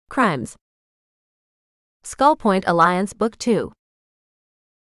Crimes. Skull Point Alliance Book 2.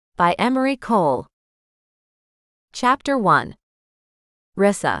 By Emery Cole. Chapter 1.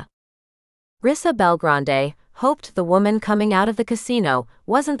 Rissa. Rissa Belgrande hoped the woman coming out of the casino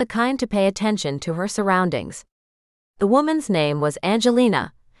wasn't the kind to pay attention to her surroundings. The woman's name was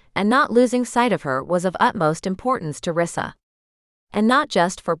Angelina, and not losing sight of her was of utmost importance to Rissa. And not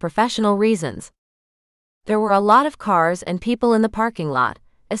just for professional reasons. There were a lot of cars and people in the parking lot,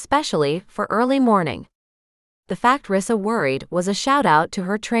 especially for early morning. The fact Rissa worried was a shout-out to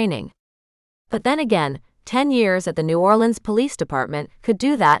her training. But then again, 10 years at the New Orleans Police Department could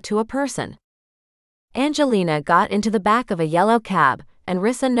do that to a person. Angelina got into the back of a yellow cab, and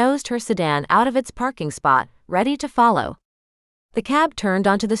Rissa nosed her sedan out of its parking spot, ready to follow. The cab turned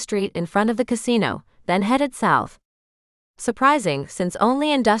onto the street in front of the casino, then headed south. Surprising, since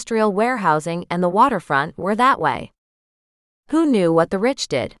only industrial warehousing and the waterfront were that way. Who knew what the rich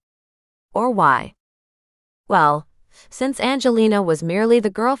did? Or why? Well, since Angelina was merely the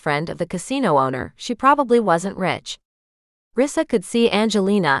girlfriend of the casino owner, she probably wasn't rich. Rissa could see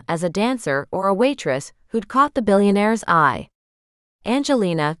Angelina as a dancer or a waitress who'd caught the billionaire's eye.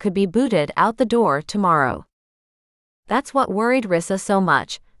 Angelina could be booted out the door tomorrow. That's what worried Rissa so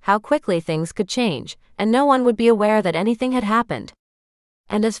much, how quickly things could change, and no one would be aware that anything had happened.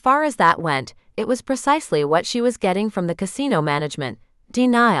 And as far as that went, it was precisely what she was getting from the casino management: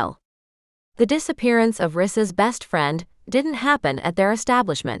 denial. The disappearance of Rissa's best friend didn't happen at their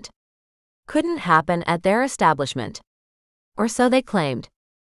establishment. Couldn't happen at their establishment. Or so they claimed.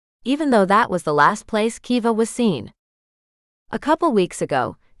 Even though that was the last place Kiva was seen. A couple weeks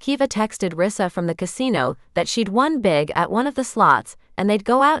ago, Kiva texted Rissa from the casino that she'd won big at one of the slots, and they'd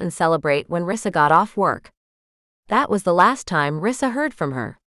go out and celebrate when Rissa got off work. That was the last time Rissa heard from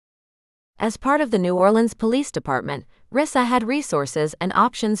her. As part of the New Orleans Police Department, Rissa had resources and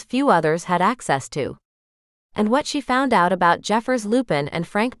options few others had access to. And what she found out about Jeffers Lupin and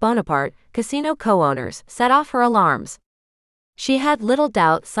Frank Bonaparte, casino co-owners, set off her alarms. She had little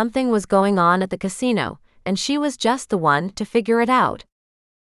doubt something was going on at the casino, and she was just the one to figure it out.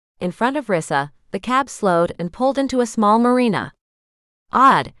 In front of Rissa, the cab slowed and pulled into a small marina.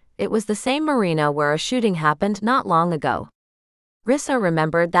 Odd, it was the same marina where a shooting happened not long ago. Rissa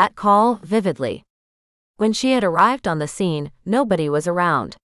remembered that call vividly. When she had arrived on the scene, nobody was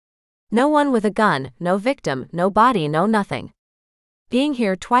around. No one with a gun, no victim, no body, no nothing. Being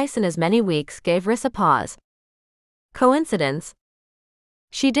here twice in as many weeks gave Rissa pause. Coincidence?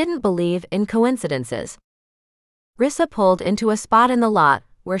 She didn't believe in coincidences. Rissa pulled into a spot in the lot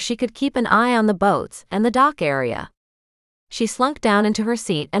where she could keep an eye on the boats and the dock area. She slunk down into her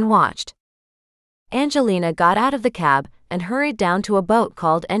seat and watched. Angelina got out of the cab and hurried down to a boat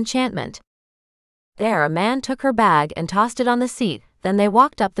called Enchantment. There a man took her bag and tossed it on the seat, then they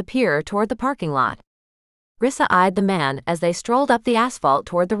walked up the pier toward the parking lot. Rissa eyed the man as they strolled up the asphalt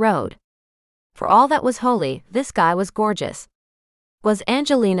toward the road. For all that was holy, this guy was gorgeous. Was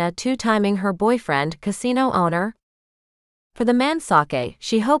Angelina two-timing her boyfriend, casino owner? For the man's sake,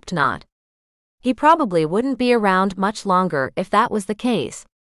 she hoped not. He probably wouldn't be around much longer if that was the case.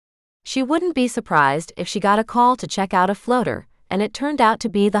 She wouldn't be surprised if she got a call to check out a floater, and it turned out to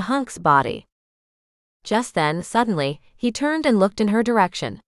be the hunk's body. Just then, suddenly, he turned and looked in her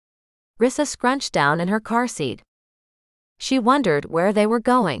direction. Rissa scrunched down in her car seat. She wondered where they were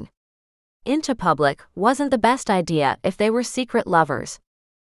going. Into public wasn't the best idea if they were secret lovers.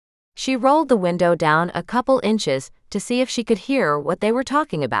 She rolled the window down a couple inches to see if she could hear what they were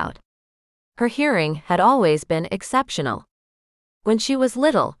talking about. Her hearing had always been exceptional. When she was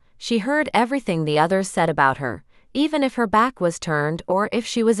little, she heard everything the others said about her, even if her back was turned or if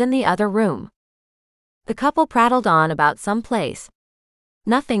she was in the other room. The couple prattled on about some place.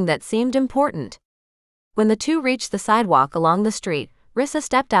 Nothing that seemed important. When the two reached the sidewalk along the street, Rissa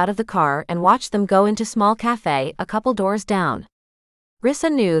stepped out of the car and watched them go into a small cafe a couple doors down.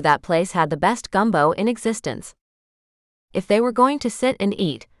 Rissa knew that place had the best gumbo in existence. If they were going to sit and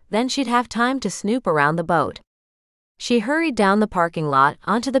eat, then she'd have time to snoop around the boat. She hurried down the parking lot,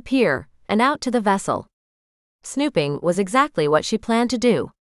 onto the pier, and out to the vessel. Snooping was exactly what she planned to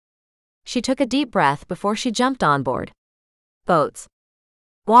do. She took a deep breath before she jumped on board. Boats.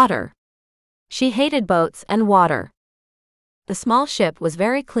 Water. She hated boats and water. The small ship was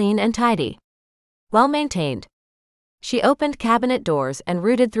very clean and tidy. Well maintained. She opened cabinet doors and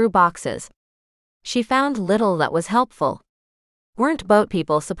rooted through boxes. She found little that was helpful. Weren't boat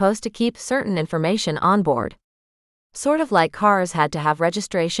people supposed to keep certain information on board? Sort of like cars had to have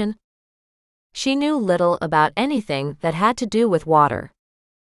registration? She knew little about anything that had to do with water.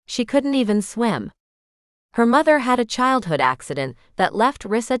 She couldn't even swim. Her mother had a childhood accident that left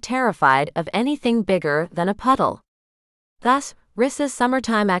Rissa terrified of anything bigger than a puddle. Thus, Rissa's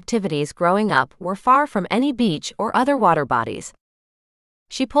summertime activities growing up were far from any beach or other water bodies.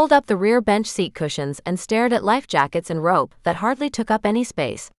 She pulled up the rear bench seat cushions and stared at life jackets and rope that hardly took up any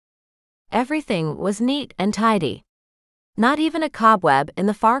space. Everything was neat and tidy. Not even a cobweb in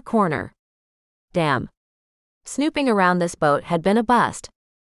the far corner. Damn. Snooping around this boat had been a bust.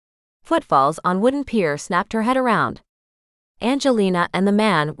 Footfalls on wooden pier snapped her head around. Angelina and the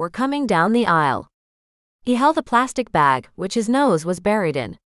man were coming down the aisle. He held a plastic bag, which his nose was buried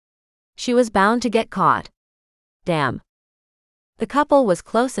in. She was bound to get caught. Damn. The couple was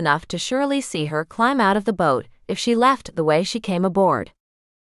close enough to surely see her climb out of the boat if she left the way she came aboard.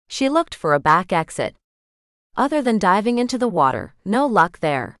 She looked for a back exit. Other than diving into the water, no luck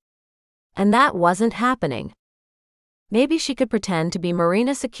there. And that wasn't happening. Maybe she could pretend to be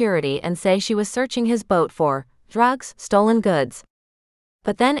marina security and say she was searching his boat for drugs, stolen goods.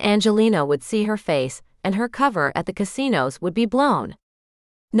 But then Angelina would see her face, and her cover at the casinos would be blown.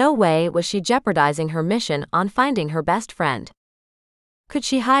 No way was she jeopardizing her mission on finding her best friend. Could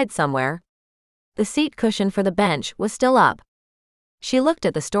she hide somewhere? The seat cushion for the bench was still up. She looked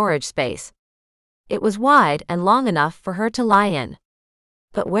at the storage space. It was wide and long enough for her to lie in.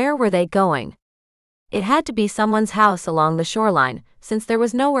 But where were they going? It had to be someone's house along the shoreline, since there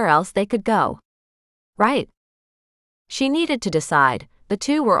was nowhere else they could go. Right? She needed to decide. The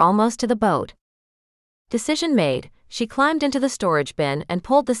two were almost to the boat. Decision made, she climbed into the storage bin and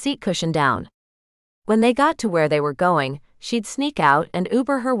pulled the seat cushion down. When they got to where they were going, she'd sneak out and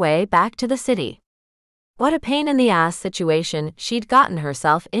Uber her way back to the city. What a pain in the ass situation she'd gotten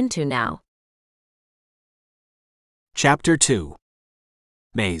herself into now. Chapter 2.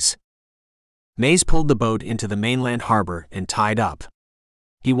 Maze. Maze pulled the boat into the mainland harbor and tied up.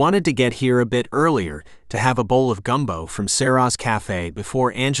 He wanted to get here a bit earlier to have a bowl of gumbo from Sarah's cafe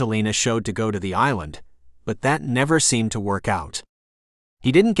before Angelina showed to go to the island, but that never seemed to work out.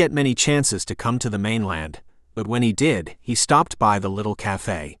 He didn't get many chances to come to the mainland, but when he did, he stopped by the little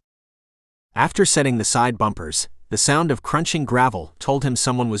cafe. After setting the side bumpers, the sound of crunching gravel told him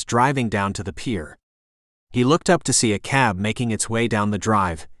someone was driving down to the pier. He looked up to see a cab making its way down the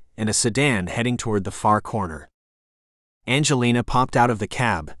drive, and a sedan heading toward the far corner. Angelina popped out of the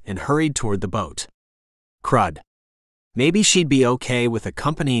cab and hurried toward the boat. Crud. Maybe she'd be okay with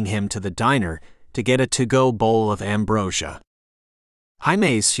accompanying him to the diner to get a to-go bowl of ambrosia. "Hi,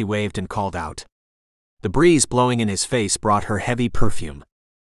 Maze," she waved and called out. The breeze blowing in his face brought her heavy perfume.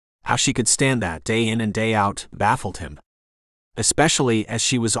 How she could stand that day in and day out baffled him. Especially as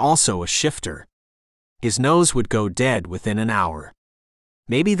she was also a shifter. His nose would go dead within an hour.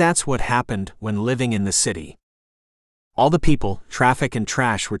 Maybe that's what happened when living in the city. All the people, traffic and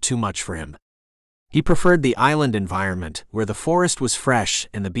trash were too much for him. He preferred the island environment where the forest was fresh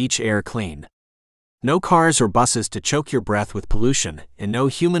and the beach air clean. No cars or buses to choke your breath with pollution and no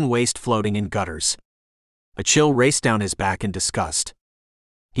human waste floating in gutters. A chill raced down his back in disgust.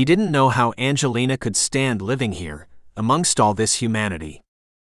 He didn't know how Angelina could stand living here, amongst all this humanity.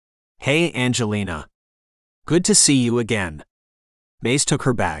 "Hey, Angelina. Good to see you again." Maze took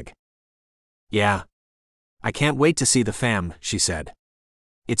her bag. "Yeah. I can't wait to see the fam," she said.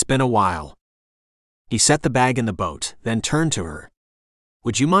 "It's been a while." He set the bag in the boat, then turned to her.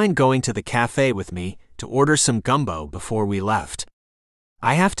 "Would you mind going to the cafe with me to order some gumbo before we left?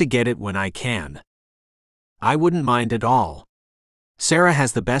 I have to get it when I can." "I wouldn't mind at all. Sarah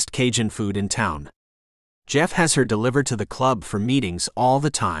has the best Cajun food in town. Jeff has her delivered to the club for meetings all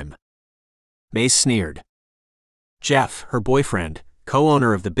the time." Maze sneered. Jeff, her boyfriend,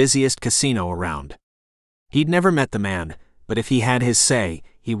 co-owner of the busiest casino around. He'd never met the man, but if he had his say,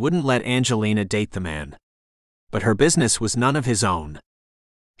 he wouldn't let Angelina date the man. But her business was none of his own.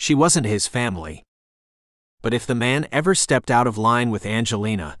 She wasn't his family. But if the man ever stepped out of line with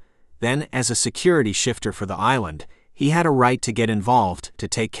Angelina, then as a security shifter for the island, he had a right to get involved to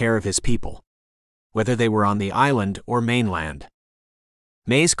take care of his people, whether they were on the island or mainland.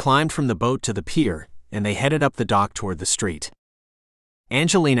 Maze climbed from the boat to the pier, and they headed up the dock toward the street.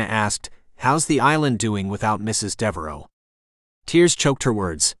 Angelina asked, "How's the island doing without Mrs. Devereaux?" Tears choked her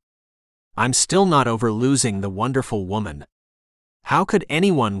words. "I'm still not over losing the wonderful woman. How could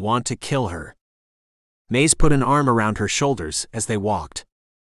anyone want to kill her?" Maze put an arm around her shoulders as they walked.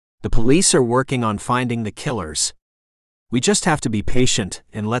 "The police are working on finding the killers. We just have to be patient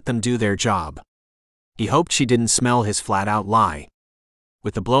and let them do their job." He hoped she didn't smell his flat-out lie.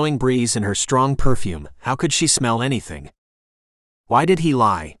 With the blowing breeze and her strong perfume, how could she smell anything? Why did he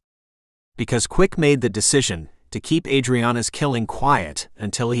lie? Because Quick made the decision to keep Adriana's killing quiet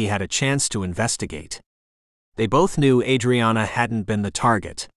until he had a chance to investigate. They both knew Adriana hadn't been the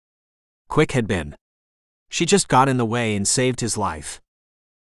target. Quick had been. She just got in the way and saved his life.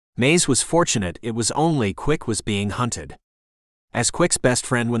 Maze was fortunate it was only Quick was being hunted. As Quick's best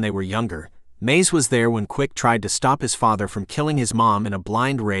friend when they were younger, Maze was there when Quick tried to stop his father from killing his mom in a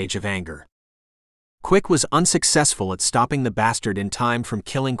blind rage of anger. Quick was unsuccessful at stopping the bastard in time from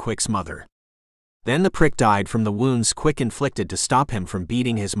killing Quick's mother. Then the prick died from the wounds Quick inflicted to stop him from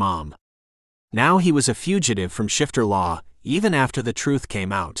beating his mom. Now he was a fugitive from shifter law, even after the truth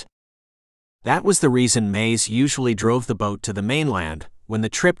came out. That was the reason Maze usually drove the boat to the mainland when the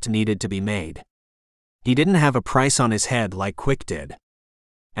trip needed to be made. He didn't have a price on his head like Quick did.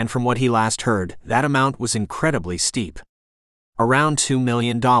 And from what he last heard, that amount was incredibly steep. Around $2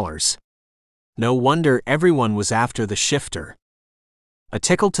 million. No wonder everyone was after the shifter. A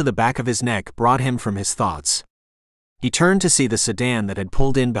tickle to the back of his neck brought him from his thoughts. He turned to see the sedan that had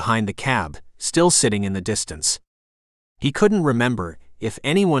pulled in behind the cab, still sitting in the distance. He couldn't remember if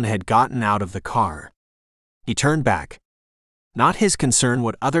anyone had gotten out of the car. He turned back. Not his concern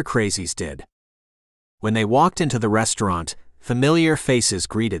what other crazies did. When they walked into the restaurant, familiar faces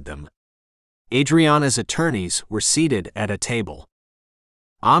greeted them. Adriana's attorneys were seated at a table.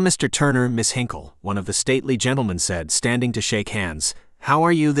 "Ah, Mr. Turner, Miss Hinkle," one of the stately gentlemen said, standing to shake hands. "How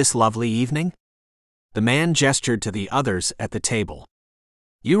are you this lovely evening?" The man gestured to the others at the table.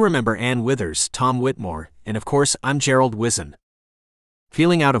 "You remember Ann Withers, Tom Whitmore, and of course I'm Gerald Wizen."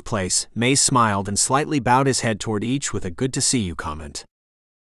 Feeling out of place, Maze smiled and slightly bowed his head toward each with a "good to see you" comment.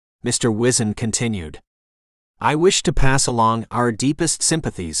 Mr. Wizen continued. "I wish to pass along our deepest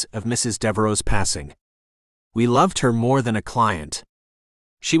sympathies of Mrs. Devereaux's passing. We loved her more than a client.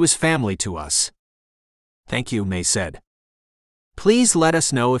 She was family to us." "Thank you," May said. "Please let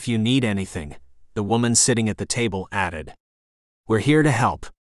us know if you need anything," the woman sitting at the table added. "We're here to help."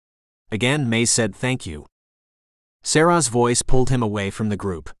 Again May said thank you. Sarah's voice pulled him away from the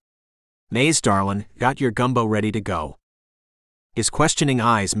group. "Maze darlin', got your gumbo ready to go?" His questioning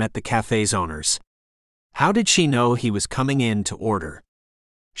eyes met the cafe's owner's. How did she know he was coming in to order?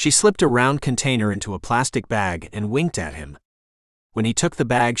 She slipped a round container into a plastic bag and winked at him. When he took the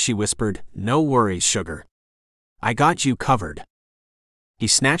bag, she whispered, "No worries, sugar. I got you covered." He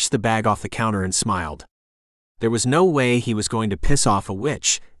snatched the bag off the counter and smiled. There was no way he was going to piss off a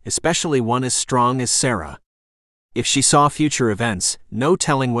witch, especially one as strong as Sarah. If she saw future events, no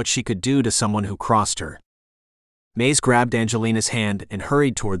telling what she could do to someone who crossed her. Maze grabbed Angelina's hand and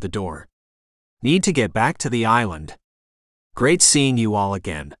hurried toward the door. "Need to get back to the island. Great seeing you all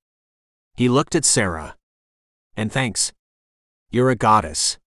again." He looked at Sarah. "And thanks. You're a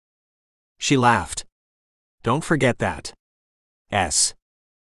goddess." She laughed. "Don't forget that."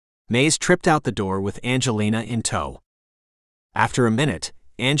 Maze tripped out the door with Angelina in tow. After a minute,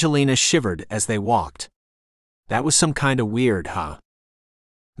 Angelina shivered as they walked. "That was some kinda weird, huh?"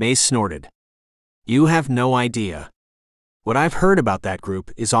 Maze snorted. "You have no idea. What I've heard about that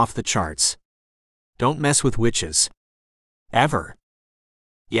group is off the charts. Don't mess with witches. Ever."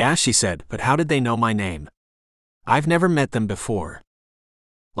 "Yeah," she said, "but how did they know my name? I've never met them before.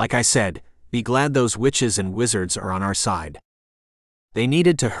 Like I said, be glad those witches and wizards are on our side." They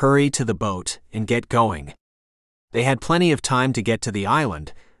needed to hurry to the boat and get going. They had plenty of time to get to the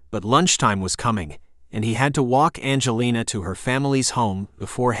island, but lunchtime was coming, and he had to walk Angelina to her family's home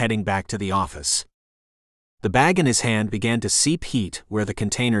before heading back to the office. The bag in his hand began to seep heat where the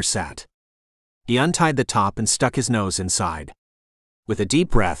container sat. He untied the top and stuck his nose inside. With a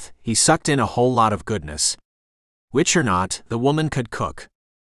deep breath, he sucked in a whole lot of goodness. Witch or not, the woman could cook.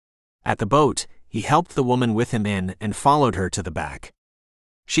 At the boat, he helped the woman with him in and followed her to the back.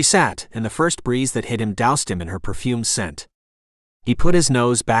 She sat, and the first breeze that hit him doused him in her perfume scent. He put his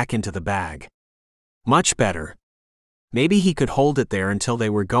nose back into the bag. Much better. Maybe he could hold it there until they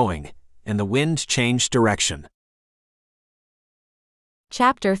were going, and the wind changed direction.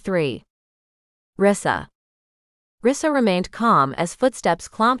 Chapter 3. Rissa. Rissa remained calm as footsteps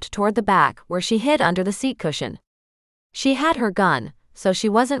clomped toward the back where she hid under the seat cushion. She had her gun, so she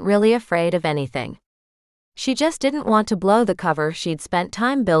wasn't really afraid of anything. She just didn't want to blow the cover she'd spent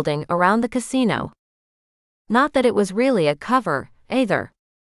time building around the casino. Not that it was really a cover, either.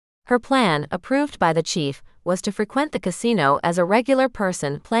 Her plan, approved by the chief, was to frequent the casino as a regular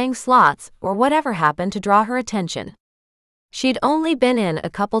person playing slots or whatever happened to draw her attention. She'd only been in a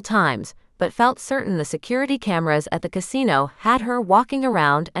couple times, but felt certain the security cameras at the casino had her walking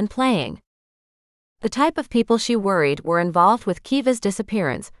around and playing. The type of people she worried were involved with Kiva's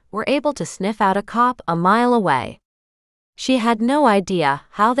disappearance were able to sniff out a cop a mile away. She had no idea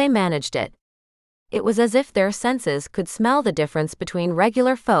how they managed it. It was as if their senses could smell the difference between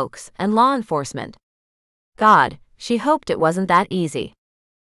regular folks and law enforcement. God, she hoped it wasn't that easy.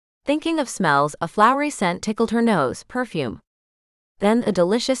 Thinking of smells, a flowery scent tickled her nose, perfume. Then a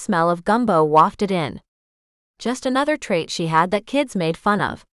delicious smell of gumbo wafted in. Just another trait she had that kids made fun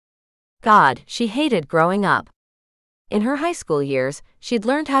of. God, she hated growing up. In her high school years, she'd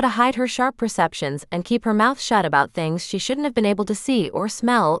learned how to hide her sharp perceptions and keep her mouth shut about things she shouldn't have been able to see or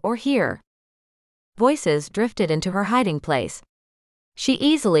smell or hear. Voices drifted into her hiding place. She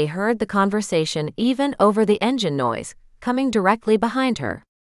easily heard the conversation even over the engine noise, coming directly behind her.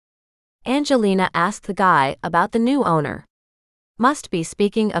 Angelina asked the guy about the new owner. Must be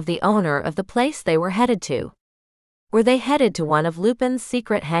speaking of the owner of the place they were headed to. Were they headed to one of Lupin's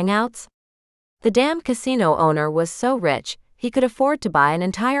secret hangouts? The damn casino owner was so rich, he could afford to buy an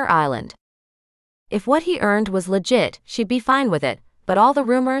entire island. If what he earned was legit, she'd be fine with it, but all the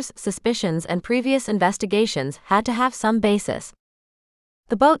rumors, suspicions, and previous investigations had to have some basis.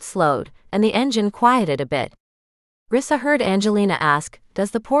 The boat slowed, and the engine quieted a bit. Rissa heard Angelina ask,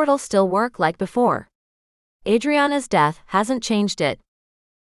 "Does the portal still work like before?" Adriana's death hasn't changed it.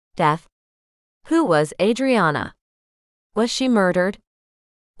 Death? Who was Adriana? Was she murdered?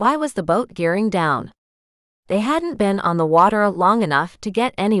 Why was the boat gearing down? They hadn't been on the water long enough to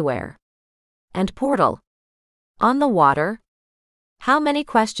get anywhere. And portal? On the water? How many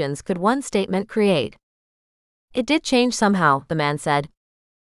questions could one statement create? It did change somehow, the man said.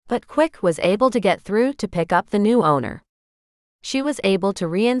 But Quick was able to get through to pick up the new owner. She was able to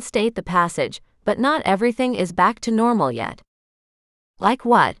reinstate the passage, but not everything is back to normal yet. Like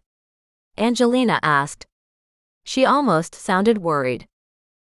what? Angelina asked. She almost sounded worried.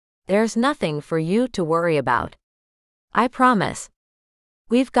 There's nothing for you to worry about. I promise.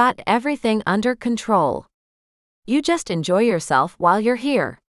 We've got everything under control. You just enjoy yourself while you're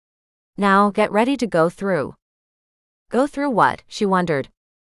here. Now get ready to go through. Go through what? She wondered.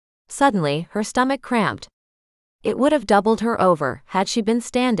 Suddenly, her stomach cramped. It would have doubled her over had she been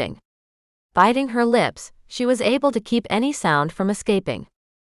standing. Biting her lips, she was able to keep any sound from escaping.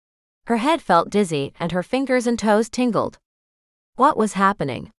 Her head felt dizzy and her fingers and toes tingled. What was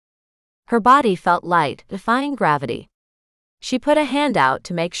happening? Her body felt light, defying gravity. She put a hand out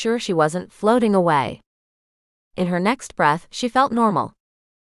to make sure she wasn't floating away. In her next breath, she felt normal.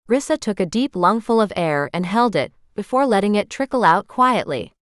 Rissa took a deep lungful of air and held it, before letting it trickle out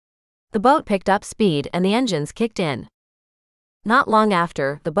quietly. The boat picked up speed and the engines kicked in. Not long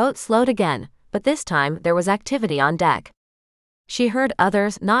after, the boat slowed again, but this time there was activity on deck. She heard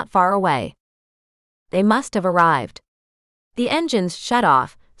others not far away. They must have arrived. The engines shut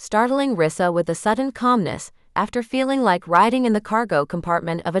off, startling Rissa with a sudden calmness, after feeling like riding in the cargo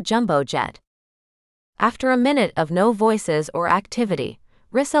compartment of a jumbo jet. After a minute of no voices or activity,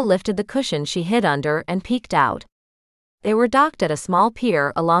 Rissa lifted the cushion she hid under and peeked out. They were docked at a small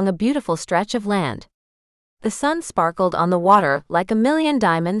pier along a beautiful stretch of land. The sun sparkled on the water like a million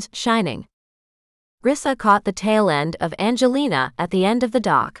diamonds shining. Rissa caught the tail end of Angelina at the end of the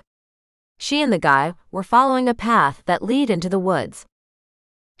dock. She and the guy were following a path that led into the woods.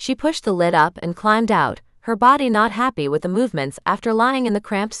 She pushed the lid up and climbed out, her body not happy with the movements after lying in the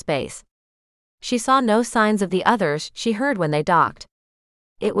cramped space. She saw no signs of the others she heard when they docked.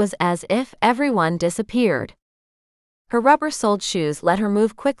 It was as if everyone disappeared. Her rubber-soled shoes let her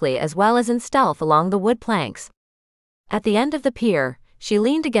move quickly as well as in stealth along the wood planks. At the end of the pier, she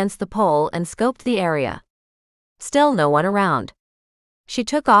leaned against the pole and scoped the area. Still no one around. She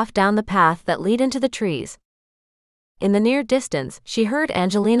took off down the path that led into the trees. In the near distance, she heard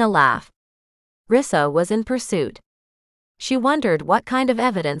Angelina laugh. Rissa was in pursuit. She wondered what kind of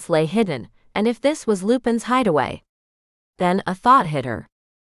evidence lay hidden, and if this was Lupin's hideaway. Then a thought hit her.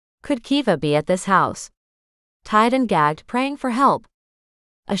 Could Kiva be at this house? Tied and gagged, praying for help.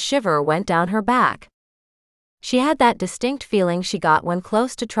 A shiver went down her back. She had that distinct feeling she got when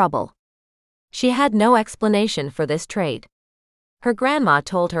close to trouble. She had no explanation for this trait. Her grandma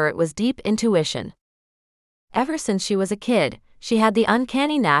told her it was deep intuition. Ever since she was a kid, she had the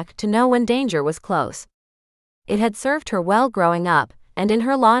uncanny knack to know when danger was close. It had served her well growing up, and in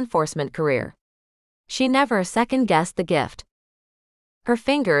her law enforcement career. She never second-guessed the gift. Her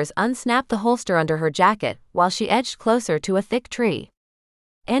fingers unsnapped the holster under her jacket while she edged closer to a thick tree.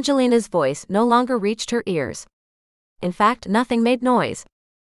 Angelina's voice no longer reached her ears. In fact, nothing made noise.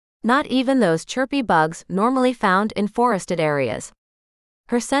 Not even those chirpy bugs normally found in forested areas.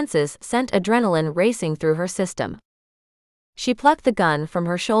 Her senses sent adrenaline racing through her system. She plucked the gun from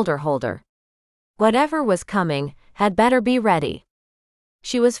her shoulder holder. Whatever was coming had better be ready.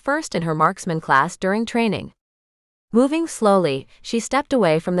 She was first in her marksman class during training. Moving slowly, she stepped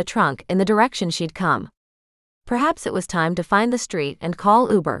away from the trunk in the direction she'd come. Perhaps it was time to find the street and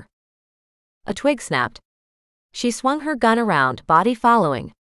call Uber. A twig snapped. She swung her gun around, body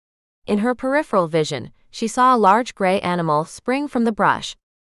following. In her peripheral vision, she saw a large gray animal spring from the brush.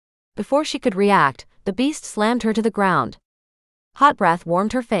 Before she could react, the beast slammed her to the ground. Hot breath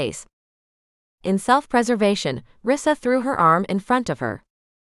warmed her face. In self-preservation, Rissa threw her arm in front of her.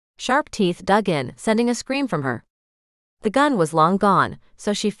 Sharp teeth dug in, sending a scream from her. The gun was long gone,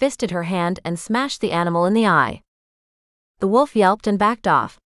 so she fisted her hand and smashed the animal in the eye. The wolf yelped and backed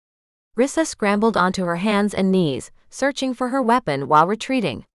off. Rissa scrambled onto her hands and knees, searching for her weapon while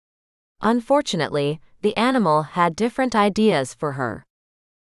retreating. Unfortunately, the animal had different ideas for her.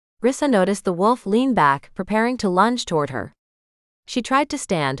 Rissa noticed the wolf lean back, preparing to lunge toward her. She tried to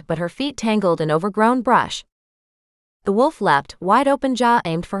stand, but her feet tangled in overgrown brush. The wolf leapt, wide-open jaw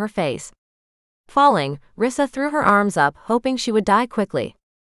aimed for her face. Falling, Rissa threw her arms up, hoping she would die quickly.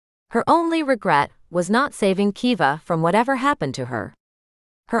 Her only regret was not saving Kiva from whatever happened to her.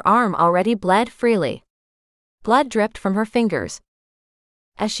 Her arm already bled freely. Blood dripped from her fingers.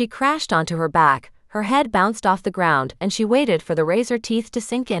 As she crashed onto her back, her head bounced off the ground and she waited for the razor teeth to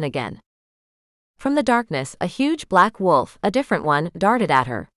sink in again. From the darkness, a huge black wolf, a different one, darted at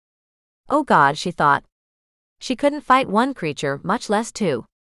her. Oh God, she thought. She couldn't fight one creature, much less two.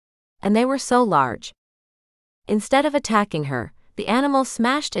 And they were so large. Instead of attacking her, the animal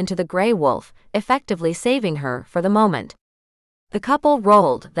smashed into the gray wolf, effectively saving her for the moment. The couple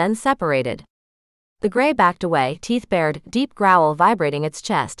rolled, then separated. The gray backed away, teeth bared, deep growl vibrating its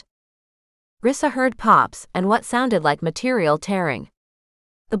chest. Rissa heard pops and what sounded like material tearing.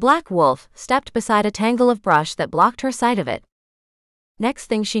 The black wolf stepped beside a tangle of brush that blocked her sight of it. Next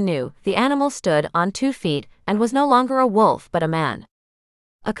thing she knew, the animal stood on 2 feet and was no longer a wolf but a man.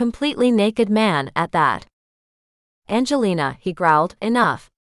 A completely naked man at that. Angelina, he growled, enough.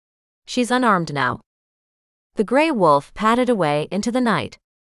 She's unarmed now. The gray wolf padded away into the night.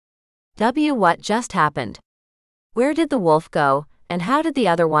 What just happened? Where did the wolf go, and how did the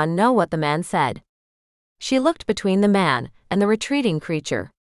other one know what the man said? She looked between the man and the retreating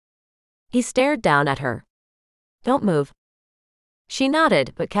creature. He stared down at her. Don't move. She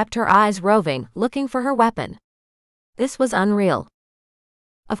nodded but kept her eyes roving, looking for her weapon. This was unreal.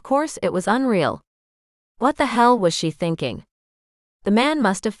 Of course it was unreal. What the hell was she thinking? The man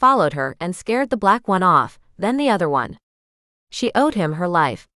must have followed her and scared the black one off, then the other one. She owed him her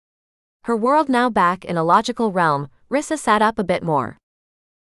life. Her world now back in a logical realm, Rissa sat up a bit more.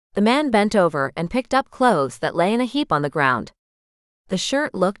 The man bent over and picked up clothes that lay in a heap on the ground. The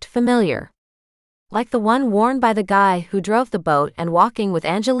shirt looked familiar. Like the one worn by the guy who drove the boat and walking with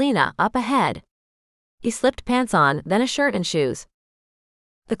Angelina up ahead. He slipped pants on, then a shirt and shoes.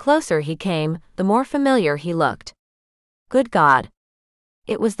 The closer he came, the more familiar he looked. Good God.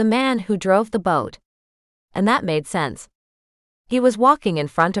 It was the man who drove the boat. And that made sense. He was walking in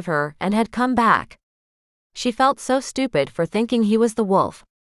front of her and had come back. She felt so stupid for thinking he was the wolf.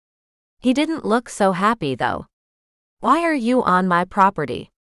 He didn't look so happy though. Why are you on my property?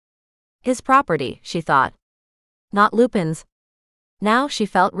 His property, she thought. Not Lupin's. Now she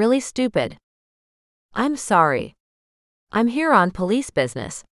felt really stupid. I'm sorry. I'm here on police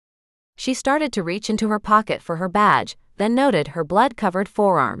business. She started to reach into her pocket for her badge, then noted her blood-covered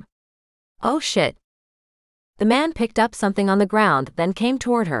forearm. Oh shit. The man picked up something on the ground, then came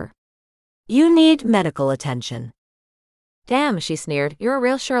toward her. You need medical attention. Damn, she sneered, you're a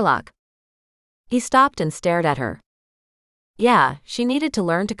real Sherlock. He stopped and stared at her. Yeah, she needed to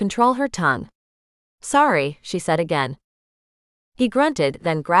learn to control her tongue. Sorry, she said again. He grunted,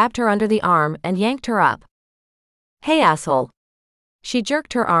 then grabbed her under the arm and yanked her up. Hey asshole. She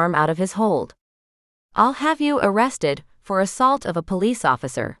jerked her arm out of his hold. I'll have you arrested for assault of a police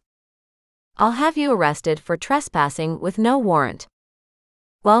officer. I'll have you arrested for trespassing with no warrant.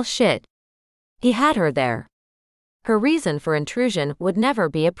 Well shit. He had her there. Her reason for intrusion would never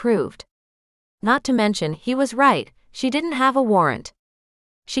be approved. Not to mention, he was right, she didn't have a warrant.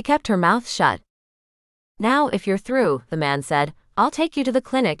 She kept her mouth shut. Now if you're through, the man said, I'll take you to the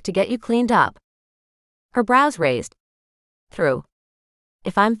clinic to get you cleaned up. Her brows raised. Through.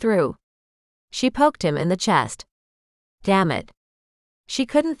 If I'm through. She poked him in the chest. Damn it. She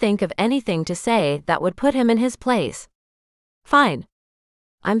couldn't think of anything to say that would put him in his place. Fine.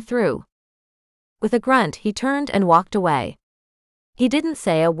 I'm through. With a grunt, he turned and walked away. He didn't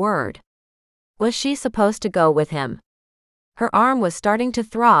say a word. Was she supposed to go with him? Her arm was starting to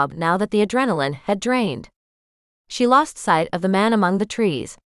throb now that the adrenaline had drained. She lost sight of the man among the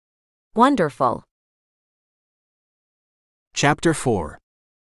trees. Wonderful. Chapter 4.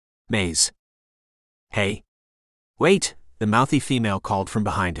 Maze. Hey. Wait, the mouthy female called from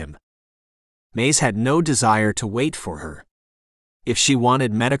behind him. Maze had no desire to wait for her. If she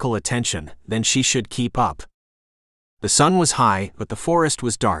wanted medical attention, then she should keep up. The sun was high, but the forest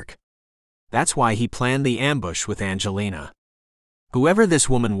was dark. That's why he planned the ambush with Angelina. Whoever this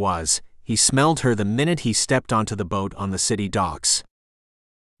woman was, he smelled her the minute he stepped onto the boat on the city docks.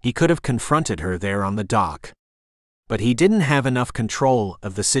 He could have confronted her there on the dock. But he didn't have enough control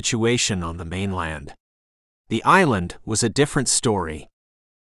of the situation on the mainland. The island was a different story.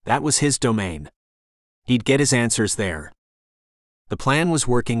 That was his domain. He'd get his answers there. The plan was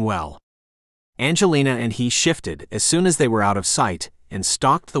working well. Angelina and he shifted as soon as they were out of sight and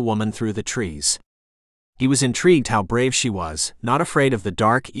stalked the woman through the trees. He was intrigued how brave she was, not afraid of the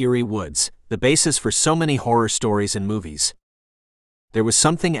dark, eerie woods, the basis for so many horror stories and movies. There was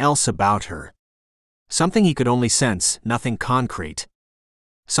something else about her. Something he could only sense, nothing concrete.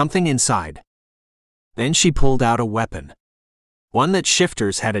 Something inside. Then she pulled out a weapon. One that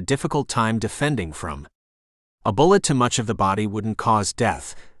shifters had a difficult time defending from. A bullet to much of the body wouldn't cause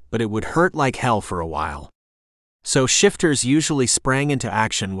death, but it would hurt like hell for a while. So shifters usually sprang into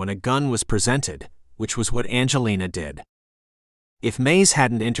action when a gun was presented, which was what Angelina did. If Mays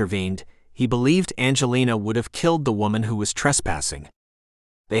hadn't intervened, he believed Angelina would have killed the woman who was trespassing.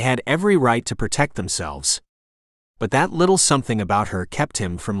 They had every right to protect themselves. But that little something about her kept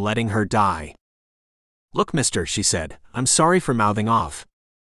him from letting her die. "Look, mister," she said, "I'm sorry for mouthing off.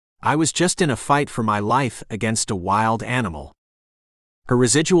 I was just in a fight for my life against a wild animal." Her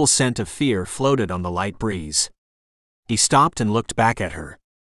residual scent of fear floated on the light breeze. He stopped and looked back at her.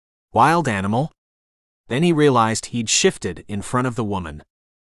 Wild animal? Then he realized he'd shifted in front of the woman.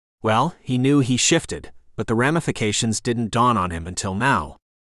 Well, he knew he shifted, but the ramifications didn't dawn on him until now.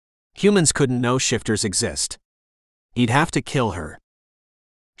 Humans couldn't know shifters exist. He'd have to kill her.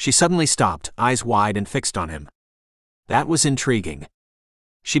 She suddenly stopped, eyes wide and fixed on him. That was intriguing.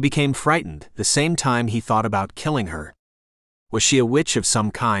 She became frightened the same time he thought about killing her. Was she a witch of some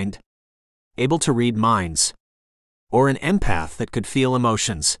kind? Able to read minds? Or an empath that could feel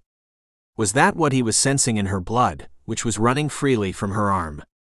emotions? Was that what he was sensing in her blood, which was running freely from her arm?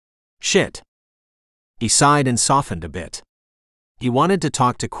 Shit. He sighed and softened a bit. He wanted to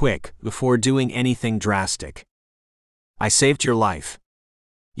talk to Quick before doing anything drastic. "I saved your life.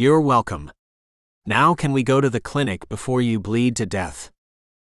 You're welcome. Now can we go to the clinic before you bleed to death?"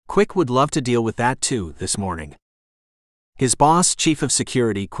 Quick would love to deal with that too this morning. His boss, Chief of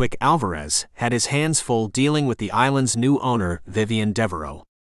Security Quick Alvarez, had his hands full dealing with the island's new owner, Vivian Devereaux.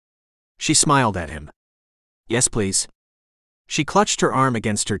 She smiled at him. "Yes, please." She clutched her arm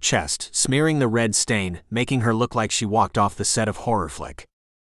against her chest, smearing the red stain, making her look like she walked off the set of horror flick.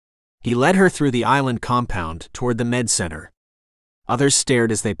 He led her through the island compound toward the med center. Others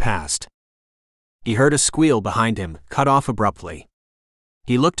stared as they passed. He heard a squeal behind him, cut off abruptly.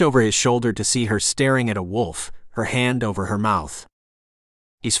 He looked over his shoulder to see her staring at a wolf, her hand over her mouth.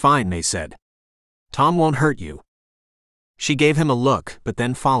 "He's fine," May said. "Tom won't hurt you." She gave him a look, but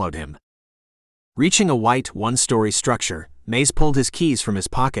then followed him. Reaching a white, one-story structure, Mays pulled his keys from his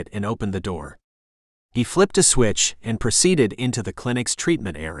pocket and opened the door. He flipped a switch and proceeded into the clinic's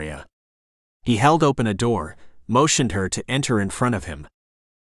treatment area. He held open a door, motioned her to enter in front of him.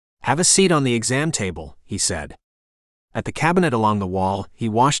 "Have a seat on the exam table," he said. At the cabinet along the wall, he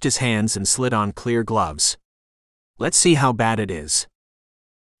washed his hands and slid on clear gloves. "Let's see how bad it is."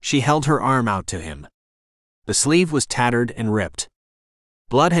 She held her arm out to him. The sleeve was tattered and ripped.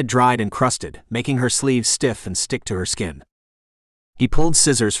 Blood had dried and crusted, making her sleeve stiff and stick to her skin. He pulled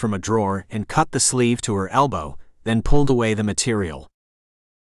scissors from a drawer and cut the sleeve to her elbow, then pulled away the material.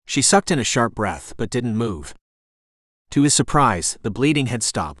 She sucked in a sharp breath but didn't move. To his surprise, the bleeding had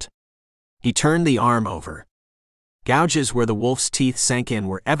stopped. He turned the arm over. Gouges where the wolf's teeth sank in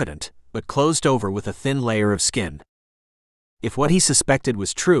were evident, but closed over with a thin layer of skin. If what he suspected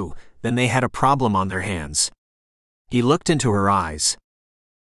was true, then they had a problem on their hands. He looked into her eyes.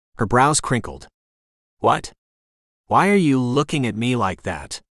 Her brows crinkled. "What? Why are you looking at me like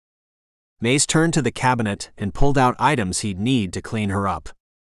that?" Mays turned to the cabinet and pulled out items he'd need to clean her up.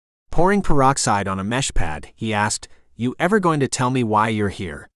 Pouring peroxide on a mesh pad, he asked, "You ever going to tell me why you're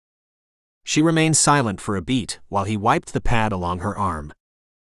here?" She remained silent for a beat while he wiped the pad along her arm.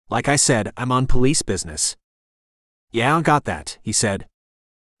 "Like I said, I'm on police business." "Yeah, I got that," he said.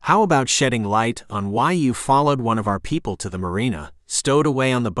 "How about shedding light on why you followed one of our people to the marina, stowed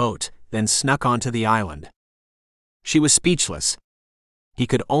away on the boat, then snuck onto the island?" She was speechless. He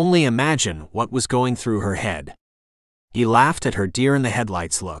could only imagine what was going through her head. He laughed at her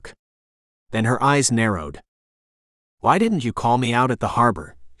deer-in-the-headlights look. Then her eyes narrowed. "Why didn't you call me out at the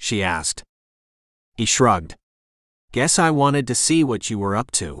harbor?" she asked. He shrugged. "Guess I wanted to see what you were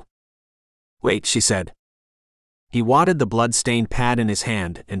up to." "Wait," she said. He wadded the blood-stained pad in his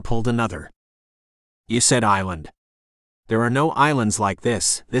hand and pulled another. "You said island." There are no islands like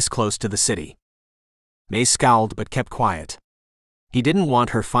this close to the city. Maze scowled but kept quiet. He didn't want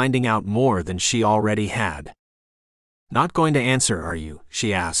her finding out more than she already had. Not going to answer, are you?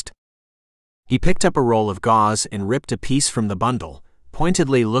 She asked. He picked up a roll of gauze and ripped a piece from the bundle,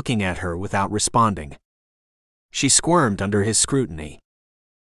 pointedly looking at her without responding. She squirmed under his scrutiny.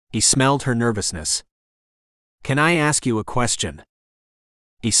 He smelled her nervousness. Can I ask you a question?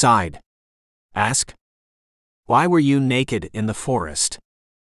 He sighed. Ask? Why were you naked in the forest?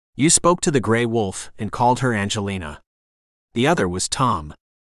 You spoke to the gray wolf and called her Angelina. The other was Tom.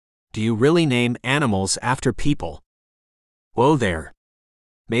 Do you really name animals after people? Whoa there.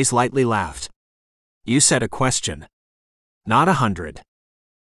 Maze lightly laughed. You said a question. Not 100.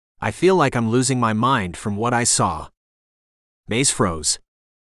 I feel like I'm losing my mind from what I saw. Maze froze.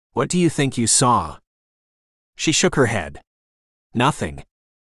 What do you think you saw? She shook her head. Nothing.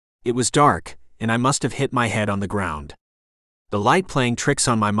 It was dark, and I must have hit my head on the ground. The light playing tricks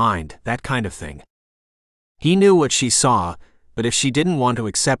on my mind, that kind of thing. He knew what she saw, but if she didn't want to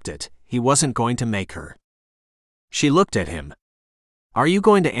accept it, he wasn't going to make her. She looked at him. Are you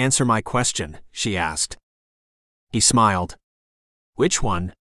going to answer my question? She asked. He smiled. Which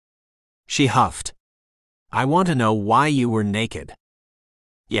one? She huffed. I want to know why you were naked.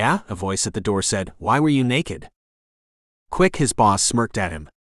 Yeah, a voice at the door said. Why were you naked? Quick, his boss smirked at him.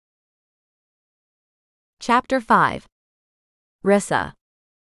 Chapter 5. Rissa.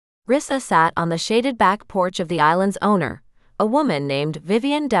 Rissa sat on the shaded back porch of the island's owner, a woman named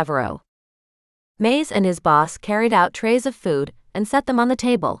Vivian Devereaux. Maze and his boss carried out trays of food and set them on the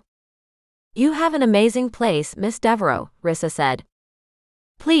table. You have an amazing place, Miss Devereaux, Rissa said.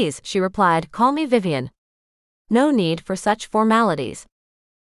 Please, she replied, call me Vivian. No need for such formalities.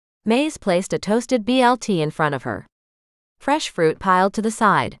 Maze placed a toasted BLT in front of her. Fresh fruit piled to the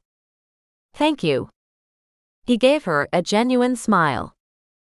side. Thank you. He gave her a genuine smile.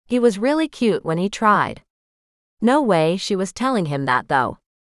 He was really cute when he tried. No way she was telling him that though.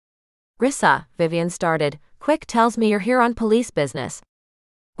 Rissa, Vivian started, Quick tells me you're here on police business.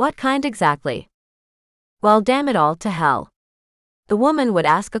 What kind exactly? Well, damn it all to hell. The woman would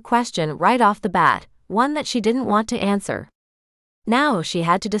ask a question right off the bat, one that she didn't want to answer. Now she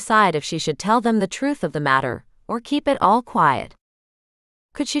had to decide if she should tell them the truth of the matter, or keep it all quiet.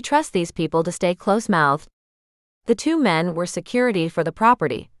 Could she trust these people to stay close-mouthed? The two men were security for the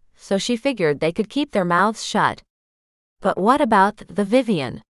property, so she figured they could keep their mouths shut. But what about the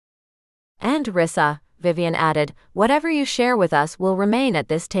Vivian? And Rissa, Vivian added, whatever you share with us will remain at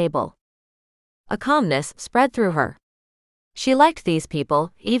this table. A calmness spread through her. She liked these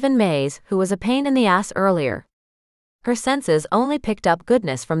people, even Maze, who was a pain in the ass earlier. Her senses only picked up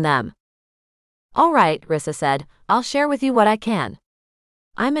goodness from them. All right, Rissa said, I'll share with you what I can.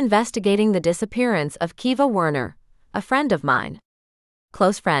 I'm investigating the disappearance of Kiva Werner, a friend of mine.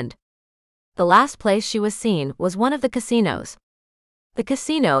 Close friend. The last place she was seen was one of the casinos. The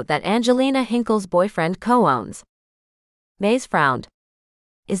casino that Angelina Hinkle's boyfriend co-owns. Maze frowned.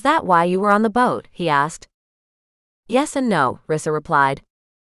 Is that why you were on the boat? He asked. Yes and no, Rissa replied.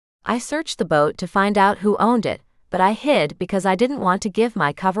 I searched the boat to find out who owned it, but I hid because I didn't want to give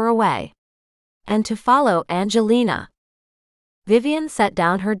my cover away. And to follow Angelina. Vivian set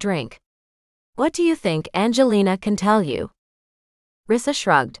down her drink. What do you think Angelina can tell you? Rissa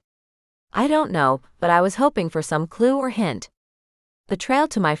shrugged. I don't know, but I was hoping for some clue or hint. The trail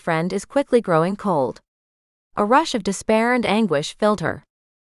to my friend is quickly growing cold. A rush of despair and anguish filled her.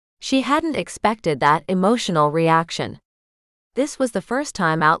 She hadn't expected that emotional reaction. This was the first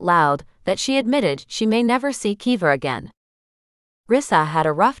time out loud that she admitted she may never see Kiva again. Rissa had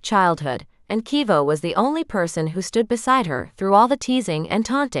a rough childhood, and Kiva was the only person who stood beside her through all the teasing and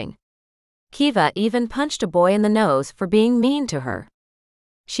taunting. Kiva even punched a boy in the nose for being mean to her.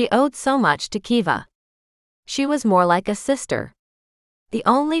 She owed so much to Kiva. She was more like a sister. The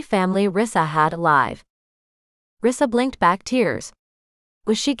only family Rissa had alive. Rissa blinked back tears.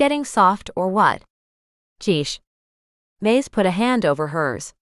 Was she getting soft or what? Geesh. Maze put a hand over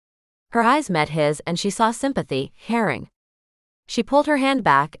hers. Her eyes met his and she saw sympathy, caring. She pulled her hand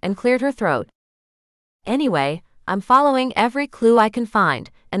back and cleared her throat. Anyway, I'm following every clue I can find,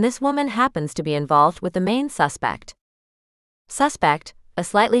 and this woman happens to be involved with the main suspect. Suspect? A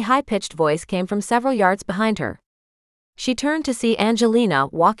slightly high-pitched voice came from several yards behind her. She turned to see Angelina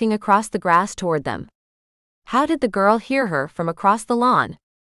walking across the grass toward them. How did the girl hear her from across the lawn?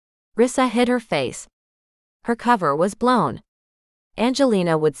 Rissa hid her face. Her cover was blown.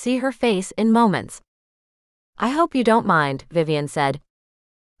 Angelina would see her face in moments. I hope you don't mind, Vivian said.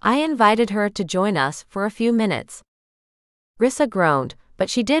 I invited her to join us for a few minutes. Rissa groaned, but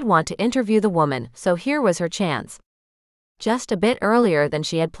she did want to interview the woman, so here was her chance. just a bit earlier than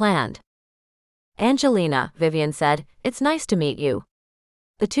she had planned. Angelina, Vivian said, it's nice to meet you.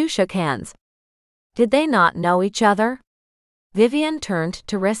 The two shook hands. Did they not know each other? Vivian turned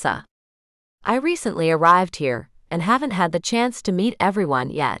to Rissa. I recently arrived here, and haven't had the chance to meet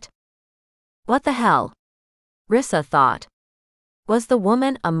everyone yet. What the hell? Rissa thought. Was the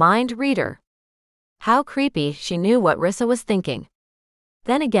woman a mind reader? How creepy she knew what Rissa was thinking.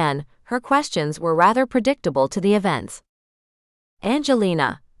 Then again, her questions were rather predictable to the events.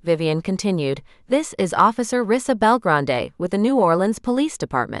 Angelina, Vivian continued, this is Officer Rissa Belgrande with the New Orleans Police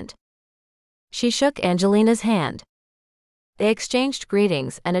Department. She shook Angelina's hand. They exchanged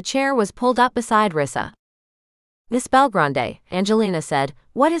greetings and a chair was pulled up beside Rissa. Miss Belgrande, Angelina said,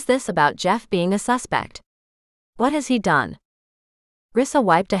 what is this about Jeff being a suspect? What has he done? Rissa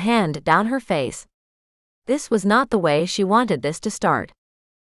wiped a hand down her face. This was not the way she wanted this to start.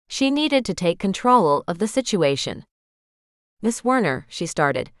 She needed to take control of the situation. Miss Werner, she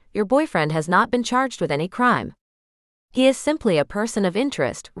started, your boyfriend has not been charged with any crime. He is simply a person of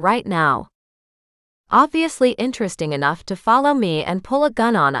interest right now. Obviously interesting enough to follow me and pull a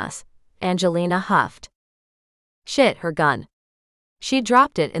gun on us, Angelina huffed. Shit, her gun. She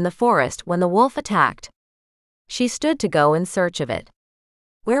dropped it in the forest when the wolf attacked. She stood to go in search of it.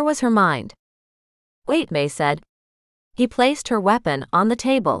 Where was her mind? Wait, May said. He placed her weapon on the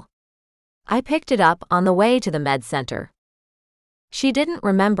table. I picked it up on the way to the med center. She didn't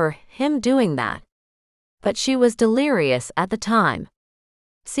remember him doing that. But she was delirious at the time.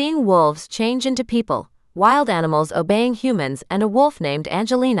 Seeing wolves change into people, wild animals obeying humans, and a wolf named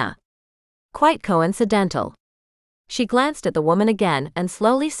Angelina. Quite coincidental. She glanced at the woman again and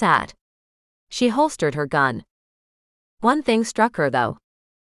slowly sat. She holstered her gun. One thing struck her though.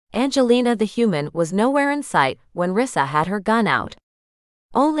 Angelina the human was nowhere in sight when Rissa had her gun out.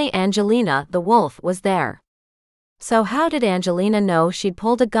 Only Angelina the wolf was there. So how did Angelina know she'd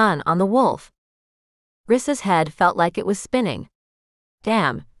pulled a gun on the wolf? Rissa's head felt like it was spinning.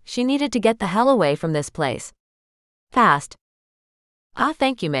 Damn, she needed to get the hell away from this place. Fast. Ah,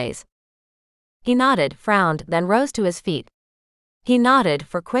 thank you, Maze. He nodded, frowned, then rose to his feet. He nodded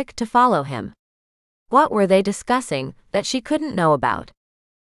for Quick to follow him. What were they discussing that she couldn't know about?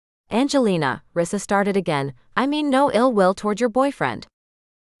 Angelina, Rissa started again, I mean no ill will toward your boyfriend.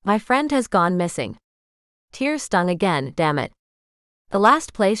 My friend has gone missing. Tears stung again, damn it. The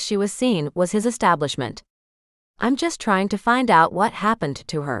last place she was seen was his establishment. I'm just trying to find out what happened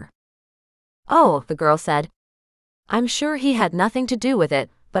to her. Oh, the girl said. I'm sure he had nothing to do with it,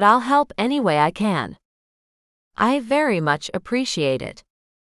 but I'll help any way I can. I very much appreciate it.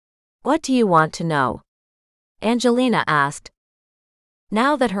 What do you want to know? Angelina asked.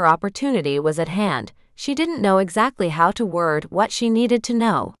 Now that her opportunity was at hand, she didn't know exactly how to word what she needed to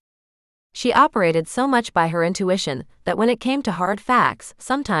know. She operated so much by her intuition that when it came to hard facts,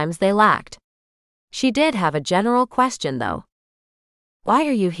 sometimes they lacked. She did have a general question though. Why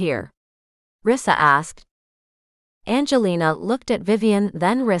are you here? Rissa asked. Angelina looked at Vivian,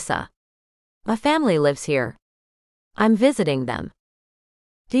 then Rissa. My family lives here. I'm visiting them.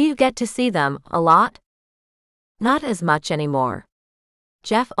 Do you get to see them a lot? Not as much anymore.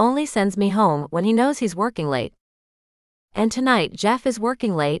 Jeff only sends me home when he knows he's working late. And tonight Jeff is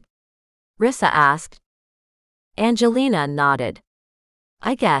working late? Rissa asked. Angelina nodded.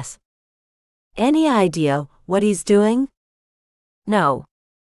 I guess. Any idea what he's doing? No.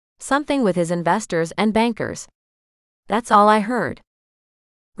 Something with his investors and bankers. That's all I heard.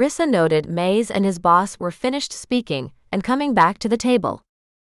 Rissa noted Maze and his boss were finished speaking and coming back to the table.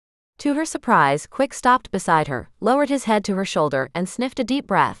 To her surprise, Quick stopped beside her, lowered his head to her shoulder, and sniffed a deep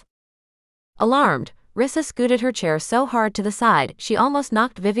breath. Alarmed, Rissa scooted her chair so hard to the side she almost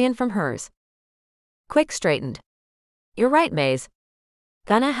knocked Vivian from hers. Quick straightened. You're right, Maze.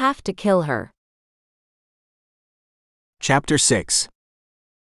 Gonna have to kill her. Chapter 6.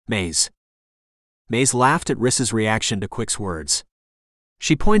 Maze. Maze laughed at Rissa's reaction to Quick's words.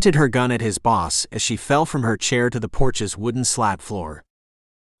 She pointed her gun at his boss as she fell from her chair to the porch's wooden slat floor.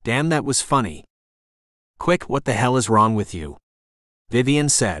 Damn, that was funny. Quick, what the hell is wrong with you? Vivian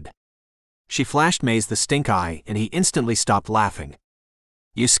said. She flashed Maze the stink eye and he instantly stopped laughing.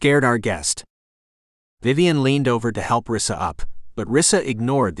 You scared our guest. Vivian leaned over to help Rissa up, but Rissa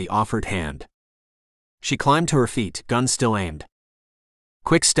ignored the offered hand. She climbed to her feet, gun still aimed.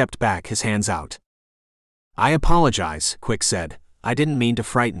 Quick stepped back, his hands out. I apologize, Quick said. I didn't mean to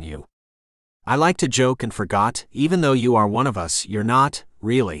frighten you. I like to joke and forgot, even though you are one of us, you're not,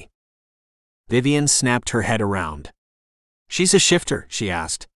 really. Vivian snapped her head around. She's a shifter, she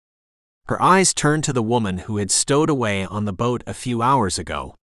asked. Her eyes turned to the woman who had stowed away on the boat a few hours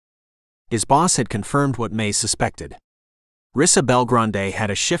ago. His boss had confirmed what May suspected. Rissa Belgrande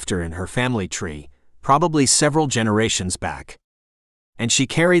had a shifter in her family tree, probably several generations back. And she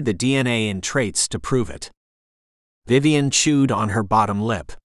carried the DNA and traits to prove it. Vivian chewed on her bottom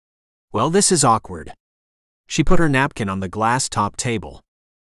lip. Well, this is awkward. She put her napkin on the glass-top table.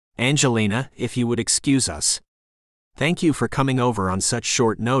 Angelina, if you would excuse us. Thank you for coming over on such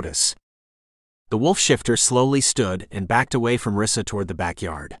short notice. The wolf shifter slowly stood and backed away from Rissa toward the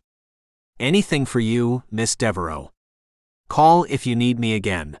backyard. Anything for you, Miss Devereaux. Call if you need me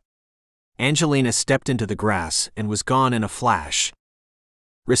again. Angelina stepped into the grass and was gone in a flash.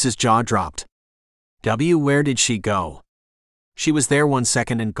 Rissa's jaw dropped. Where did she go? She was there 1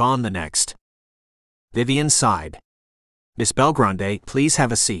 second and gone the next. Vivian sighed. Miss Belgrande, please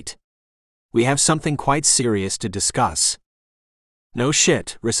have a seat. We have something quite serious to discuss. No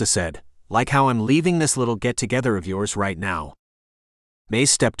shit, Rissa said, like how I'm leaving this little get-together of yours right now.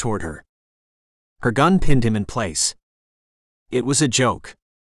 Maze stepped toward her. Her gun pinned him in place. It was a joke.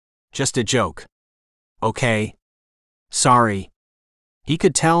 Just a joke. Okay. Sorry. He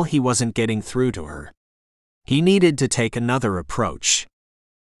could tell he wasn't getting through to her. He needed to take another approach.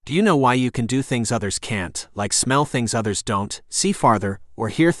 Do you know why you can do things others can't, like smell things others don't, see farther, or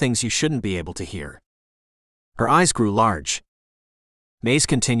hear things you shouldn't be able to hear? Her eyes grew large. Maze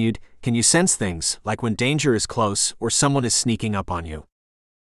continued, can you sense things, like when danger is close or someone is sneaking up on you?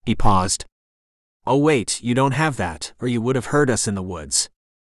 He paused. Oh wait, you don't have that, or you would have heard us in the woods.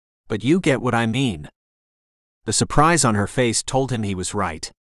 But you get what I mean. The surprise on her face told him he was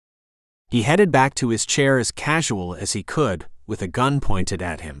right. He headed back to his chair as casual as he could, with a gun pointed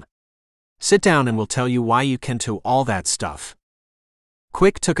at him. Sit down and we'll tell you why you can do all that stuff.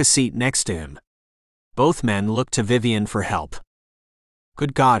 Quick took a seat next to him. Both men looked to Vivian for help.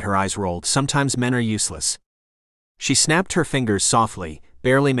 Good God, her eyes rolled, sometimes men are useless. She snapped her fingers softly,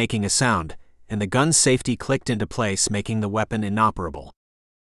 barely making a sound, and the gun's safety clicked into place, making the weapon inoperable.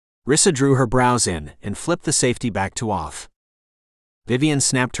 Rissa drew her brows in and flipped the safety back to off. Vivian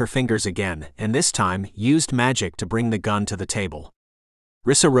snapped her fingers again, and this time used magic to bring the gun to the table.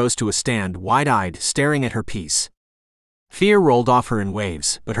 Rissa rose to a stand, wide-eyed, staring at her piece. Fear rolled off her in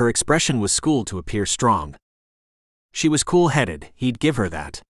waves, but her expression was schooled to appear strong. She was cool-headed, he'd give her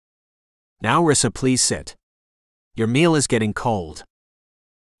that. Now Rissa, please sit. Your meal is getting cold.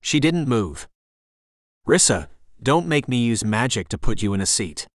 She didn't move. Rissa, don't make me use magic to put you in a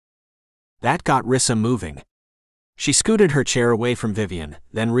seat. That got Rissa moving. She scooted her chair away from Vivian,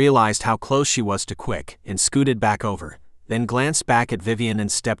 then realized how close she was to Quick, and scooted back over, then glanced back at Vivian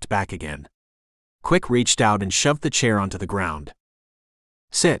and stepped back again. Quick reached out and shoved the chair onto the ground.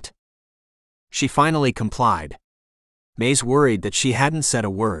 Sit. She finally complied. Maze worried that she hadn't said a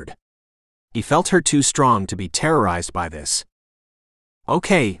word. He felt her too strong to be terrorized by this.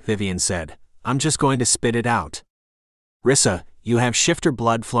 Okay, Vivian said, I'm just going to spit it out. Rissa, you have shifter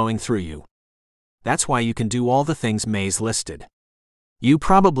blood flowing through you. That's why you can do all the things Maze listed. You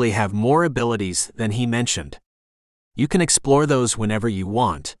probably have more abilities than he mentioned. You can explore those whenever you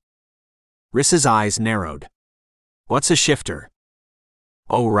want. Rissa's eyes narrowed. What's a shifter?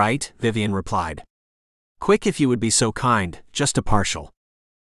 Oh right, Vivian replied. Quick, if you would be so kind, just a partial.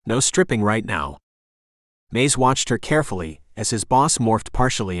 No stripping right now. Maze watched her carefully as his boss morphed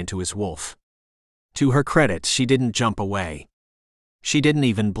partially into his wolf. To her credit, she didn't jump away. She didn't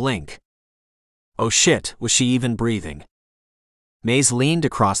even blink. Oh shit, was she even breathing? Maze leaned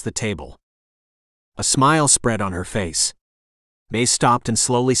across the table. A smile spread on her face. Maze stopped and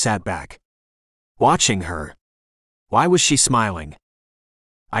slowly sat back. Watching her. Why was she smiling?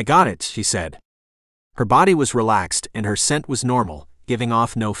 I got it, she said. Her body was relaxed and her scent was normal, giving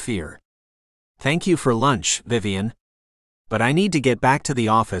off no fear. Thank you for lunch, Vivian. But I need to get back to the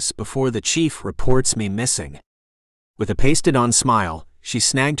office before the chief reports me missing. With a pasted-on smile, she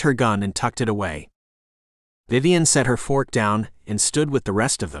snagged her gun and tucked it away. Vivian set her fork down and stood with the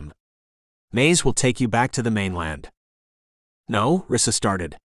rest of them. Maze will take you back to the mainland. No, Rissa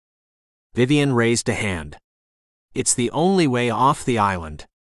started. Vivian raised a hand. It's the only way off the island.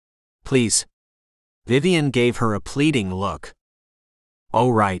 Please. Vivian gave her a pleading look. Oh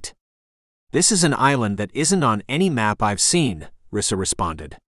right. This is an island that isn't on any map I've seen, Rissa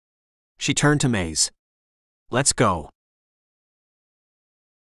responded. She turned to Maze. Let's go.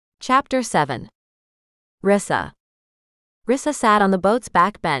 Chapter 7. Rissa. Rissa sat on the boat's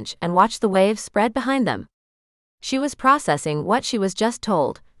back bench and watched the waves spread behind them. She was processing what she was just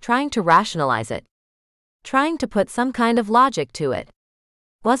told, trying to rationalize it. Trying to put some kind of logic to it.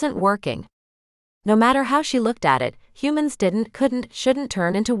 Wasn't working. No matter how she looked at it, humans shouldn't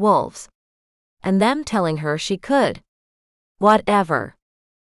turn into wolves. And them telling her she could. Whatever.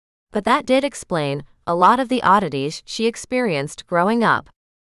 But that did explain a lot of the oddities she experienced growing up.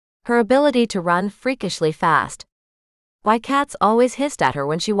 Her ability to run freakishly fast. Why cats always hissed at her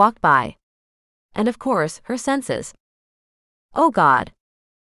when she walked by. And of course, her senses. Oh God!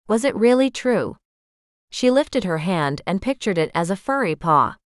 Was it really true? She lifted her hand and pictured it as a furry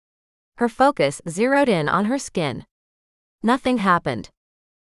paw. Her focus zeroed in on her skin. Nothing happened.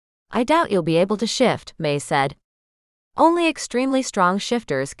 I doubt you'll be able to shift, Maze said. Only extremely strong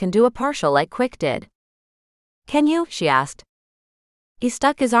shifters can do a partial like Quick did. Can you? She asked. He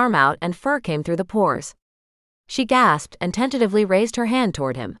stuck his arm out and fur came through the pores. She gasped and tentatively raised her hand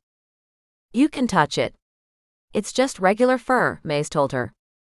toward him. You can touch it. It's just regular fur, Maze told her.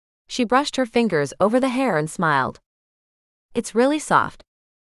 She brushed her fingers over the hair and smiled. It's really soft.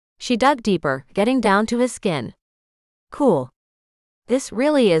 She dug deeper, getting down to his skin. Cool. This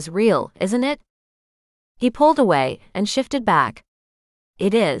really is real, isn't it? He pulled away and shifted back.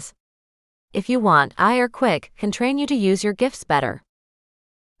 It is. If you want, I or Quick can train you to use your gifts better.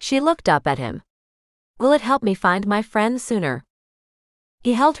 She looked up at him. Will it help me find my friends sooner?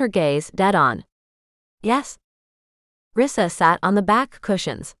 He held her gaze dead on. Yes. Rissa sat on the back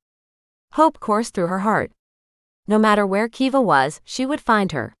cushions. Hope coursed through her heart. No matter where Kiva was, she would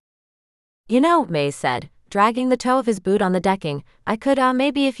find her. You know, Maze said, dragging the toe of his boot on the decking, I could,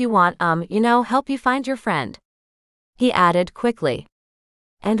 maybe if you want, help you find your friend. He added quickly.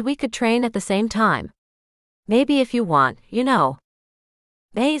 And we could train at the same time. Maybe if you want,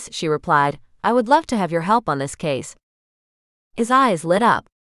 Maze, she replied, I would love to have your help on this case. His eyes lit up.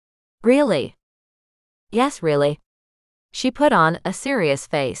 Really? Yes, really. She put on a serious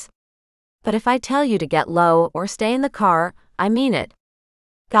face. But if I tell you to get low or stay in the car, I mean it.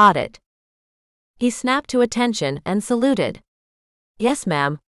 Got it. He snapped to attention and saluted. Yes,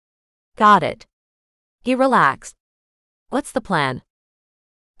 ma'am. Got it. He relaxed. What's the plan?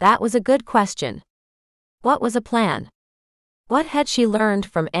 That was a good question. What was a plan? What had she learned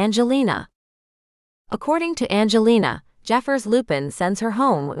from Angelina? According to Angelina, Jeffers Lupin sends her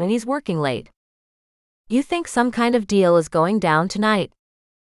home when he's working late. You think some kind of deal is going down tonight?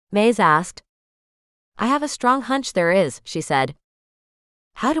 Maze asked. I have a strong hunch there is, she said.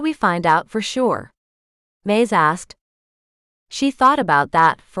 How do we find out for sure? Maze asked. She thought about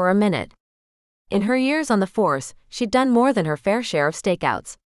that for a minute. In her years on the force, she'd done more than her fair share of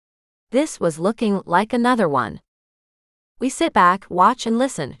stakeouts. This was looking like another one. We sit back, watch and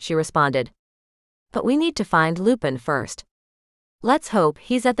listen, she responded. But we need to find Lupin first. Let's hope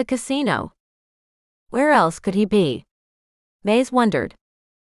he's at the casino. Where else could he be? Maze wondered.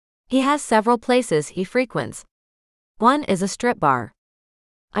 He has several places he frequents. One is a strip bar.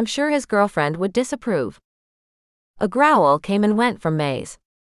 I'm sure his girlfriend would disapprove. A growl came and went from Maze.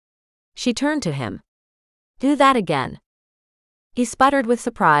 She turned to him. Do that again. He sputtered with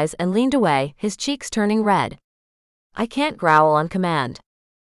surprise and leaned away, his cheeks turning red. I can't growl on command.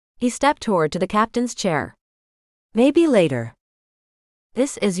 He stepped toward to the captain's chair. Maybe later.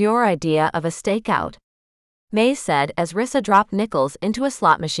 This is your idea of a stakeout, Maze said as Rissa dropped nickels into a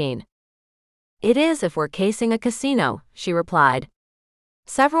slot machine. It is if we're casing a casino, she replied.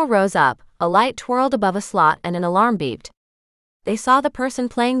 Several rose up, a light twirled above a slot and an alarm beeped. They saw the person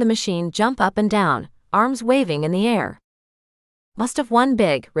playing the machine jump up and down, arms waving in the air. Must have won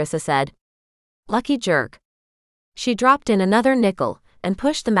big, Rissa said. Lucky jerk. She dropped in another nickel and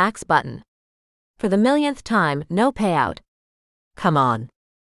pushed the max button. For the millionth time, no payout. Come on.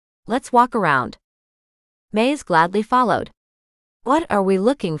 Let's walk around. Maze gladly followed. What are we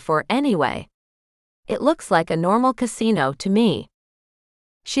looking for anyway? It looks like a normal casino to me.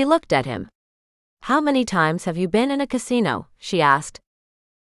 She looked at him. How many times have you been in a casino? She asked.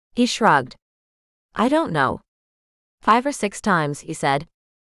 He shrugged. I don't know. 5 or 6 times, he said.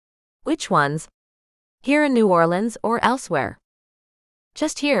 Which ones? Here in New Orleans or elsewhere?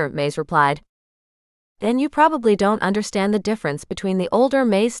 Just here, Maze replied. Then you probably don't understand the difference between the older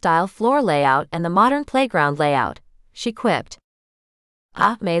Maze-style floor layout and the modern playground layout, she quipped.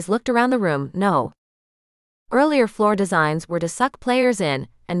 Maze looked around the room, no. Earlier floor designs were to suck players in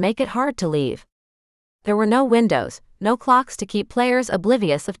and make it hard to leave. There were no windows, no clocks to keep players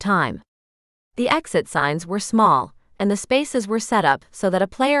oblivious of time. The exit signs were small, and the spaces were set up so that a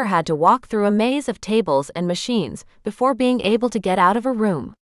player had to walk through a maze of tables and machines before being able to get out of a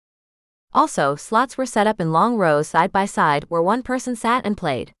room. Also, slots were set up in long rows side by side where one person sat and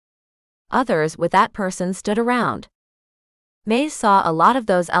played. Others with that person stood around. Maze saw a lot of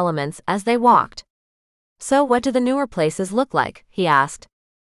those elements as they walked. So what do the newer places look like? He asked.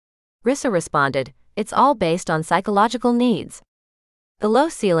 Rissa responded, it's all based on psychological needs. The low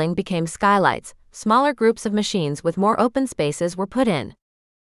ceiling became skylights, smaller groups of machines with more open spaces were put in.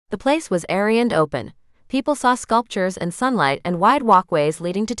 The place was airy and open. People saw sculptures and sunlight and wide walkways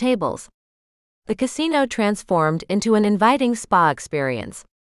leading to tables. The casino transformed into an inviting spa experience.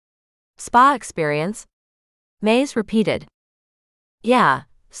 Spa experience? Mays repeated. Yeah,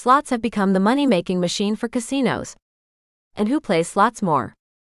 slots have become the money-making machine for casinos. And who plays slots more?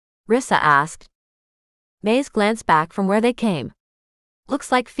 Rissa asked. Mays glanced back from where they came.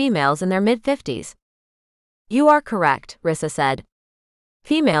 Looks like females in their mid-50s. You are correct, Rissa said.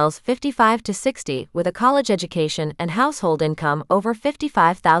 Females 55 to 60 with a college education and household income over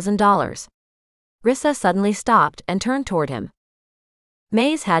 $55,000. Rissa suddenly stopped and turned toward him.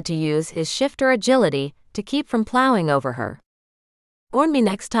 Mays had to use his shifter agility to keep from plowing over her. Warn me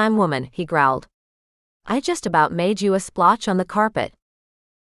next time, woman, he growled. I just about made you a splotch on the carpet.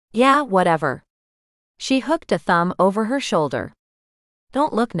 Yeah, whatever. She hooked a thumb over her shoulder.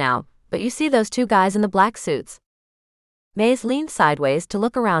 Don't look now, but you see those two guys in the black suits? Mays leaned sideways to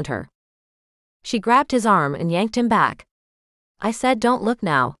look around her. She grabbed his arm and yanked him back. I said don't look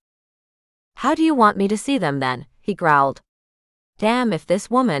now. How do you want me to see them then? He growled. Damn if this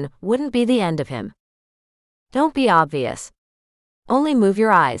woman wouldn't be the end of him. Don't be obvious. Only move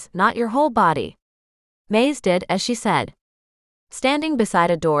your eyes, not your whole body. Mays did as she said. Standing beside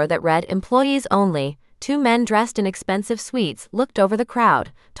a door that read Employees Only, two men dressed in expensive suites looked over the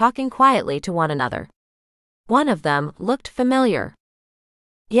crowd, talking quietly to one another. One of them looked familiar.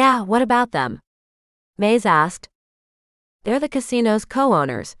 Yeah, what about them? Mays asked. They're the casino's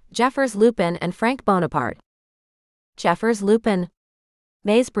co-owners, Jeffers Lupin and Frank Bonaparte. Jeffers Lupin?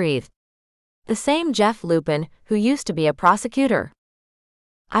 Mays breathed. The same Jeff Lupin who used to be a prosecutor.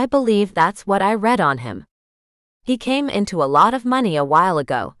 I believe that's what I read on him. He came into a lot of money a while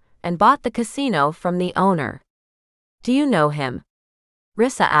ago and bought the casino from the owner. Do you know him?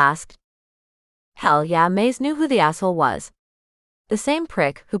 Rissa asked. Hell yeah, Mays knew who the asshole was. The same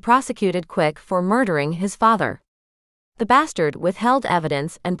prick who prosecuted Quick for murdering his father. The bastard withheld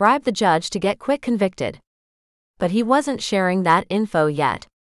evidence and bribed the judge to get Quick convicted. But he wasn't sharing that info yet.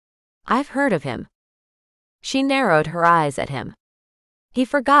 I've heard of him. She narrowed her eyes at him. He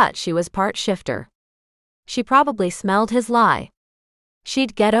forgot she was part shifter. She probably smelled his lie.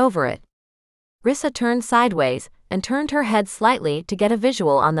 She'd get over it. Rissa turned sideways and turned her head slightly to get a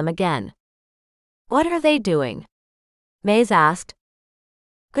visual on them again. What are they doing? Mays asked.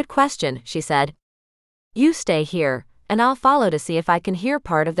 Good question, she said. You stay here, and I'll follow to see if I can hear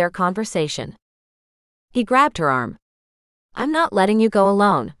part of their conversation. He grabbed her arm. I'm not letting you go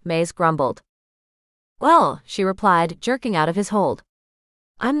alone, Mays grumbled. Well, she replied, jerking out of his hold.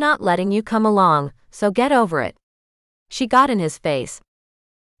 I'm not letting you come along, so get over it. She got in his face.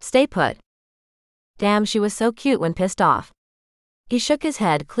 Stay put. Damn, she was so cute when pissed off. He shook his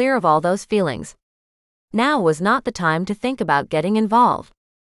head clear of all those feelings. Now was not the time to think about getting involved.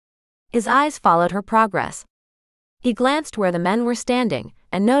 His eyes followed her progress. He glanced where the men were standing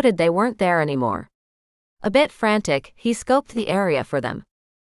and noted they weren't there anymore. A bit frantic, he scoped the area for them.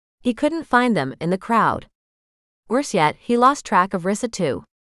 He couldn't find them in the crowd. Worse yet, he lost track of Rissa too.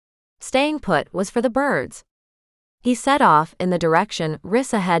 Staying put was for the birds. He set off in the direction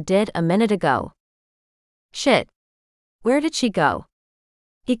Rissa had did a minute ago. Shit. Where did she go?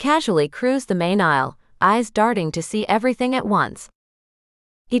 He casually cruised the main aisle, eyes darting to see everything at once.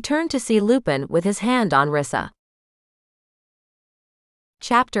 He turned to see Lupin with his hand on Rissa.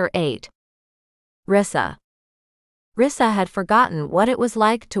 Chapter 8. Rissa. Rissa had forgotten what it was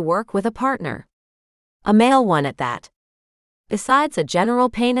like to work with a partner. A male one at that. Besides a general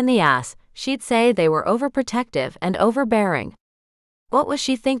pain in the ass, she'd say they were overprotective and overbearing. What was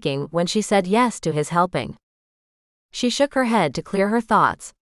she thinking when she said yes to his helping? She shook her head to clear her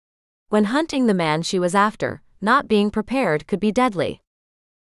thoughts. When hunting the man she was after, not being prepared could be deadly.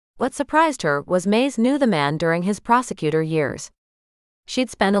 What surprised her was Mays knew the man during his prosecutor years. She'd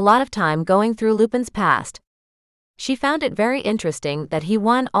spent a lot of time going through Lupin's past. She found it very interesting that he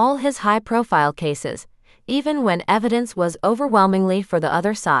won all his high-profile cases, even when evidence was overwhelmingly for the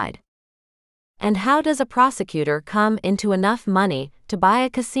other side. And how does a prosecutor come into enough money to buy a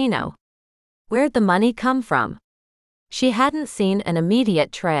casino? Where'd the money come from? She hadn't seen an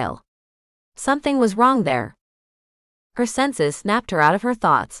immediate trail. Something was wrong there. Her senses snapped her out of her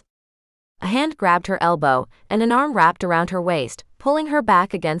thoughts. A hand grabbed her elbow, and an arm wrapped around her waist, pulling her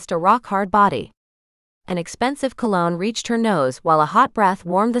back against a rock-hard body. An expensive cologne reached her nose while a hot breath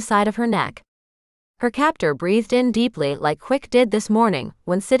warmed the side of her neck. Her captor breathed in deeply like Quick did this morning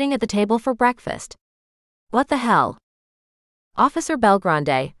when sitting at the table for breakfast. What the hell? Officer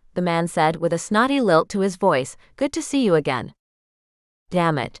Belgrande, the man said with a snotty lilt to his voice, good to see you again.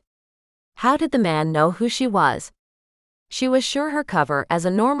 Damn it. How did the man know who she was? She was sure her cover as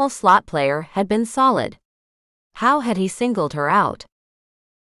a normal slot player had been solid. How had he singled her out?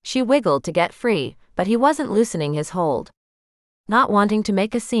 She wiggled to get free, but he wasn't loosening his hold. Not wanting to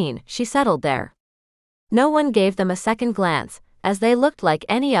make a scene, she settled there. No one gave them a second glance, as they looked like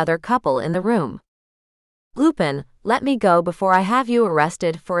any other couple in the room. "Lupin, let me go before I have you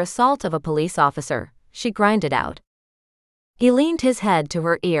arrested for assault of a police officer," she grinded out. He leaned his head to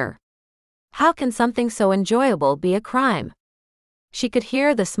her ear. How can something so enjoyable be a crime? She could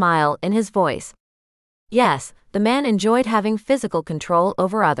hear the smile in his voice. Yes, the man enjoyed having physical control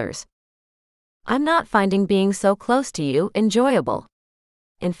over others. "I'm not finding being so close to you enjoyable.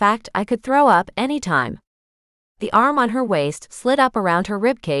 In fact, I could throw up any time." The arm on her waist slid up around her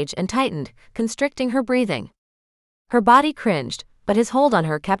ribcage and tightened, constricting her breathing. Her body cringed, but his hold on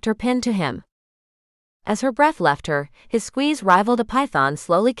her kept her pinned to him. As her breath left her, his squeeze rivaled a python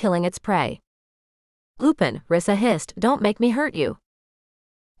slowly killing its prey. "Lupin," Rissa hissed, "don't make me hurt you."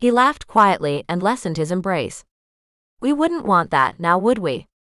 He laughed quietly and lessened his embrace. "We wouldn't want that, now would we?"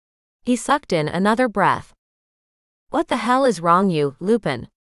 He sucked in another breath. "What the hell is wrong you, Lupin?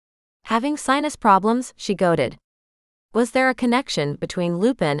 Having sinus problems?" she goaded. Was there a connection between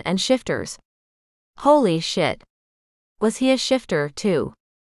Lupin and shifters? Holy shit. Was he a shifter, too?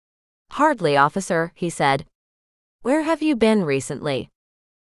 "Hardly, officer," he said. "Where have you been recently?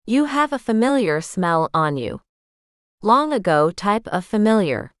 You have a familiar smell on you." Long ago type of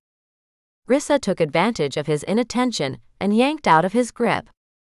familiar. Rissa took advantage of his inattention and yanked out of his grip.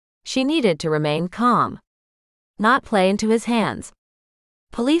 She needed to remain calm. Not play into his hands.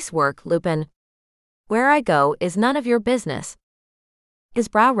 "Police work, Lupin. Where I go is none of your business." His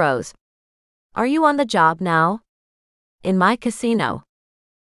brow rose. "Are you on the job now?" "In my casino."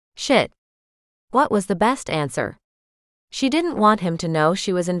 Shit. What was the best answer? She didn't want him to know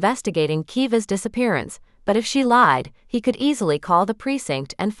she was investigating Kiva's disappearance, but if she lied, he could easily call the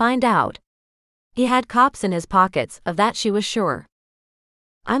precinct and find out. He had cops in his pockets, of that she was sure.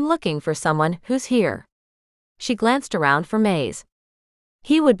 "I'm looking for someone who's here." She glanced around for Maze.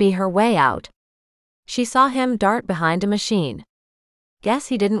 He would be her way out. She saw him dart behind a machine. Guess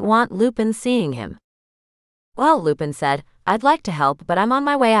he didn't want Lupin seeing him. "Well," Lupin said, "I'd like to help, but I'm on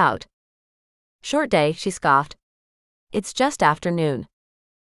my way out." "Short day," she scoffed. "It's just afternoon.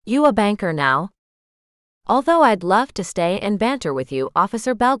 You a banker now?" "Although I'd love to stay and banter with you,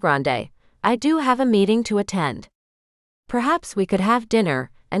 Officer Belgrande, I do have a meeting to attend. Perhaps we could have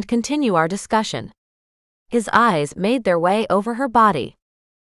dinner and continue our discussion." His eyes made their way over her body.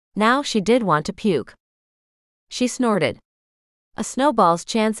 Now she did want to puke. She snorted. "A snowball's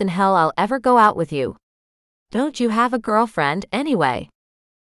chance in hell I'll ever go out with you. Don't you have a girlfriend, anyway?"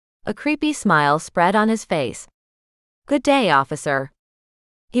 A creepy smile spread on his face. "Good day, officer."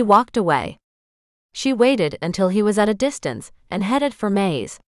 He walked away. She waited until he was at a distance and headed for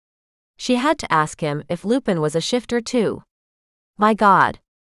Maze. She had to ask him if Lupin was a shifter too. My God.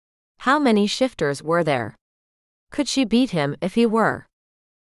 How many shifters were there? Could she beat him if he were?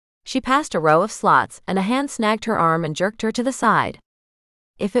 She passed a row of slots and a hand snagged her arm and jerked her to the side.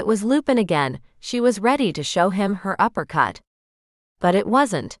 If it was Lupin again, she was ready to show him her uppercut. But it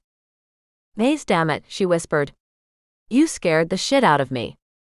wasn't. "Maze, damn it," she whispered. "You scared the shit out of me."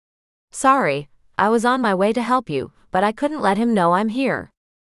 "Sorry, I was on my way to help you, but I couldn't let him know I'm here.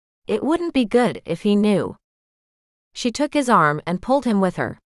 It wouldn't be good if he knew." She took his arm and pulled him with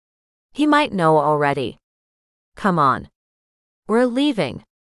her. "He might know already." "Come on. We're leaving."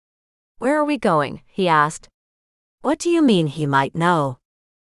 "Where are we going?" he asked. "What do you mean he might know?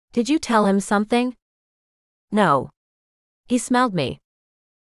 Did you tell him something?" "No. He smelled me."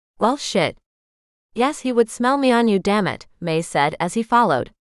 "Well, shit. Yes, he would smell me on you, damn it," Maze said as he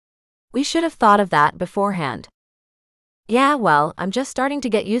followed. "We should have thought of that beforehand." "Yeah, well, I'm just starting to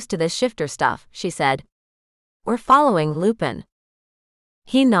get used to this shifter stuff," she said. "We're following Lupin."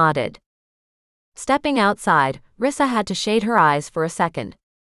 He nodded. Stepping outside, Rissa had to shade her eyes for a second.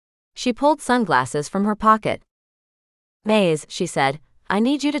 She pulled sunglasses from her pocket. "Maze," she said, "I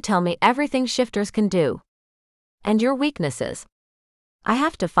need you to tell me everything shifters can do. And your weaknesses. I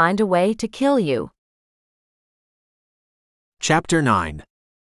have to find a way to kill you." Chapter 9.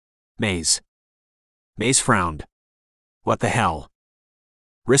 Maze. Maze frowned. What the hell?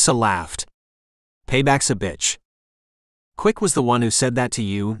 Rissa laughed. Payback's a bitch. Quick was the one who said that to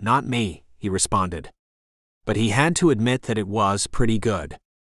you, not me, he responded. But he had to admit that it was pretty good.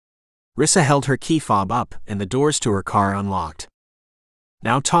 Rissa held her key fob up and the doors to her car unlocked.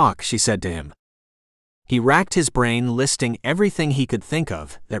 "Now talk," she said to him. He racked his brain listing everything he could think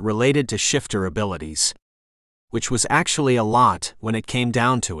of that related to shifter abilities. Which was actually a lot when it came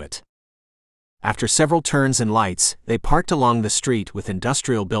down to it. After several turns and lights, they parked along the street with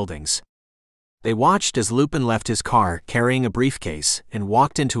industrial buildings. They watched as Lupin left his car carrying a briefcase and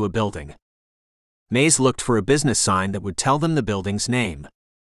walked into a building. Mays looked for a business sign that would tell them the building's name.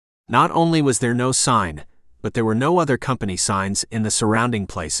 Not only was there no sign, but there were no other company signs in the surrounding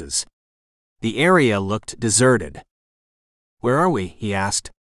places. The area looked deserted. "Where are we?" he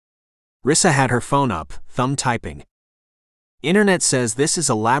asked. Rissa had her phone up, thumb typing. "Internet says this is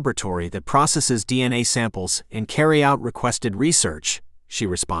a laboratory that processes DNA samples and carry out requested research," she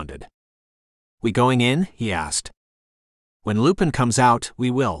responded. "We going in?" he asked. "When Lupin comes out,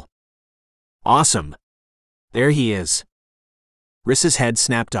 we will." "Awesome. There he is." Rissa's head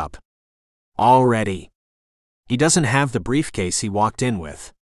snapped up. "Already. He doesn't have the briefcase he walked in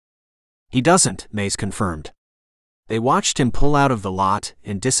with." "He doesn't," Mays confirmed. They watched him pull out of the lot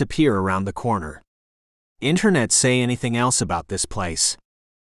and disappear around the corner. "Internet say anything else about this place?"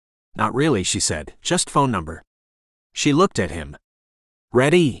 "Not really," she said, "just phone number." She looked at him.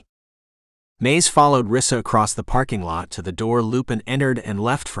 "Ready?" Mays followed Rissa across the parking lot to the door Lupin entered and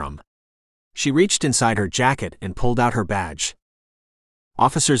left from. She reached inside her jacket and pulled out her badge.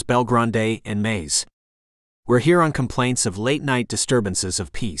 "Officers Belgrande and Mays. We're here on complaints of late-night disturbances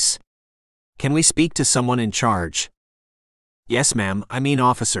of peace. Can we speak to someone in charge?" "Yes, ma'am, I mean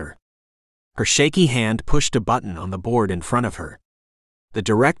officer." Her shaky hand pushed a button on the board in front of her. "The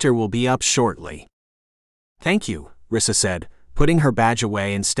director will be up shortly." "Thank you," Rissa said, putting her badge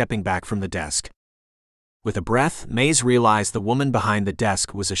away and stepping back from the desk. With a breath, Mays realized the woman behind the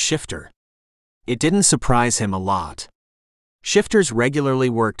desk was a shifter. It didn't surprise him a lot. Shifters regularly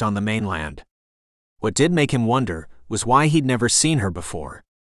worked on the mainland. What did make him wonder was why he'd never seen her before.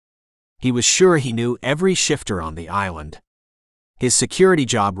 He was sure he knew every shifter on the island. His security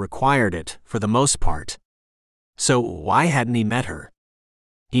job required it, for the most part. So why hadn't he met her?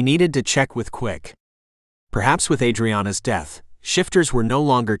 He needed to check with Quick. Perhaps with Adriana's death, shifters were no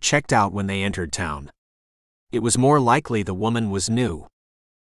longer checked out when they entered town. It was more likely the woman was new.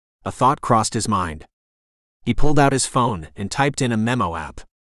 A thought crossed his mind. He pulled out his phone and typed in a memo app.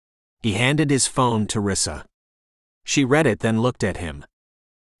 He handed his phone to Rissa. She read it, then looked at him.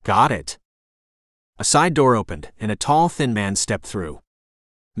 "Got it." A side door opened, and a tall, thin man stepped through.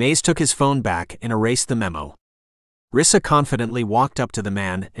 Mays took his phone back and erased the memo. Rissa confidently walked up to the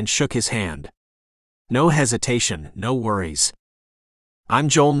man and shook his hand. No hesitation, no worries. "I'm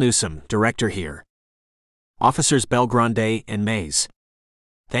Joel Newsom, director here. Officers Belgrande and Mays.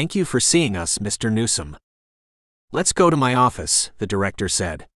 Thank you for seeing us, Mr. Newsom." "Let's go to my office," the director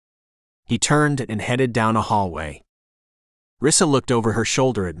said. He turned and headed down a hallway. Rissa looked over her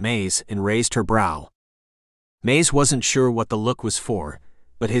shoulder at Mays and raised her brow. Mays wasn't sure what the look was for,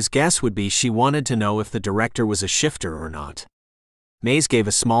 but his guess would be she wanted to know if the director was a shifter or not. Mays gave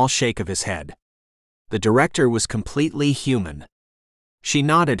a small shake of his head. The director was completely human. She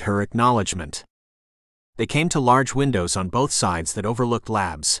nodded her acknowledgement. They came to large windows on both sides that overlooked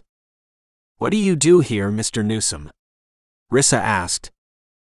labs. "What do you do here, Mr. Newsom?" Rissa asked.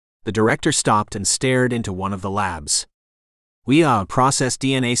 The director stopped and stared into one of the labs. "We process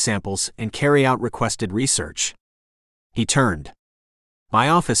DNA samples and carry out requested research." He turned. "My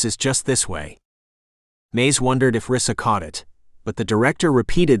office is just this way." Mays wondered if Rissa caught it, but the director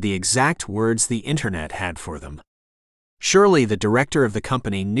repeated the exact words the internet had for them. Surely the director of the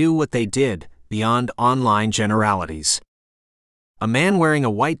company knew what they did beyond online generalities. A man wearing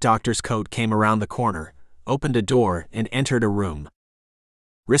a white doctor's coat came around the corner, opened a door, and entered a room.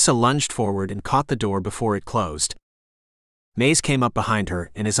 Rissa lunged forward and caught the door before it closed. Mays came up behind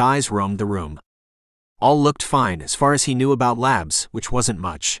her, and his eyes roamed the room. All looked fine as far as he knew about labs, which wasn't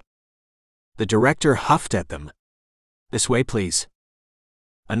much. The director huffed at them. "This way, please."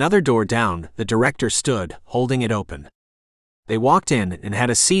 Another door down, the director stood, holding it open. They walked in and had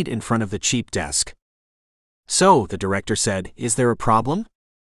a seat in front of the cheap desk. "So," the director said, "is there a problem?"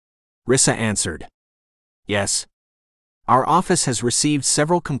 Rissa answered. "Yes. Our office has received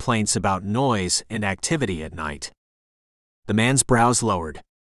several complaints about noise and activity at night." The man's brows lowered.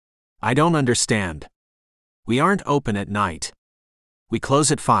 "I don't understand. We aren't open at night. We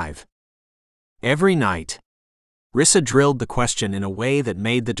close at 5. "Every night?" Rissa drilled the question in a way that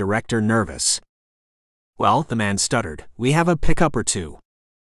made the director nervous. "Well," the man stuttered, "we have a pickup or two.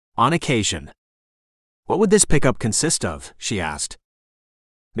 On occasion." "What would this pickup consist of?" she asked.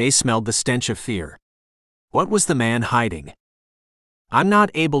 Mays smelled the stench of fear. What was the man hiding? "I'm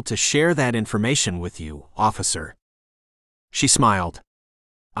not able to share that information with you, officer." She smiled.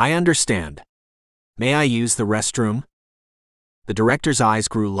 "I understand. May I use the restroom?" The director's eyes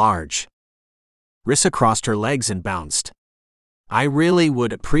grew large. Rissa crossed her legs and bounced. "I really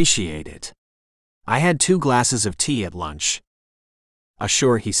would appreciate it." I had 2 glasses of tea at lunch.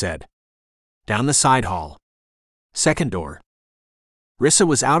 Sure, he said. Down the side hall. Second door. Rissa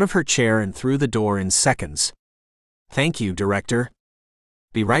was out of her chair and through the door in seconds. Thank you, Director.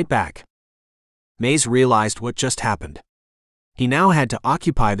 Be right back. Mays realized what just happened. He now had to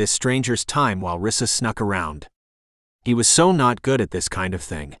occupy this stranger's time while Rissa snuck around. He was so not good at this kind of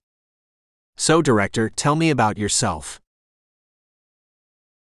thing. So, Director, tell me about yourself.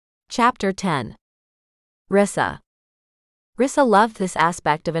 Chapter 10. Rissa. Rissa loved this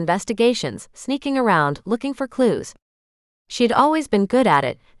aspect of investigations, sneaking around, looking for clues. She'd always been good at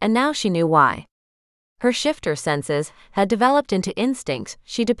it, and now she knew why. Her shifter senses had developed into instincts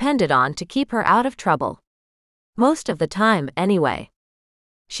she depended on to keep her out of trouble. Most of the time, anyway.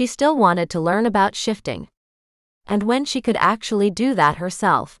 She still wanted to learn about shifting. And when she could actually do that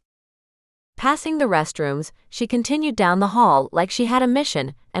herself. Passing the restrooms, she continued down the hall like she had a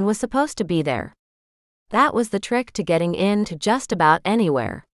mission and was supposed to be there. That was the trick to getting into just about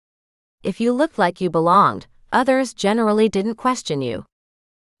anywhere. If you looked like you belonged, others generally didn't question you.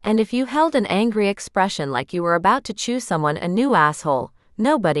 And if you held an angry expression like you were about to choose someone a new asshole,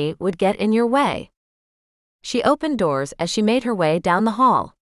 nobody would get in your way. She opened doors as she made her way down the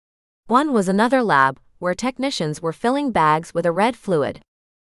hall. One was another lab, where technicians were filling bags with a red fluid.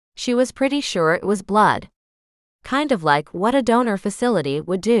 She was pretty sure it was blood. Kind of like what a donor facility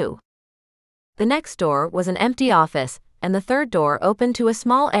would do. The next door was an empty office, and the third door opened to a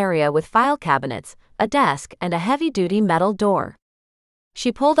small area with file cabinets, a desk, and a heavy-duty metal door.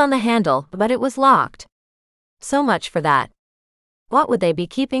 She pulled on the handle, but it was locked. So much for that. What would they be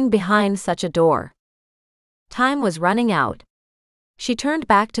keeping behind such a door? Time was running out. She turned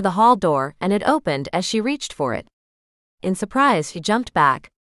back to the hall door, and it opened as she reached for it. In surprise, she jumped back.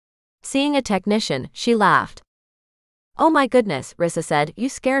 Seeing a technician, she laughed. "Oh my goodness," Rissa said, "you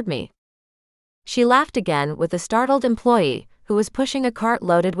scared me." She laughed again with the startled employee, who was pushing a cart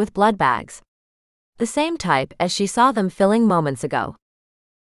loaded with blood bags. The same type as she saw them filling moments ago.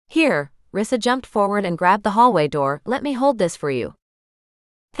 "Here," Rissa jumped forward and grabbed the hallway door, "let me hold this for you."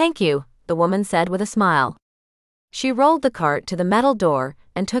 "Thank you," the woman said with a smile. She rolled the cart to the metal door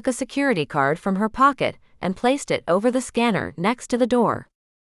and took a security card from her pocket and placed it over the scanner next to the door.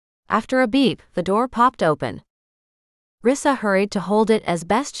 After a beep, the door popped open. Rissa hurried to hold it as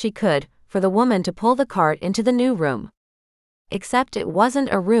best she could for the woman to pull the cart into the new room. Except it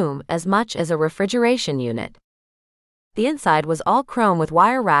wasn't a room as much as a refrigeration unit. The inside was all chrome with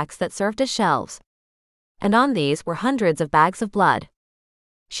wire racks that served as shelves. And on these were hundreds of bags of blood.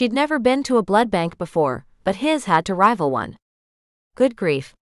 She'd never been to a blood bank before, but his had to rival one. Good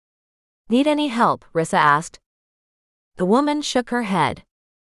grief. "Need any help?" Rissa asked. The woman shook her head.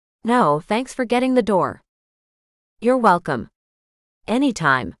 "No, thanks for getting the door." "You're welcome.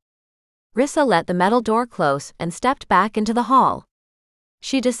 Anytime." Rissa let the metal door close and stepped back into the hall.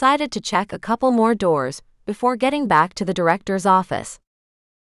 She decided to check a couple more doors before getting back to the director's office.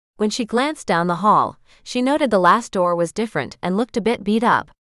 When she glanced down the hall, she noted the last door was different and looked a bit beat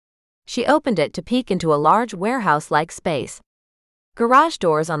up. She opened it to peek into a large warehouse-like space. Garage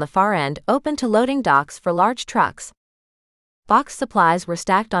doors on the far end opened to loading docks for large trucks. Box supplies were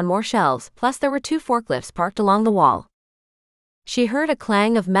stacked on more shelves, plus there were 2 forklifts parked along the wall. She heard a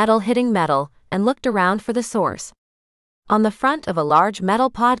clang of metal hitting metal and looked around for the source. On the front of a large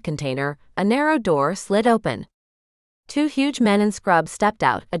metal pod container, a narrow door slid open. 2 huge men in scrubs stepped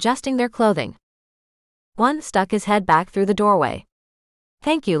out, adjusting their clothing. One stuck his head back through the doorway.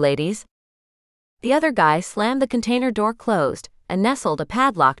 "Thank you, ladies." The other guy slammed the container door closed and nestled a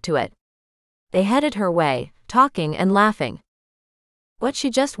padlock to it. They headed her way, talking and laughing. What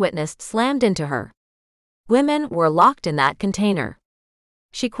she just witnessed slammed into her. Women were locked in that container.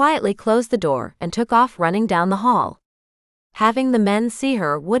 She quietly closed the door and took off running down the hall. Having the men see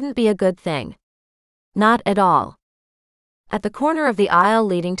her wouldn't be a good thing. Not at all. At the corner of the aisle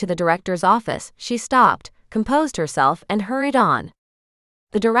leading to the director's office, she stopped, composed herself, and hurried on.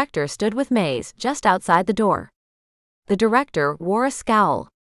 The director stood with Mays just outside the door. The director wore a scowl.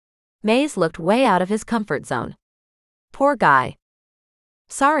 Mays looked way out of his comfort zone. Poor guy.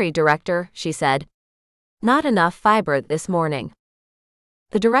 "Sorry, Director," she said. "Not enough fiber this morning."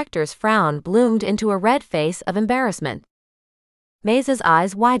 The director's frown bloomed into a red face of embarrassment. Mays's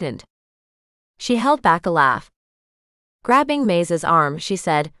eyes widened. She held back a laugh. Grabbing Mays's arm, she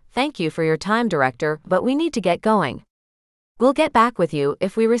said, "Thank you for your time, Director, but we need to get going. We'll get back with you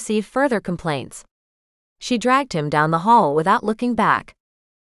if we receive further complaints." She dragged him down the hall without looking back.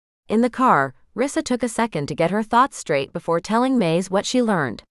 In the car, Rissa took a second to get her thoughts straight before telling Mays what she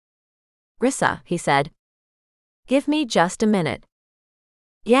learned. "Rissa," he said. "Give me just a minute."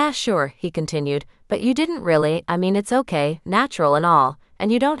 Yeah, sure, he continued, but you didn't really. I mean, it's okay, natural and all,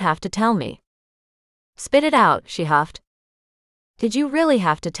 and you don't have to tell me. Spit it out, she huffed. Did you really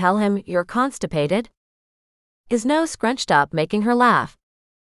have to tell him you're constipated? His nose scrunched up, making her laugh.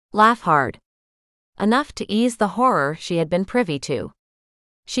 Laugh hard. Enough to ease the horror she had been privy to.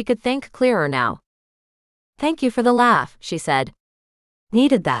 She could think clearer now. Thank you for the laugh, she said.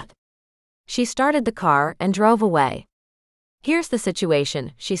 Needed that. She started the car and drove away. Here's the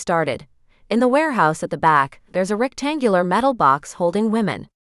situation, she started. In the warehouse at the back, there's a rectangular metal box holding women.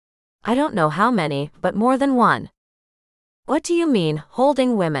 I don't know how many, but more than one. What do you mean,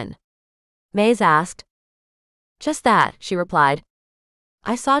 holding women? Maze asked. Just that, she replied.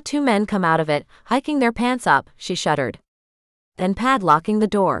 I saw two men come out of it, hiking their pants up, she shuddered. Then padlocking the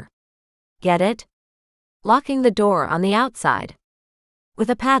door. Get it? Locking the door on the outside. With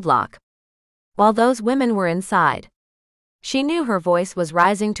a padlock. While those women were inside. She knew her voice was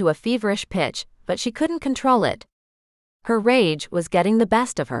rising to a feverish pitch, but she couldn't control it. Her rage was getting the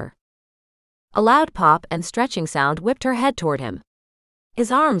best of her. A loud pop and stretching sound whipped her head toward him.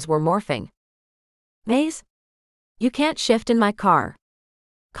 His arms were morphing. Maze? You can't shift in my car.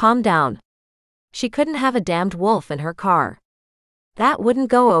 Calm down. She couldn't have a damned wolf in her car. That wouldn't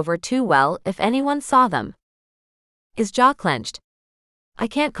go over too well if anyone saw them. His jaw clenched. I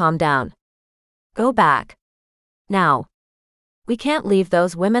can't calm down. Go back. Now. We can't leave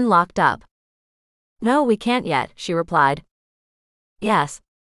those women locked up. No, we can't yet, she replied. Yes.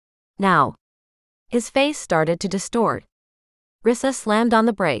 Now. His face started to distort. Rissa slammed on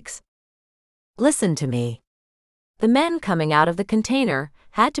the brakes. Listen to me. The men coming out of the container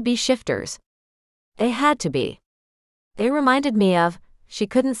had to be shifters. They had to be. They reminded me of, she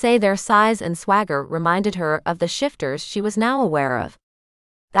couldn't say their size and swagger reminded her of the shifters she was now aware of.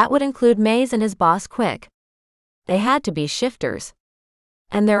 That would include Maze and his boss Quick. They had to be shifters.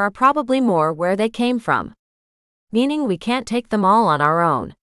 And there are probably more where they came from. Meaning we can't take them all on our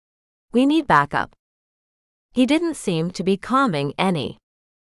own. We need backup. He didn't seem to be calming any.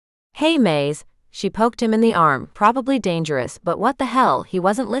 Hey Maze, she poked him in the arm, probably dangerous, but what the hell, he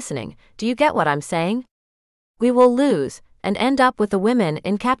wasn't listening. Do you get what I'm saying? We will lose, and end up with the women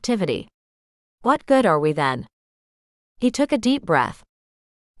in captivity. What good are we then? He took a deep breath.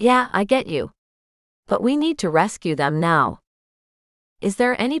 Yeah, I get you. But we need to rescue them now. Is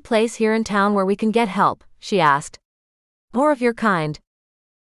there any place here in town where we can get help? She asked. More of your kind.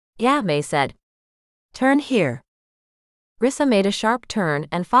 Yeah, May said. Turn here. Rissa made a sharp turn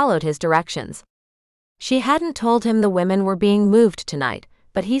and followed his directions. She hadn't told him the women were being moved tonight,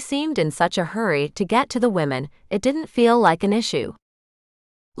 but he seemed in such a hurry to get to the women, it didn't feel like an issue.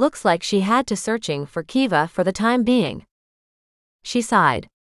 Looks like she had to searching for Kiva for the time being. She sighed.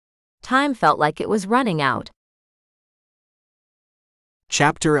 Time felt like it was running out.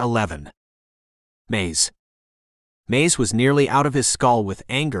 Chapter 11. Maze. Maze was nearly out of his skull with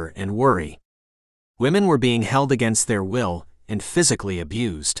anger and worry. Women were being held against their will and physically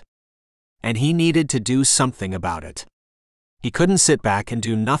abused. And he needed to do something about it. He couldn't sit back and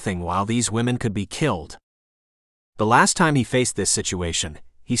do nothing while these women could be killed. The last time he faced this situation,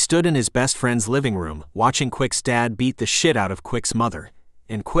 he stood in his best friend's living room watching Quick's dad beat the shit out of Quick's mother,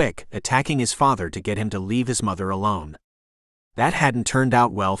 and Quick attacking his father to get him to leave his mother alone. That hadn't turned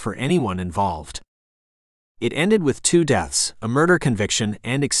out well for anyone involved. It ended with 2 deaths, a murder conviction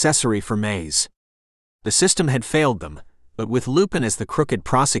and accessory for Maze. The system had failed them, but with Lupin as the crooked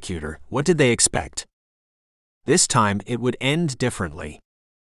prosecutor, what did they expect? This time it would end differently.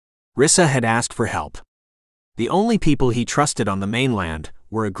 Rissa had asked for help. The only people he trusted on the mainland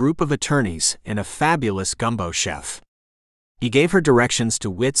were a group of attorneys and a fabulous gumbo chef. He gave her directions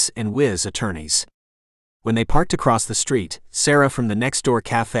to Wits and Wiz attorneys. When they parked across the street, Sarah from the next-door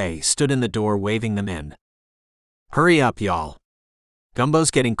cafe stood in the door waving them in. Hurry up, y'all.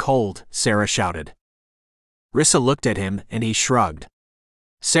 Gumbo's getting cold, Sarah shouted. Rissa looked at him and he shrugged.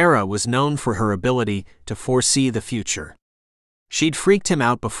 Sarah was known for her ability to foresee the future. She'd freaked him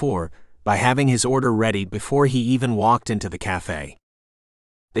out before by having his order ready before he even walked into the cafe.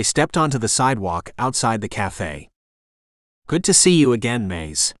 They stepped onto the sidewalk outside the cafe. Good to see you again,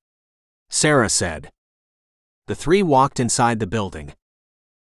 Maze, Sarah said. The 3 walked inside the building.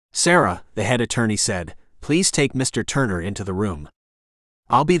 Sarah, the head attorney said, please take Mr. Turner into the room.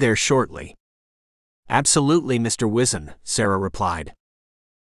 I'll be there shortly. Absolutely, Mr. Wizen, Sarah replied.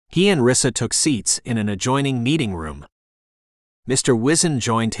 He and Rissa took seats in an adjoining meeting room. Mr. Wizen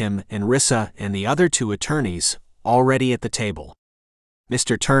joined him and Rissa and the other 2 attorneys, already at the table.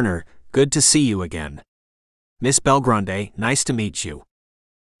 Mr. Turner, good to see you again. Miss Belgrande, nice to meet you.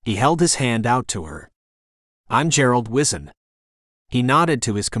 He held his hand out to her. I'm Gerald Wizen. He nodded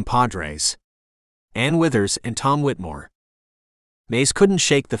to his compadres, Ann Withers and Tom Whitmore. Mays couldn't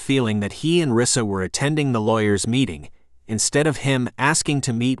shake the feeling that he and Rissa were attending the lawyers' meeting, instead of him asking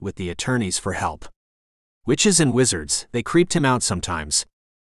to meet with the attorneys for help. Witches and wizards, they creeped him out sometimes.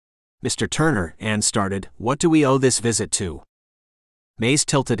 Mr. Turner, Ann started, what do we owe this visit to? Mays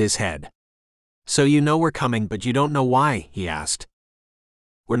tilted his head. So you know we're coming but you don't know why, he asked.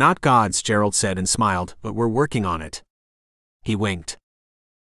 We're not gods, Gerald said and smiled, but we're working on it. He winked.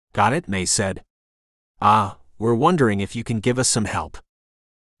 Got it, Mays said. We're wondering if you can give us some help.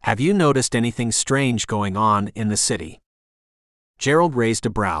 Have you noticed anything strange going on in the city? Gerald raised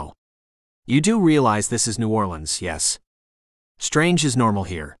a brow. You do realize this is New Orleans, yes? Strange is normal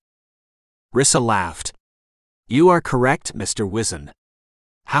here. Rissa laughed. You are correct, Mr. Wizen.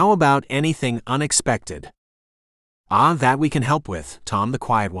 How about anything unexpected? That we can help with, Tom the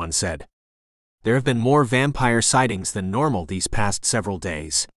Quiet One said. There have been more vampire sightings than normal these past several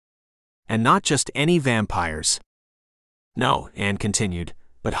days. And not just any vampires. No, Anne continued,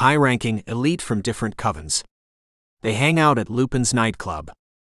 but high-ranking elite from different covens. They hang out at Lupin's nightclub.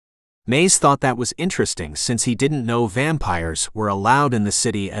 Mays thought that was interesting since he didn't know vampires were allowed in the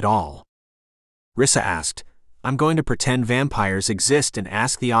city at all. Rissa asked, I'm going to pretend vampires exist and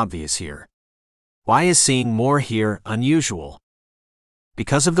ask the obvious here. Why is seeing more here unusual?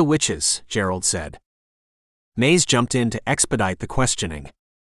 Because of the witches, Gerald said. Mays jumped in to expedite the questioning.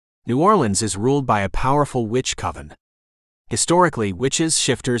 New Orleans is ruled by a powerful witch coven. Historically, witches,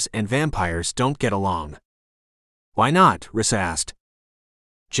 shifters, and vampires don't get along. Why not? Rissa asked.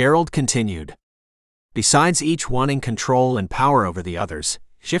 Gerald continued. Besides each wanting control and power over the others,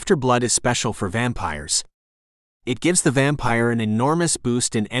 shifter blood is special for vampires. It gives the vampire an enormous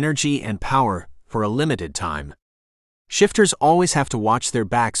boost in energy and power for a limited time. Shifters always have to watch their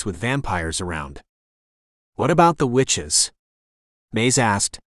backs with vampires around. What about the witches? Mays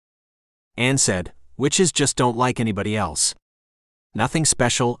asked. Anne said, witches just don't like anybody else. Nothing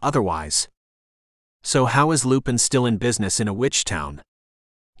special otherwise. So how is Lupin still in business in a witch town?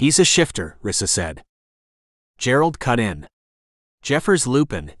 He's a shifter, Rissa said. Gerald cut in. Jeffers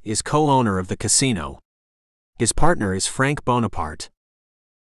Lupin is co-owner of the casino. His partner is Frank Bonaparte.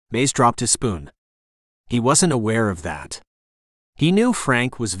 Mays dropped his spoon. He wasn't aware of that. He knew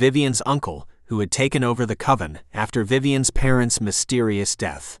Frank was Vivian's uncle, who had taken over the coven after Vivian's parents' mysterious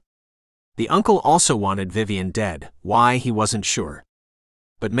death. The uncle also wanted Vivian dead, why he wasn't sure.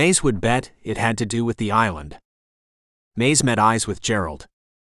 But Mays would bet it had to do with the island. Mays met eyes with Gerald.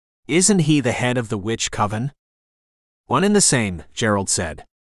 Isn't he the head of the witch coven? One and the same, Gerald said.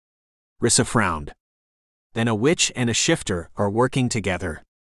 Rissa frowned. Then a witch and a shifter are working together.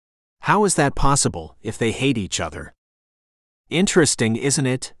 How is that possible if they hate each other? Interesting, isn't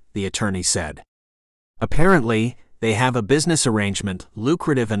it? The attorney said. Apparently, they have a business arrangement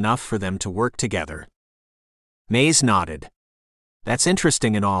lucrative enough for them to work together. Mays nodded. That's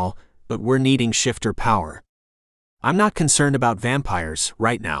interesting and all, but we're needing shifter power. I'm not concerned about vampires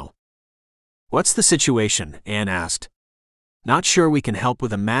right now. What's the situation? Anne asked. Not sure we can help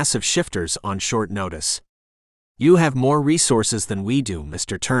with a mass of shifters on short notice. You have more resources than we do,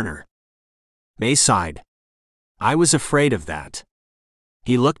 Mr. Turner. Mays sighed. I was afraid of that.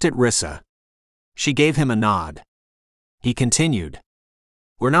 He looked at Rissa. She gave him a nod. He continued.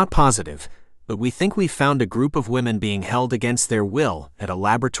 We're not positive, but we think we found a group of women being held against their will at a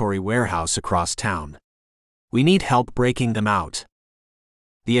laboratory warehouse across town. We need help breaking them out.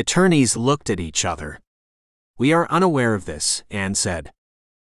 The attorneys looked at each other. We are unaware of this, Anne said.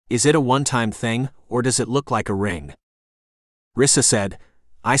 Is it a one-time thing, or does it look like a ring? Rissa said,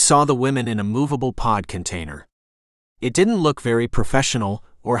 I saw the women in a movable pod container. It didn't look very professional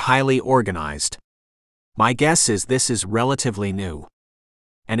or highly organized. My guess is this is relatively new.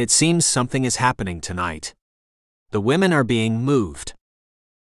 And it seems something is happening tonight. The women are being moved.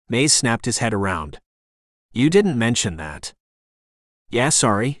 Mays snapped his head around. You didn't mention that. Yeah,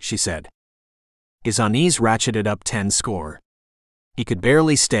 sorry, she said. His unease ratcheted up 10 score. He could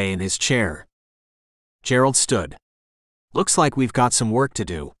barely stay in his chair. Gerald stood. Looks like we've got some work to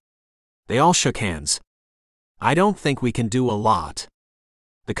do. They all shook hands. I don't think we can do a lot.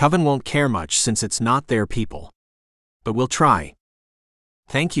 The coven won't care much since it's not their people. But we'll try.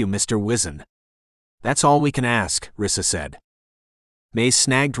 Thank you, Mr. Wizen. That's all we can ask, Rissa said. Mays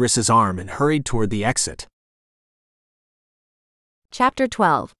snagged Rissa's arm and hurried toward the exit. Chapter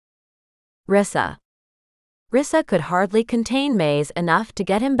 12. Rissa. Rissa could hardly contain Mays enough to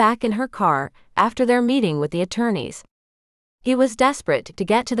get him back in her car after their meeting with the attorneys. He was desperate to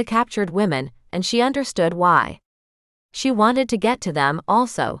get to the captured women, and she understood why. She wanted to get to them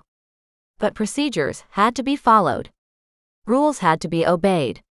also. But procedures had to be followed. Rules had to be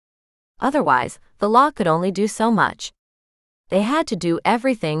obeyed. Otherwise, the law could only do so much. They had to do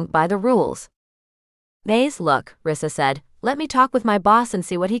everything by the rules. Maze, look, Rissa said, let me talk with my boss and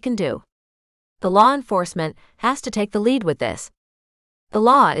see what he can do. The law enforcement has to take the lead with this. The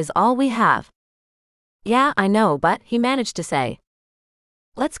law is all we have. Yeah, I know, but he managed to say.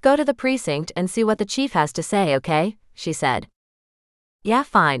 Let's go to the precinct and see what the chief has to say, okay? She said. Yeah,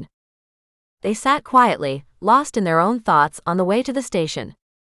 fine. They sat quietly, lost in their own thoughts on the way to the station.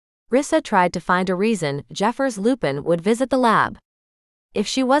 Rissa tried to find a reason Jeffers Lupin would visit the lab. If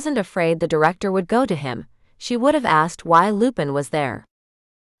she wasn't afraid the director would go to him, she would have asked why Lupin was there.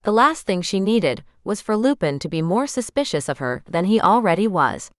 The last thing she needed was for Lupin to be more suspicious of her than he already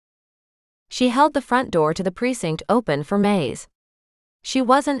was. She held the front door to the precinct open for Maze. She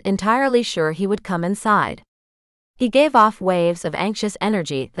wasn't entirely sure he would come inside. He gave off waves of anxious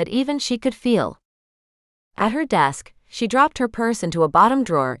energy that even she could feel. At her desk, she dropped her purse into a bottom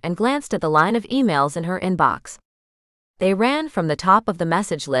drawer and glanced at the line of emails in her inbox. They ran from the top of the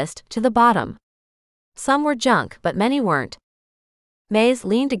message list to the bottom. Some were junk, but many weren't. Maze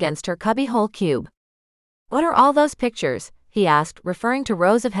leaned against her cubbyhole cube. What are all those pictures? He asked, referring to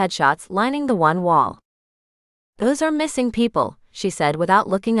rows of headshots lining the one wall. Those are missing people, she said without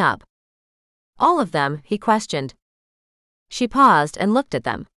looking up. All of them, he questioned. She paused and looked at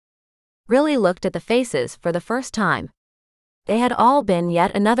them. Really looked at the faces for the first time. They had all been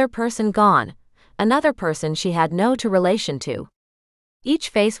yet another person gone, another person she had no relation to. Each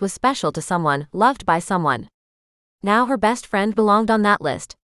face was special to someone, loved by someone. Now her best friend belonged on that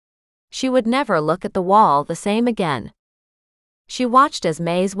list. She would never look at the wall the same again. She watched as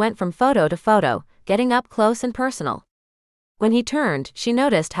Maze went from photo to photo, getting up close and personal. When he turned, she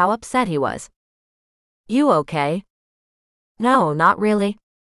noticed how upset he was. You okay? No, not really.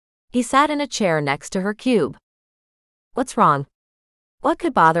 He sat in a chair next to her cube. What's wrong? What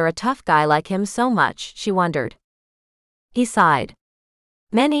could bother a tough guy like him so much, she wondered. He sighed.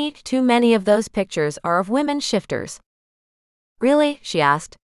 Too many of those pictures are of women shifters. Really? She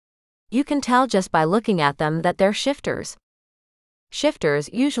asked. You can tell just by looking at them that they're shifters. Shifters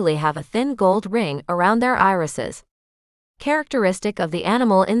usually have a thin gold ring around their irises. Characteristic of the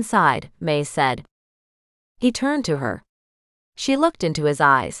animal inside, Maze said. He turned to her. She looked into his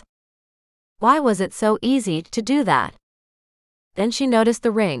eyes. Why was it so easy to do that? Then she noticed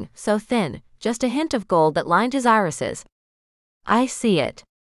the ring, so thin, just a hint of gold that lined his irises. I see it.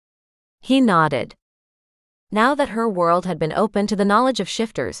 He nodded. Now that her world had been open to the knowledge of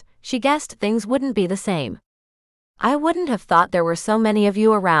shifters, she guessed things wouldn't be the same. I wouldn't have thought there were so many of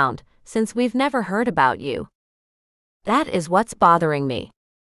you around, since we've never heard about you. That is what's bothering me.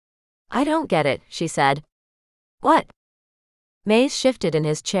 I don't get it, she said. What? Maze shifted in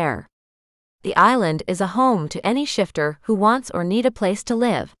his chair. The island is a home to any shifter who wants or need a place to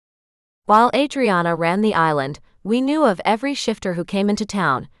live. While Adriana ran the island, we knew of every shifter who came into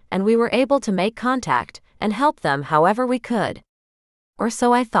town, and we were able to make contact and help them however we could. Or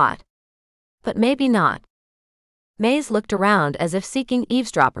so I thought. But maybe not. Maze looked around as if seeking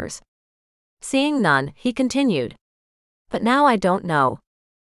eavesdroppers. Seeing none, he continued. But now I don't know.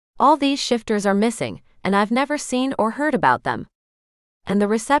 All these shifters are missing, and I've never seen or heard about them. And the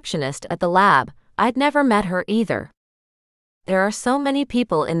receptionist at the lab, I'd never met her either. There are so many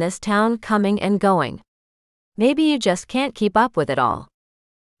people in this town coming and going. Maybe you just can't keep up with it all.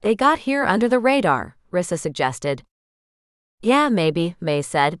 They got here under the radar, Rissa suggested. Yeah, maybe, Maze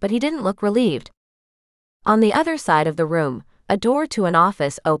said, but he didn't look relieved. On the other side of the room, a door to an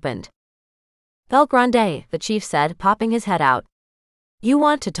office opened. Belgrande, the chief said, popping his head out. You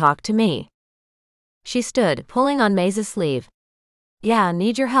want to talk to me? She stood, pulling on Maze's sleeve. Yeah,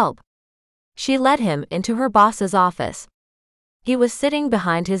 need your help. She led him into her boss's office. He was sitting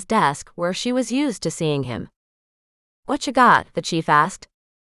behind his desk where she was used to seeing him. What you got? The chief asked.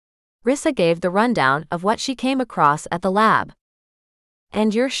 Rissa gave the rundown of what she came across at the lab.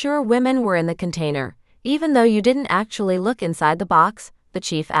 And you're sure women were in the container, even though you didn't actually look inside the box? The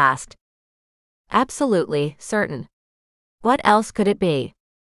chief asked. Absolutely, certain. What else could it be?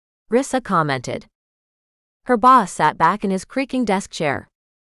 Rissa commented. Her boss sat back in his creaking desk chair.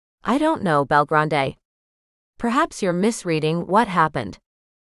 I don't know, Belgrande. Perhaps you're misreading what happened.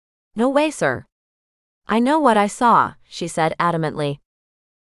 No way, sir. I know what I saw, she said adamantly.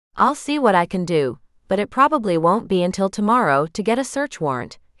 I'll see what I can do, but it probably won't be until tomorrow to get a search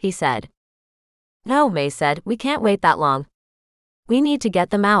warrant, he said. No, Maze said, we can't wait that long. We need to get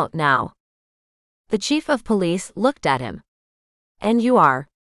them out now. The chief of police looked at him. And you are?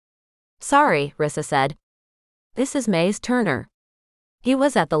 Sorry, Rissa said. This is Maze Turner. He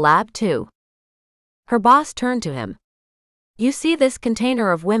was at the lab too. Her boss turned to him. You see this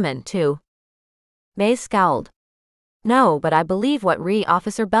container of women, too? Mays scowled. No, but I believe what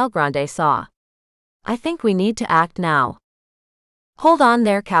Officer Belgrande saw. I think we need to act now. Hold on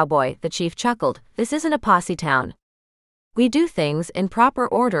there, cowboy, the chief chuckled. This isn't a posse town. We do things in proper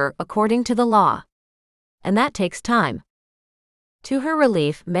order according to the law. And that takes time. To her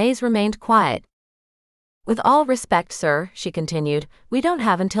relief, Mays remained quiet. With all respect, sir, she continued, we don't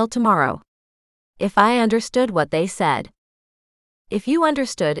have until tomorrow. If I understood what they said. If you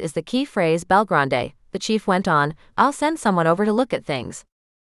understood is the key phrase, Belgrande, the chief went on, I'll send someone over to look at things.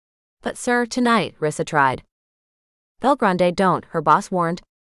 But sir, tonight, Rissa tried. Belgrande, don't, her boss warned.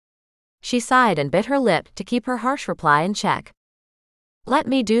 She sighed and bit her lip to keep her harsh reply in check. Let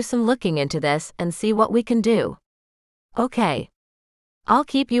me do some looking into this and see what we can do. Okay. I'll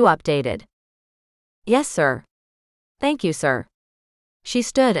keep you updated. Yes, sir. Thank you, sir. She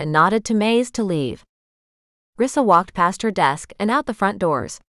stood and nodded to Mays to leave. Rissa walked past her desk and out the front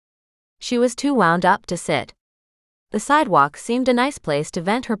doors. She was too wound up to sit. The sidewalk seemed a nice place to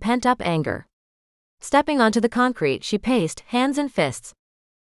vent her pent-up anger. Stepping onto the concrete, she paced, hands in fists.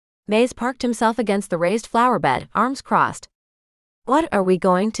 Mays parked himself against the raised flower bed, arms crossed. What are we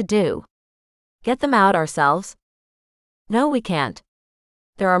going to do? Get them out ourselves? No, we can't.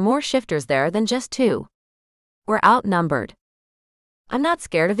 There are more shifters there than just 2. We're outnumbered. I'm not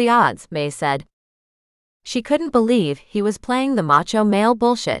scared of the odds, Mays said. She couldn't believe he was playing the macho male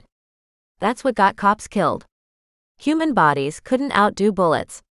bullshit. That's what got cops killed. Human bodies couldn't outdo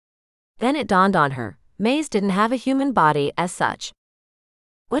bullets. Then it dawned on her, Mays didn't have a human body as such.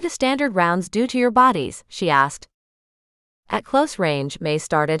 What do standard rounds do to your bodies? She asked. At close range, Mays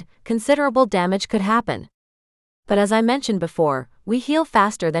started, considerable damage could happen. But as I mentioned before, we heal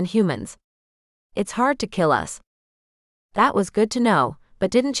faster than humans. It's hard to kill us. That was good to know,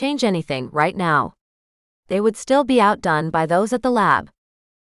 but didn't change anything right now. They would still be outdone by those at the lab.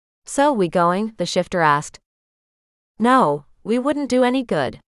 So we going? The shifter asked. No, we wouldn't do any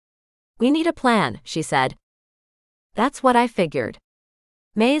good. We need a plan, she said. That's what I figured.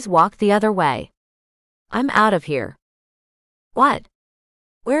 Mays walked the other way. I'm out of here. What?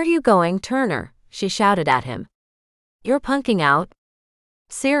 Where are you going, Turner? She shouted at him. You're punking out?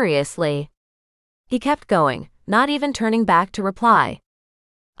 Seriously? He kept going, not even turning back to reply.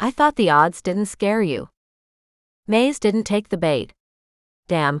 I thought the odds didn't scare you. Mays didn't take the bait.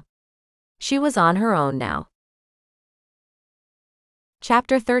 Damn. She was on her own now.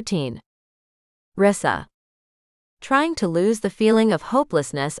 Chapter 13. Rissa. Trying to lose the feeling of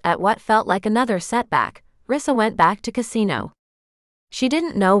hopelessness at what felt like another setback, Rissa went back to casino. She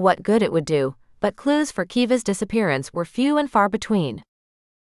didn't know what good it would do, but clues for Kiva's disappearance were few and far between.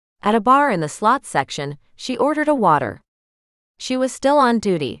 At a bar in the slots section, she ordered a water. She was still on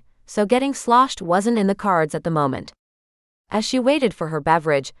duty, so getting sloshed wasn't in the cards at the moment. As she waited for her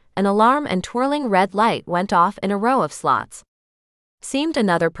beverage, an alarm and twirling red light went off in a row of slots. Seemed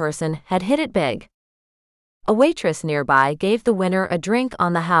another person had hit it big. A waitress nearby gave the winner a drink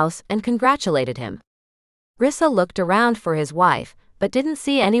on the house and congratulated him. Rissa looked around for his wife, but didn't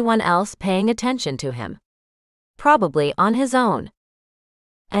see anyone else paying attention to him. Probably on his own.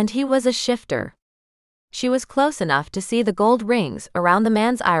 And he was a shifter. She was close enough to see the gold rings around the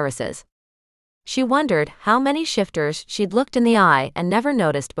man's irises. She wondered how many shifters she'd looked in the eye and never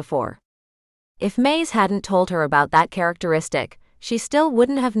noticed before. If Mays hadn't told her about that characteristic, she still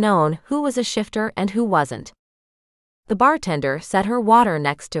wouldn't have known who was a shifter and who wasn't. The bartender set her water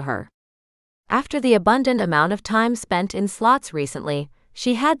next to her. After the abundant amount of time spent in slots recently,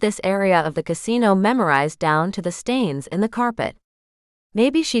 she had this area of the casino memorized down to the stains in the carpet.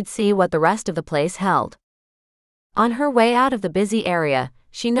 Maybe she'd see what the rest of the place held. On her way out of the busy area,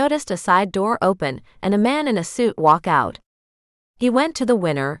 she noticed a side door open and a man in a suit walk out. He went to the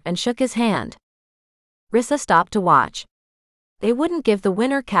winner and shook his hand. Rissa stopped to watch. They wouldn't give the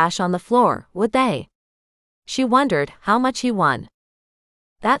winner cash on the floor, would they? She wondered how much he won.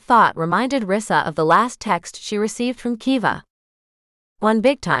 That thought reminded Rissa of the last text she received from Kiva. Won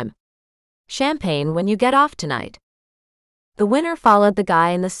big time. Champagne when you get off tonight. The winner followed the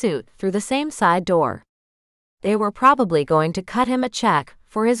guy in the suit through the same side door. They were probably going to cut him a check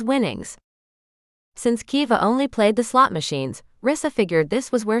for his winnings. Since Kiva only played the slot machines, Rissa figured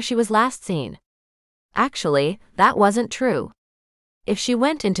this was where she was last seen. Actually, that wasn't true. If she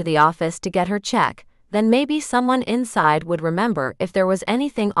went into the office to get her check, then maybe someone inside would remember if there was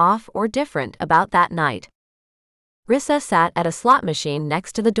anything off or different about that night. Rissa sat at a slot machine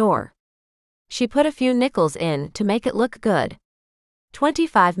next to the door. She put a few nickels in to make it look good.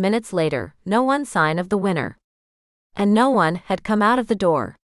 25 minutes later, no one sign of the winner. And no one had come out of the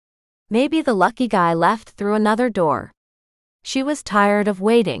door. Maybe the lucky guy left through another door. She was tired of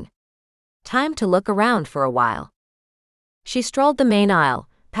waiting. Time to look around for a while. She strolled the main aisle,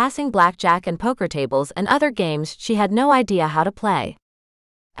 passing blackjack and poker tables and other games she had no idea how to play.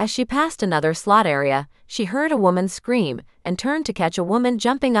 As she passed another slot area, she heard a woman scream and turned to catch a woman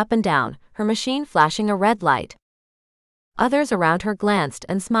jumping up and down, her machine flashing a red light. Others around her glanced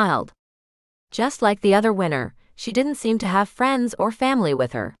and smiled. Just like the other winner, she didn't seem to have friends or family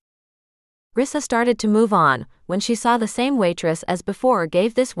with her. Rissa started to move on when she saw the same waitress as before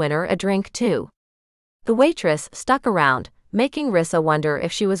gave this winner a drink too. The waitress stuck around, making Rissa wonder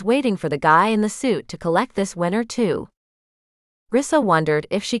if she was waiting for the guy in the suit to collect this winner too. Rissa wondered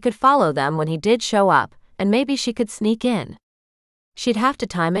if she could follow them when he did show up, and maybe she could sneak in. She'd have to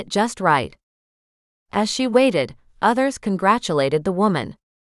time it just right. As she waited, others congratulated the woman.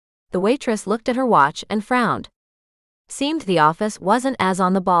 The waitress looked at her watch and frowned. Seemed the office wasn't as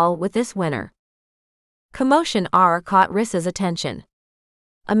on the ball with this winner. Commotion caught Rissa's attention.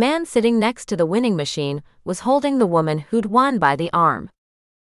 A man sitting next to the winning machine was holding the woman who'd won by the arm.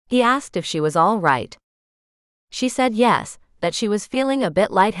 He asked if she was all right. She said yes, that she was feeling a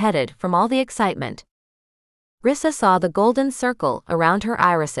bit lightheaded from all the excitement. Rissa saw the golden circle around her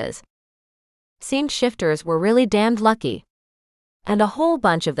irises. Seemed shifters were really damned lucky. And a whole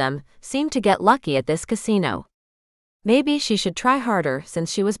bunch of them seemed to get lucky at this casino. Maybe she should try harder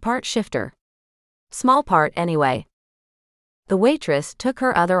since she was part shifter. Small part anyway. The waitress took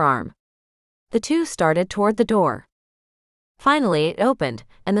her other arm. The two started toward the door. Finally it opened,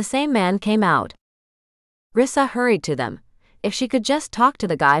 and the same man came out. Rissa hurried to them. If she could just talk to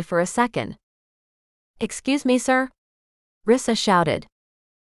the guy for a second. "Excuse me, sir?" Rissa shouted.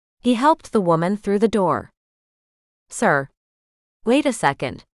 He helped the woman through the door. "Sir. Wait a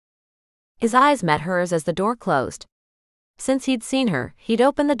second." His eyes met hers as the door closed. Since he'd seen her, he'd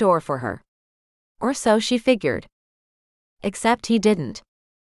open the door for her. Or so she figured. Except he didn't.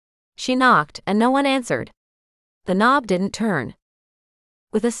 She knocked, and no one answered. The knob didn't turn.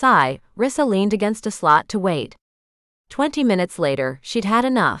 With a sigh, Rissa leaned against a slot to wait. 20 minutes later, she'd had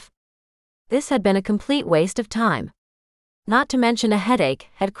enough. This had been a complete waste of time. Not to mention a headache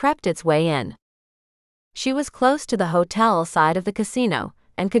had crept its way in. She was close to the hotel side of the casino,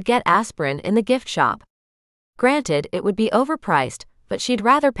 and could get aspirin in the gift shop. Granted, it would be overpriced, but she'd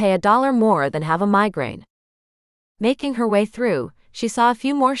rather pay $1 more than have a migraine. Making her way through, she saw a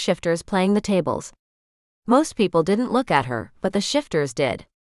few more shifters playing the tables. Most people didn't look at her, but the shifters did.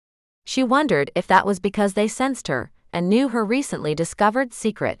 She wondered if that was because they sensed her, and knew her recently discovered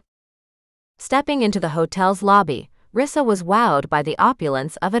secret. Stepping into the hotel's lobby, Rissa was wowed by the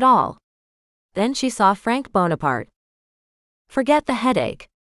opulence of it all. Then she saw Frank Bonaparte. Forget the headache.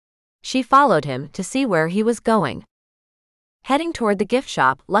 She followed him to see where he was going. Heading toward the gift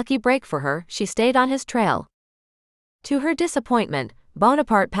shop, lucky break for her, she stayed on his trail. To her disappointment,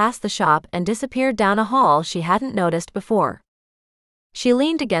 Bonaparte passed the shop and disappeared down a hall she hadn't noticed before. She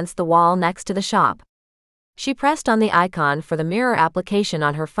leaned against the wall next to the shop. She pressed on the icon for the mirror application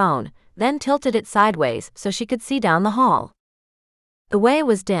on her phone, then tilted it sideways so she could see down the hall. The way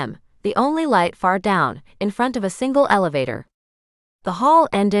was dim, the only light far down, in front of a single elevator. The hall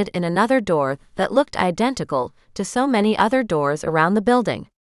ended in another door that looked identical to so many other doors around the building.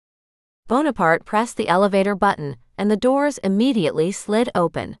 Bonaparte pressed the elevator button, and the doors immediately slid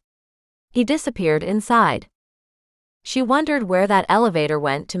open. He disappeared inside. She wondered where that elevator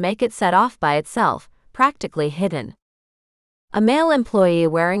went to make it set off by itself, practically hidden. A male employee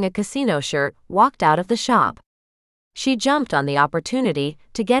wearing a casino shirt walked out of the shop. She jumped on the opportunity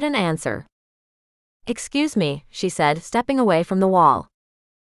to get an answer. "Excuse me," she said, stepping away from the wall.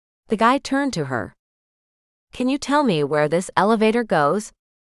 The guy turned to her. "Can you tell me where this elevator goes?"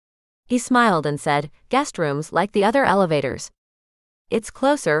 He smiled and said, "Guest rooms like the other elevators. It's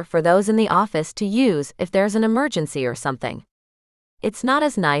closer for those in the office to use if there's an emergency or something. It's not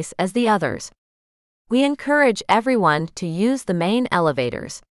as nice as the others. We encourage everyone to use the main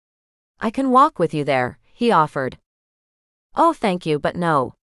elevators. I can walk with you there," he offered. "Oh, thank you, but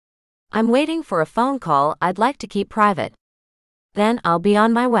no. I'm waiting for a phone call I'd like to keep private. Then I'll be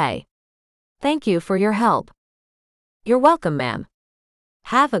on my way. Thank you for your help." "You're welcome, ma'am.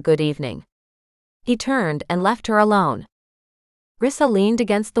 Have a good evening." He turned and left her alone. Rissa leaned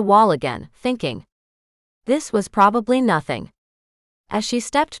against the wall again, thinking. This was probably nothing. As she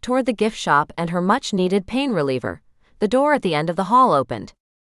stepped toward the gift shop and her much-needed pain reliever, the door at the end of the hall opened.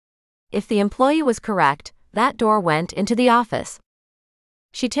 If the employee was correct, that door went into the office.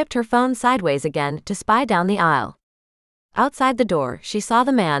 She tipped her phone sideways again to spy down the aisle. Outside the door, she saw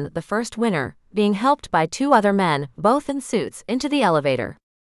the man, the first winner, being helped by two other men, both in suits, into the elevator.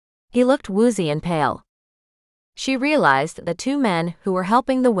 He looked woozy and pale. She realized the two men who were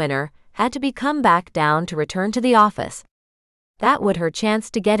helping the winner had to be come back down to return to the office. That would her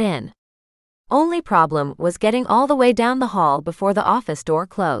chance to get in. Only problem was getting all the way down the hall before the office door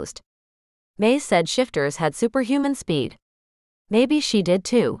closed. Maze said shifters had superhuman speed. Maybe she did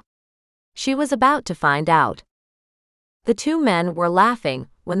too. She was about to find out. The two men were laughing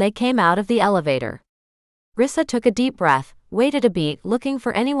when they came out of the elevator. Rissa took a deep breath, waited a beat looking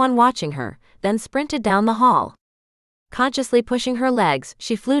for anyone watching her, then sprinted down the hall. Consciously pushing her legs,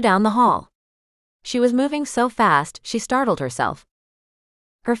 she flew down the hall. She was moving so fast she startled herself.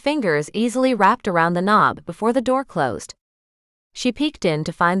 Her fingers easily wrapped around the knob before the door closed. She peeked in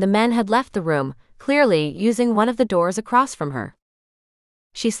to find the men had left the room, clearly using one of the doors across from her.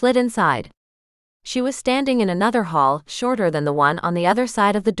 She slid inside. She was standing in another hall, shorter than the one on the other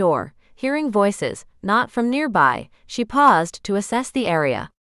side of the door, hearing voices, not from nearby. She paused to assess the area.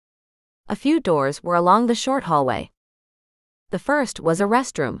 A few doors were along the short hallway. The first was a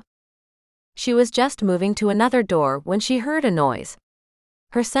restroom. She was just moving to another door when she heard a noise.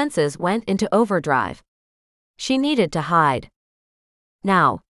 Her senses went into overdrive. She needed to hide.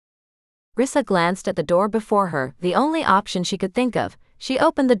 Now. Rissa glanced at the door before her, the only option she could think of. She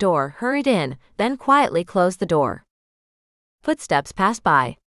opened the door, hurried in, then quietly closed the door. Footsteps passed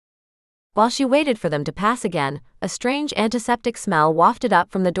by. While she waited for them to pass again, a strange antiseptic smell wafted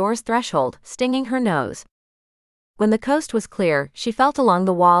up from the door's threshold, stinging her nose. When the coast was clear, she felt along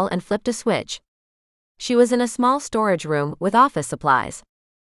the wall and flipped a switch. She was in a small storage room with office supplies.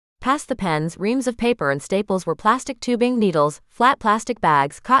 Past the pens, reams of paper and staples were plastic tubing, needles, flat plastic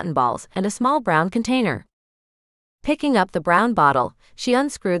bags, cotton balls, and a small brown container. Picking up the brown bottle, she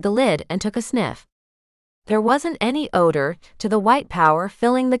unscrewed the lid and took a sniff. There wasn't any odor to the white powder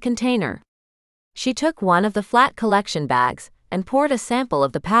filling the container. She took one of the flat collection bags and poured a sample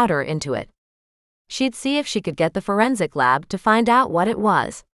of the powder into it. She'd see if she could get the forensic lab to find out what it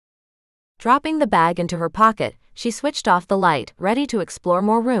was. Dropping the bag into her pocket, she switched off the light, ready to explore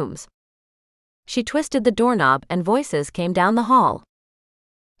more rooms. She twisted the doorknob and voices came down the hall.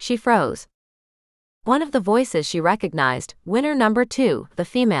 She froze. One of the voices she recognized, winner number 2, the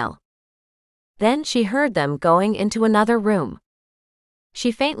female. Then she heard them going into another room.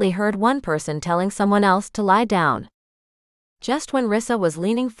 She faintly heard one person telling someone else to lie down. Just when Rissa was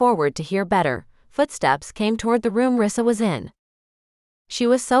leaning forward to hear better, footsteps came toward the room Rissa was in. She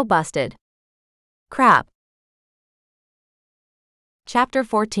was so busted. Crap. Chapter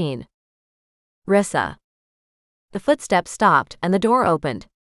 14. Rissa. The footsteps stopped and the door opened.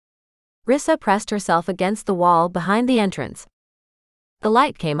 Rissa pressed herself against the wall behind the entrance. The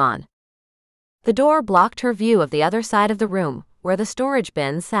light came on. The door blocked her view of the other side of the room, where the storage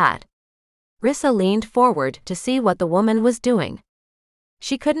bins sat. Rissa leaned forward to see what the woman was doing.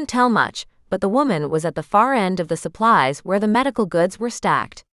 She couldn't tell much, but the woman was at the far end of the supplies where the medical goods were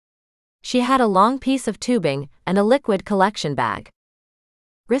stacked. She had a long piece of tubing and a liquid collection bag.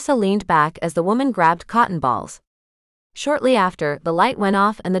 Rissa leaned back as the woman grabbed cotton balls. Shortly after, the light went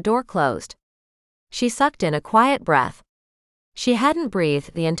off and the door closed. She sucked in a quiet breath. She hadn't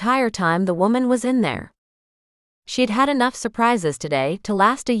breathed the entire time the woman was in there. She'd had enough surprises today to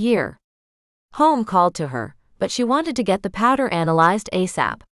last a year. Home called to her, but she wanted to get the powder analyzed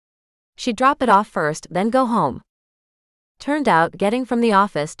ASAP. She'd drop it off first, then go home. Turned out getting from the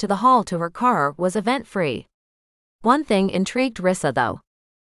office to the hall to her car was event-free. One thing intrigued Rissa though.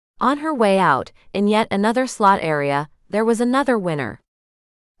 On her way out, in yet another slot area, there was another winner.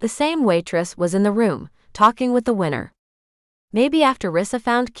 The same waitress was in the room, talking with the winner. Maybe after Rissa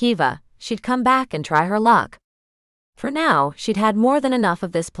found Kiva, she'd come back and try her luck. For now, she'd had more than enough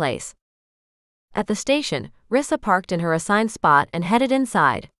of this place. At the station, Rissa parked in her assigned spot and headed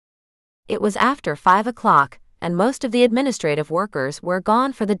inside. It was after 5 o'clock, and most of the administrative workers were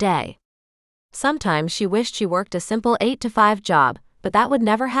gone for the day. Sometimes she wished she worked a simple 8-to-5 job, but that would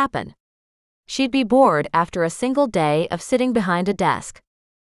never happen. She'd be bored after a single day of sitting behind a desk.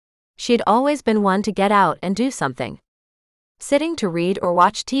 She'd always been one to get out and do something. Sitting to read or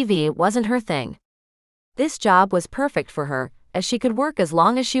watch TV wasn't her thing. This job was perfect for her, as she could work as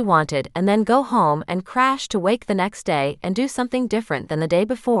long as she wanted and then go home and crash to wake the next day and do something different than the day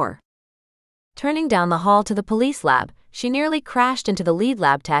before. Turning down the hall to the police lab, she nearly crashed into the lead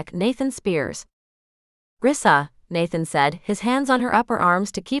lab tech, Nathan Spears. "Rissa," Nathan said, his hands on her upper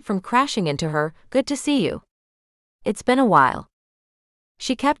arms to keep from crashing into her, "good to see you. It's been a while."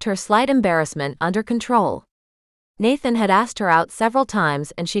 She kept her slight embarrassment under control. Nathan had asked her out several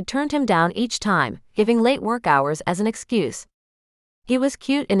times and she'd turned him down each time, giving late work hours as an excuse. He was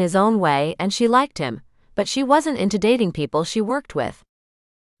cute in his own way and she liked him, but she wasn't into dating people she worked with.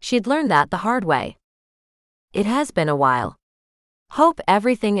 She'd learned that the hard way. It has been a while. Hope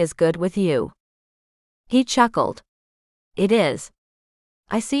everything is good with you. He chuckled. It is.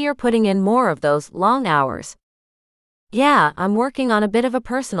 I see you're putting in more of those long hours. Yeah, I'm working on a bit of a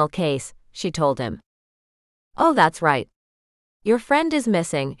personal case, she told him. Oh, that's right. Your friend is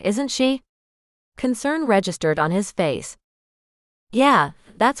missing, isn't she? Concern registered on his face. Yeah,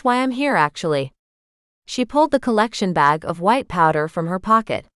 that's why I'm here actually. She pulled the collection bag of white powder from her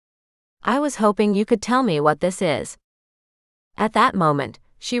pocket. I was hoping you could tell me what this is. At that moment,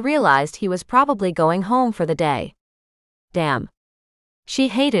 she realized he was probably going home for the day. Damn. She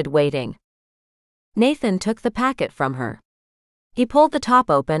hated waiting. Nathan took the packet from her. He pulled the top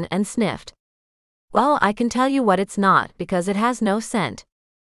open and sniffed. Well, I can tell you what it's not because it has no scent.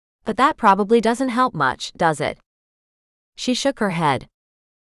 But that probably doesn't help much, does it? She shook her head.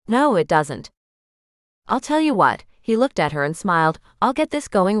 No, it doesn't. I'll tell you what, he looked at her and smiled, I'll get this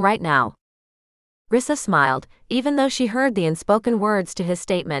going right now. Rissa smiled, even though she heard the unspoken words to his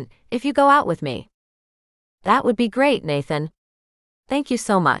statement, if you go out with me. That would be great, Nathan. Thank you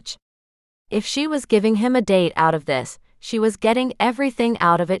so much. If she was giving him a date out of this, she was getting everything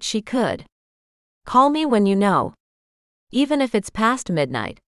out of it she could. Call me when you know. Even if it's past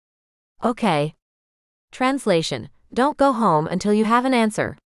midnight. Okay. Translation: don't go home until you have an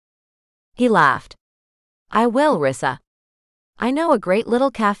answer. He laughed. I will, Rissa. I know a great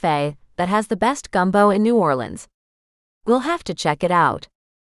little cafe that has the best gumbo in New Orleans. We'll have to check it out.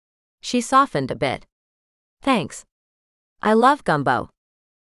 She softened a bit. Thanks. I love gumbo.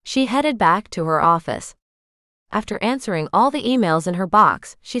 She headed back to her office. After answering all the emails in her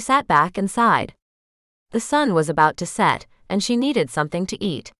box, she sat back and sighed. The sun was about to set, and she needed something to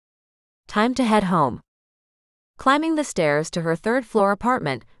eat. Time to head home. Climbing the stairs to her third-floor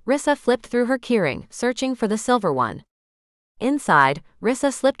apartment, Rissa flipped through her keyring, searching for the silver one. Inside,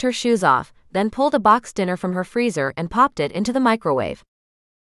 Rissa slipped her shoes off, then pulled a box dinner from her freezer and popped it into the microwave.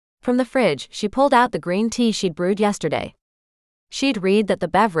 From the fridge, she pulled out the green tea she'd brewed yesterday. She'd read that the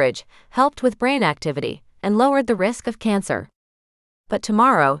beverage helped with brain activity and lowered the risk of cancer. But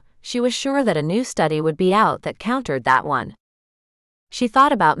tomorrow, she was sure that a new study would be out that countered that one. She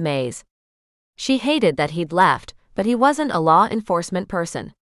thought about Mays. She hated that he'd left, but he wasn't a law enforcement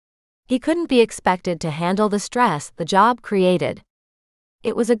person. He couldn't be expected to handle the stress the job created.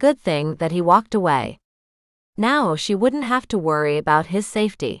 It was a good thing that he walked away. Now she wouldn't have to worry about his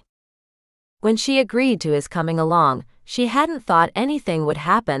safety. When she agreed to his coming along, she hadn't thought anything would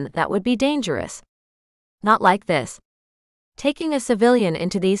happen that would be dangerous. Not like this. Taking a civilian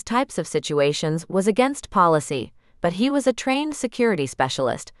into these types of situations was against policy, but he was a trained security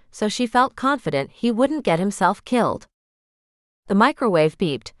specialist, so she felt confident he wouldn't get himself killed. The microwave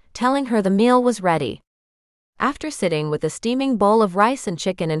beeped, telling her the meal was ready. After sitting with a steaming bowl of rice and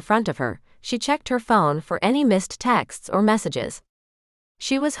chicken in front of her, she checked her phone for any missed texts or messages.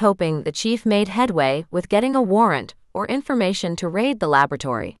 She was hoping the chief made headway with getting a warrant or information to raid the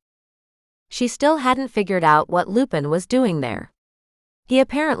laboratory. She still hadn't figured out what Lupin was doing there. He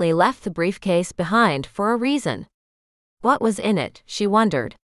apparently left the briefcase behind for a reason. What was in it, she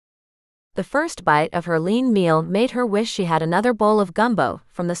wondered. The first bite of her lean meal made her wish she had another bowl of gumbo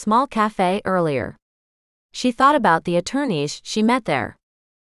from the small cafe earlier. She thought about the attorneys she met there.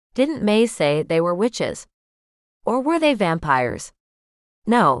 Didn't Mays say they were witches? Or were they vampires?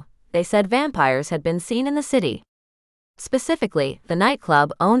 No, they said vampires had been seen in the city. Specifically, the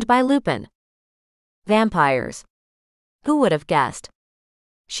nightclub owned by Lupin. Vampires. Who would have guessed?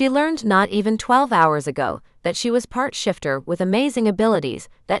 She learned not even 12 hours ago that she was part shifter with amazing abilities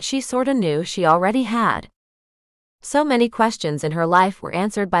that she sorta knew she already had. So many questions in her life were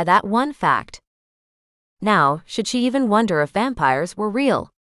answered by that one fact. Now, should she even wonder if vampires were real?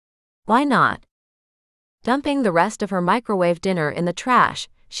 Why not? Dumping the rest of her microwave dinner in the trash,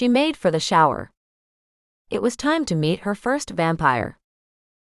 she made for the shower. It was time to meet her first vampire.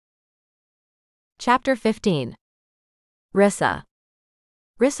 Chapter 15. Rissa.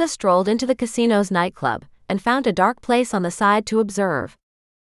 Rissa strolled into the casino's nightclub and found a dark place on the side to observe.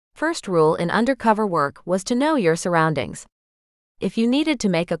 First rule in undercover work was to know your surroundings. If you needed to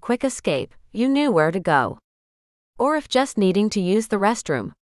make a quick escape, you knew where to go. Or if just needing to use the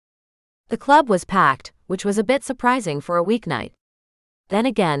restroom. The club was packed, which was a bit surprising for a weeknight. Then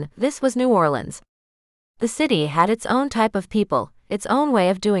again, this was New Orleans. The city had its own type of people, its own way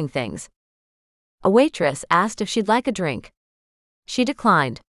of doing things. A waitress asked if she'd like a drink. She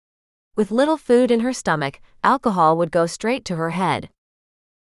declined. With little food in her stomach, alcohol would go straight to her head.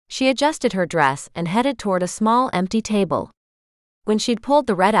 She adjusted her dress and headed toward a small empty table. When she'd pulled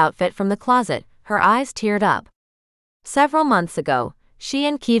the red outfit from the closet, her eyes teared up. Several months ago, she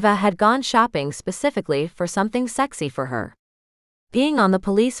and Kiva had gone shopping specifically for something sexy for her. Being on the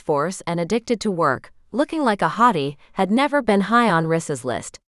police force and addicted to work, looking like a hottie, had never been high on Rissa's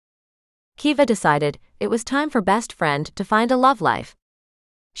list. Kiva decided it was time for best friend to find a love life.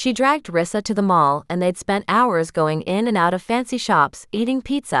 She dragged Rissa to the mall and they'd spent hours going in and out of fancy shops, eating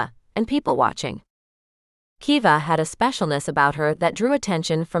pizza, and people watching. Kiva had a specialness about her that drew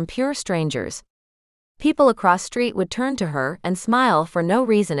attention from pure strangers. People across street would turn to her and smile for no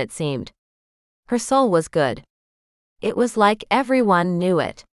reason, it seemed. Her soul was good. It was like everyone knew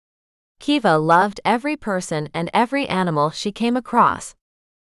it. Kiva loved every person and every animal she came across.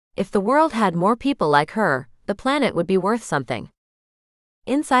 If the world had more people like her, the planet would be worth something.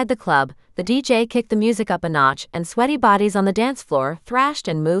 Inside the club, the DJ kicked the music up a notch and sweaty bodies on the dance floor thrashed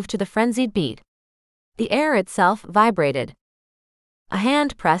and moved to the frenzied beat. The air itself vibrated. A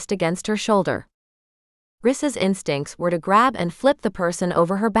hand pressed against her shoulder. Rissa's instincts were to grab and flip the person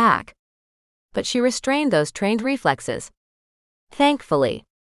over her back. But she restrained those trained reflexes. Thankfully.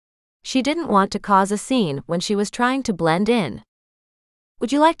 She didn't want to cause a scene when she was trying to blend in.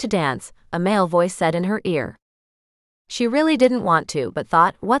 "Would you like to dance?" a male voice said in her ear. She really didn't want to, but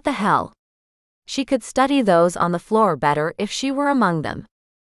thought, what the hell? She could study those on the floor better if she were among them.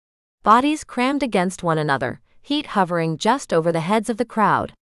 Bodies crammed against one another, heat hovering just over the heads of the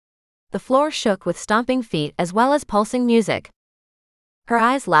crowd. The floor shook with stomping feet as well as pulsing music. Her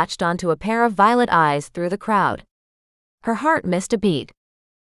eyes latched onto a pair of violet eyes through the crowd. Her heart missed a beat.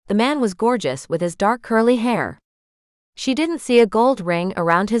 The man was gorgeous with his dark curly hair. She didn't see a gold ring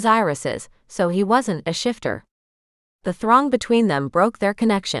around his irises, so he wasn't a shifter. The throng between them broke their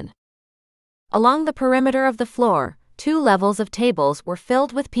connection. Along the perimeter of the floor, 2 levels of tables were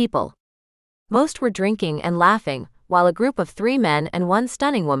filled with people. Most were drinking and laughing, while a group of 3 men and 1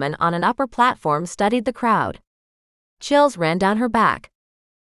 stunning woman on an upper platform studied the crowd. Chills ran down her back.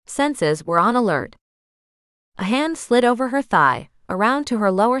 Senses were on alert. A hand slid over her thigh, around to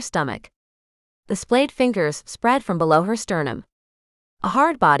her lower stomach. The splayed fingers spread from below her sternum. A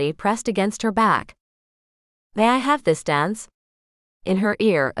hard body pressed against her back. "May I have this dance?" In her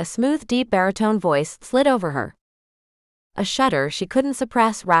ear, a smooth, deep baritone voice slid over her. A shudder she couldn't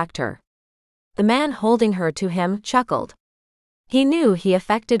suppress racked her. The man holding her to him chuckled. He knew he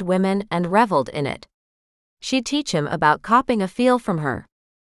affected women and reveled in it. She'd teach him about copping a feel from her.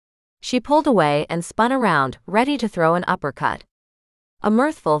 She pulled away and spun around, ready to throw an uppercut. A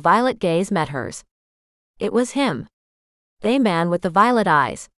mirthful violet gaze met hers. It was him. The man with the violet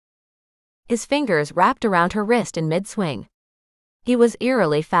eyes. His fingers wrapped around her wrist in mid-swing. He was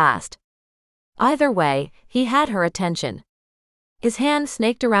eerily fast. Either way, he had her attention. His hand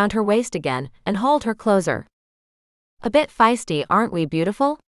snaked around her waist again and hauled her closer. "A bit feisty, aren't we,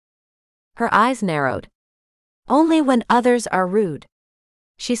 beautiful?" Her eyes narrowed. "Only when others are rude."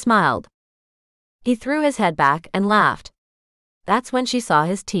 She smiled. He threw his head back and laughed. That's when she saw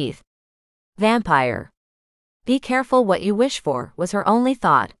his teeth. Vampire. Be careful what you wish for, was her only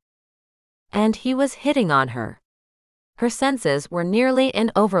thought. And he was hitting on her. Her senses were nearly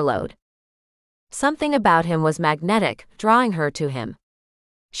in overload. Something about him was magnetic, drawing her to him.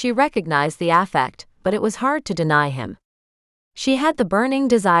 She recognized the affect, but it was hard to deny him. She had the burning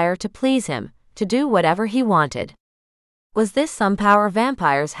desire to please him, to do whatever he wanted. Was this some power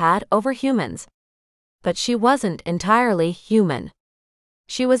vampires had over humans? But she wasn't entirely human.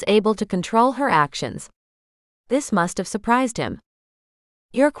 She was able to control her actions. This must have surprised him.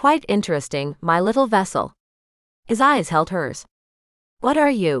 "You're quite interesting, my little vessel." His eyes held hers. "What are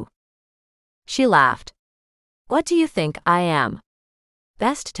you?" She laughed. "What do you think I am?"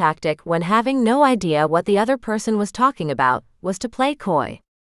 Best tactic when having no idea what the other person was talking about was to play coy.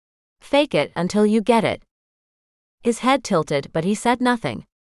 Fake it until you get it. His head tilted, but he said nothing.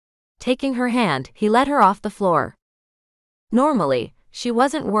 Taking her hand, he led her off the floor. Normally, she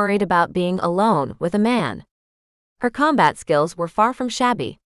wasn't worried about being alone with a man. Her combat skills were far from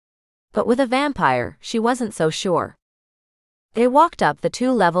shabby. But with a vampire, she wasn't so sure. They walked up the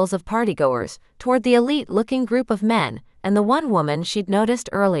 2 levels of partygoers, toward the elite-looking group of men, and the one woman she'd noticed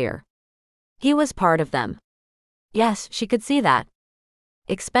earlier. He was part of them. Yes, she could see that.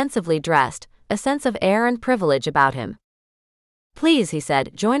 Expensively dressed, a sense of air and privilege about him. "Please," he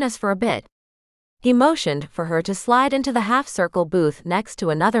said, "join us for a bit." He motioned for her to slide into the half-circle booth next to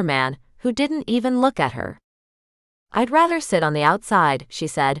another man, who didn't even look at her. "I'd rather sit on the outside," she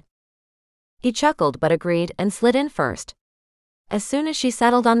said. He chuckled but agreed and slid in first. As soon as she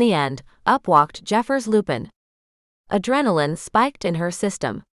settled on the end, up walked Jeffers Lupin. Adrenaline spiked in her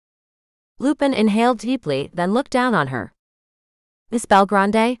system. Lupin inhaled deeply, then looked down on her. "Miss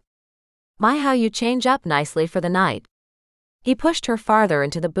Belgrande? My, how you change up nicely for the night." He pushed her farther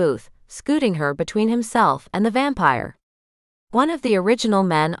into the booth, scooting her between himself and the vampire. One of the original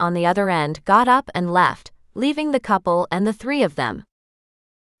men on the other end got up and left, leaving the couple and the three of them.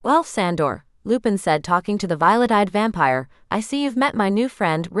 "Well, Sandor," Lupin said, talking to the violet-eyed vampire, "I see you've met my new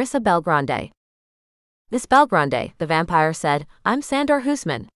friend Rissa Belgrande." "Miss Belgrande," the vampire said, "I'm Sandor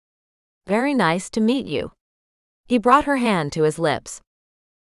Husman. Very nice to meet you." He brought her hand to his lips.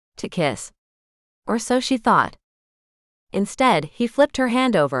 To kiss. Or so she thought. Instead, he flipped her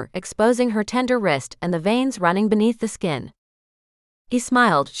hand over, exposing her tender wrist and the veins running beneath the skin. He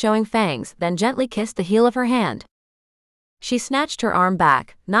smiled, showing fangs, then gently kissed the heel of her hand. She snatched her arm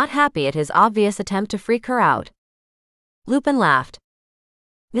back, not happy at his obvious attempt to freak her out. Lupin laughed.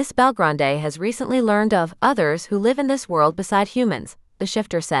 "Miss Belgrande has recently learned of others who live in this world beside humans," the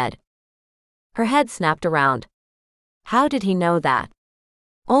shifter said. Her head snapped around. How did he know that?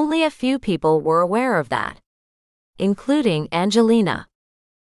 Only a few people were aware of that. Including Angelina.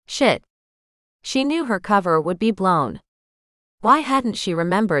 Shit. She knew her cover would be blown. Why hadn't she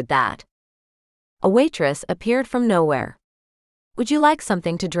remembered that? A waitress appeared from nowhere. "Would you like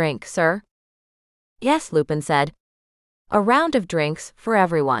something to drink, sir?" "Yes," Lupin said. "A round of drinks for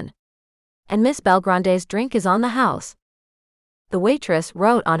everyone. And Miss Belgrande's drink is on the house." The waitress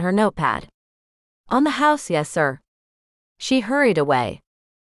wrote on her notepad. "On the house, yes, sir." She hurried away.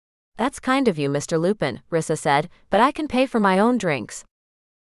 "That's kind of you, Mr. Lupin," Rissa said, "but I can pay for my own drinks."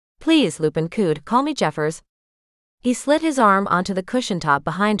 "Please," Lupin cooed, "call me Jeffers." He slid his arm onto the cushion top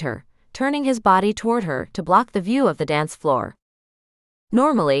behind her, turning his body toward her to block the view of the dance floor.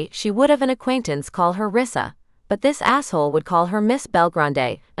 Normally, she would have an acquaintance call her Rissa, but this asshole would call her Miss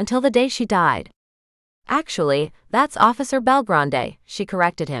Belgrande until the day she died. "Actually, that's Officer Belgrande," she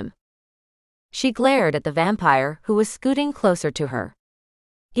corrected him. She glared at the vampire, who was scooting closer to her.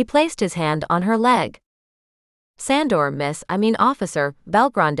 He placed his hand on her leg. "Sandor, Officer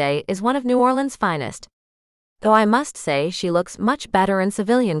Belgrande is one of New Orleans' finest. Though I must say she looks much better in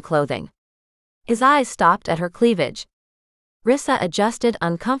civilian clothing." His eyes stopped at her cleavage. Rissa adjusted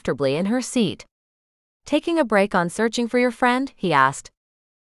uncomfortably in her seat. "Taking a break on searching for your friend?" he asked.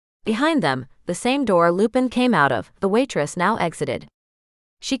 Behind them, the same door Lupin came out of, the waitress now exited.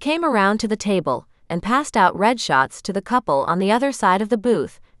 She came around to the table, and passed out red shots to the couple on the other side of the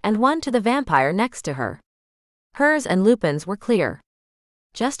booth, and one to the vampire next to her. Hers and Lupin's were clear.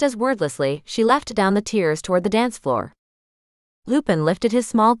 Just as wordlessly, she left down the tiers toward the dance floor. Lupin lifted his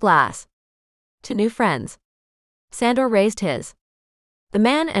small glass. "To new friends." Sandor raised his. The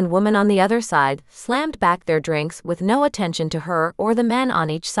man and woman on the other side slammed back their drinks with no attention to her or the men on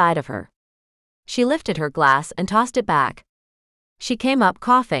each side of her. She lifted her glass and tossed it back. She came up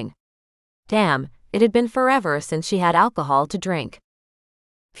coughing. Damn, it had been forever since she had alcohol to drink.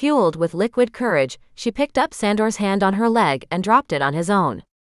 Fueled with liquid courage, she picked up Sandor's hand on her leg and dropped it on his own.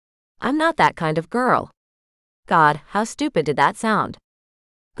 "I'm not that kind of girl." God, how stupid did that sound?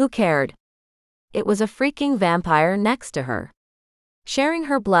 Who cared? It was a freaking vampire next to her. Sharing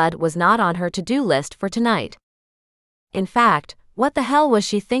her blood was not on her to-do list for tonight. In fact, what the hell was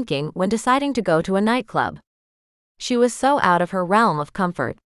she thinking when deciding to go to a nightclub? She was so out of her realm of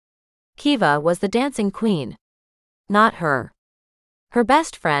comfort. Kiva was the dancing queen. Not her. Her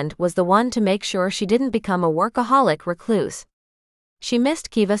best friend was the one to make sure she didn't become a workaholic recluse. She missed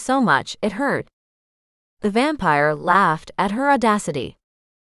Kiva so much it hurt. The vampire laughed at her audacity.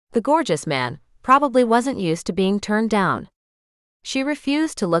 The gorgeous man probably wasn't used to being turned down. She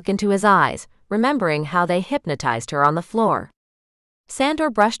refused to look into his eyes, remembering how they hypnotized her on the floor. Sandor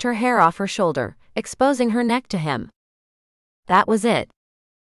brushed her hair off her shoulder, exposing her neck to him. That was it.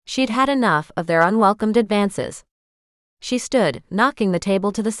 She'd had enough of their unwelcomed advances. She stood, knocking the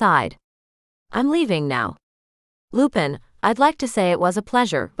table to the side. "I'm leaving now. Lupin, I'd like to say it was a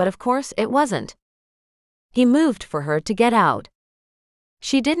pleasure, but of course it wasn't." He moved for her to get out.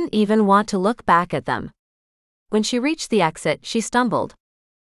 She didn't even want to look back at them. When she reached the exit, she stumbled.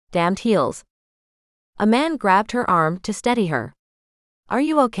 Damned heels. A man grabbed her arm to steady her. "Are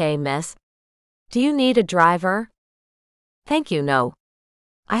you okay, miss? Do you need a driver?" "Thank you, no.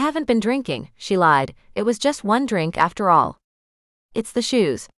 I haven't been drinking," she lied. "It was just one drink after all." "It's the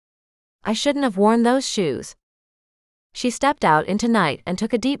shoes. I shouldn't have worn those shoes." She stepped out into night and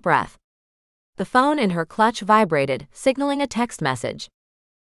took a deep breath. The phone in her clutch vibrated, signaling a text message.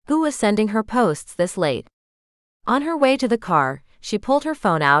 Who was sending her posts this late? On her way to the car, she pulled her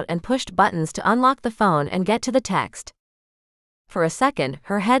phone out and pushed buttons to unlock the phone and get to the text. For a second,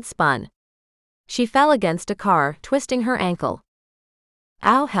 her head spun. She fell against a car, twisting her ankle.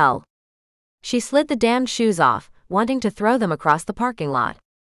 Ow, hell. She slid the damned shoes off, wanting to throw them across the parking lot.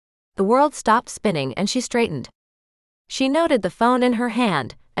 The world stopped spinning and she straightened. She noted the phone in her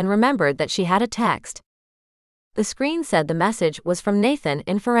hand and remembered that she had a text. The screen said the message was from Nathan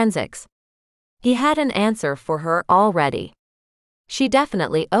in forensics. He had an answer for her already. She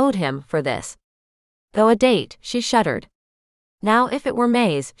definitely owed him for this. Though a date, she shuddered. Now if it were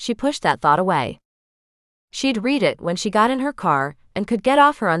Mays, she pushed that thought away. She'd read it when she got in her car and could get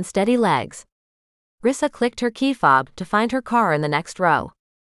off her unsteady legs. Rissa clicked her key fob to find her car in the next row.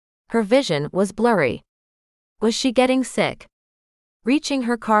 Her vision was blurry. Was she getting sick? Reaching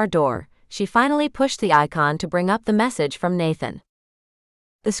her car door, she finally pushed the icon to bring up the message from Nathan.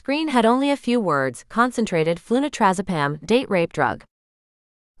 The screen had only a few words: concentrated flunitrazepam, date rape drug.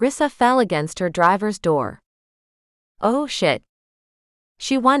 Rissa fell against her driver's door. Oh shit.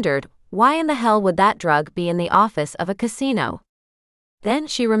 She wondered, why in the hell would that drug be in the office of a casino? Then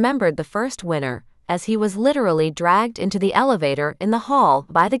she remembered the first winner, as he was literally dragged into the elevator in the hall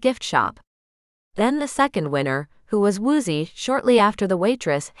by the gift shop. Then the second winner, who was woozy shortly after the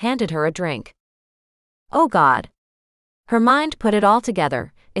waitress handed her a drink. Oh God. Her mind put it all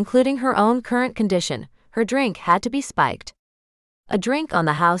together, including her own current condition. Her drink had to be spiked. A drink on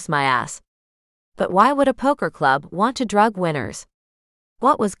the house, my ass. But why would a poker club want to drug winners?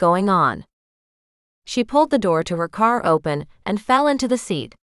 What was going on? She pulled the door to her car open and fell into the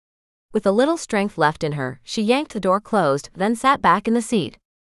seat. With a little strength left in her, she yanked the door closed, then sat back in the seat.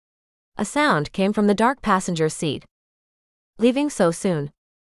 A sound came from the dark passenger seat. Leaving so soon?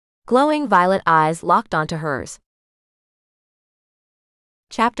 Glowing violet eyes locked onto hers.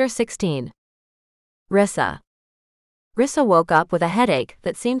 Chapter 16. Rissa. Rissa woke up with a headache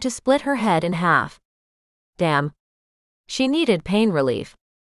that seemed to split her head in half. Damn. She needed pain relief.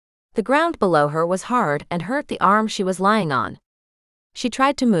 The ground below her was hard and hurt the arm she was lying on. She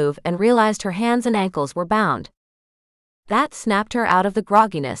tried to move and realized her hands and ankles were bound. That snapped her out of the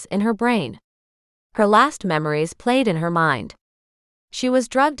grogginess in her brain. Her last memories played in her mind. She was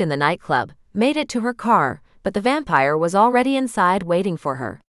drugged in the nightclub, made it to her car, but the vampire was already inside waiting for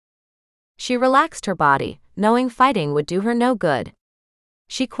her. She relaxed her body, knowing fighting would do her no good.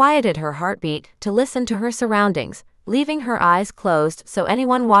 She quieted her heartbeat to listen to her surroundings, leaving her eyes closed so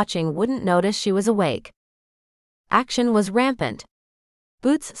anyone watching wouldn't notice she was awake. Action was rampant.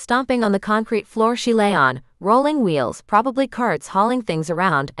 Boots stomping on the concrete floor she lay on, rolling wheels, probably carts hauling things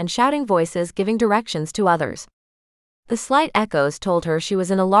around, and shouting voices giving directions to others. The slight echoes told her she was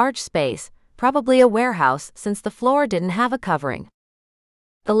in a large space, probably a warehouse since the floor didn't have a covering.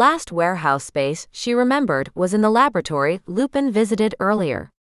 The last warehouse space she remembered was in the laboratory Lupin visited earlier.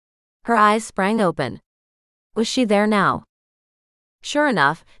 Her eyes sprang open. Was she there now? Sure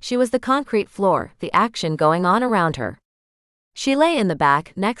enough, she was the concrete floor, the action going on around her. She lay in the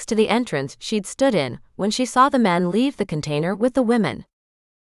back next to the entrance she'd stood in when she saw the men leave the container with the women.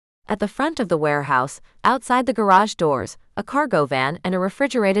 At the front of the warehouse, outside the garage doors, a cargo van and a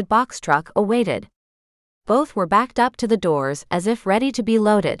refrigerated box truck awaited. Both were backed up to the doors as if ready to be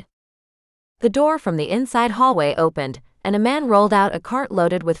loaded. The door from the inside hallway opened, and a man rolled out a cart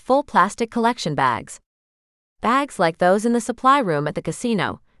loaded with full plastic collection bags. Bags like those in the supply room at the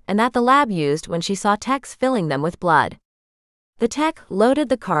casino, and that the lab used when she saw techs filling them with blood. The tech loaded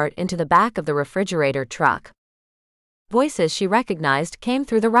the cart into the back of the refrigerator truck. Voices she recognized came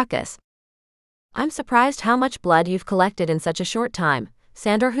through the ruckus. I'm surprised how much blood you've collected in such a short time,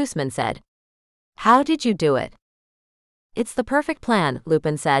 Sandor Husman said. How did you do it? It's the perfect plan,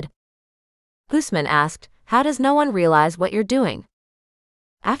 Lupin said. Husman asked, how does no one realize what you're doing?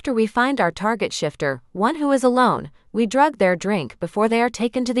 After we find our target shifter, one who is alone, we drug their drink before they are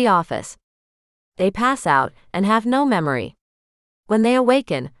taken to the office. They pass out and have no memory. When they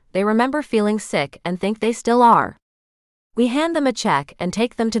awaken, they remember feeling sick and think they still are. We hand them a check and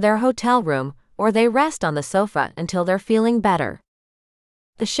take them to their hotel room, or they rest on the sofa until they're feeling better.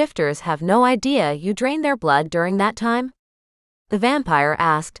 The shifters have no idea you drain their blood during that time? The vampire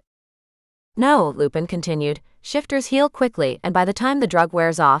asked. No, Lupin continued, shifters heal quickly and by the time the drug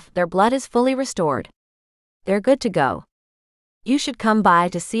wears off, their blood is fully restored. They're good to go. You should come by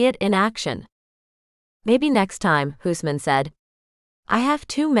to see it in action. Maybe next time, Husman said. I have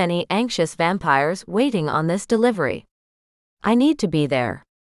too many anxious vampires waiting on this delivery. I need to be there.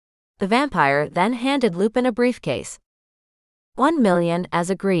 The vampire then handed Lupin a briefcase. 1 million as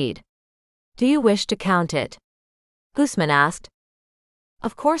agreed. Do you wish to count it? Husman asked.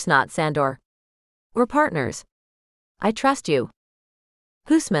 Of course not, Sandor. We're partners. I trust you.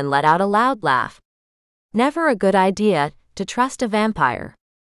 Husman let out a loud laugh. Never a good idea to trust a vampire.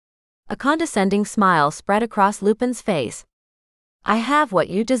 A condescending smile spread across Lupin's face. I have what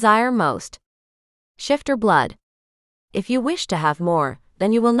you desire most. Shifter blood. If you wish to have more,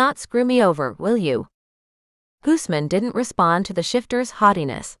 then you will not screw me over, will you? Guzman didn't respond to the shifter's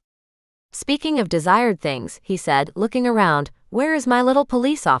haughtiness. Speaking of desired things, he said, looking around, where is my little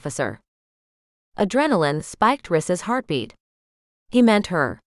police officer? Adrenaline spiked Rissa's heartbeat. He meant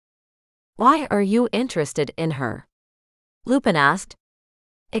her. Why are you interested in her? Lupin asked.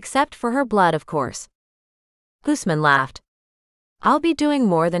 Except for her blood, of course. Guzman laughed. I'll be doing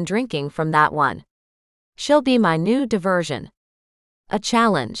more than drinking from that one. She'll be my new diversion. A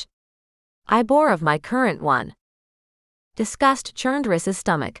challenge. I bore of my current one. Disgust churned Rissa's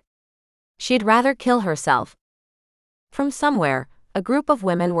stomach. She'd rather kill herself. From somewhere, a group of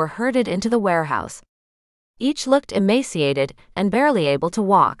women were herded into the warehouse. Each looked emaciated and barely able to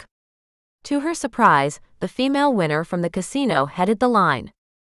walk. To her surprise, the female winner from the casino headed the line.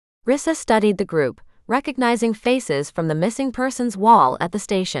 Rissa studied the group, recognizing faces from the missing persons wall at the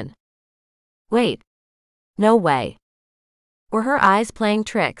station. Wait. No way. Were her eyes playing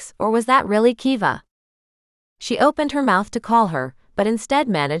tricks, or was that really Kiva? She opened her mouth to call her, but instead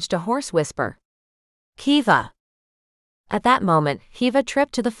managed a hoarse whisper. Kiva. At that moment, Kiva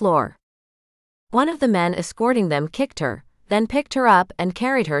tripped to the floor. One of the men escorting them kicked her, then picked her up and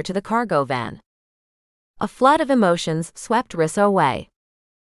carried her to the cargo van. A flood of emotions swept Rissa away.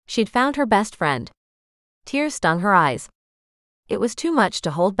 She'd found her best friend. Tears stung her eyes. It was too much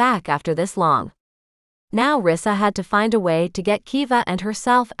to hold back after this long. Now Rissa had to find a way to get Kiva and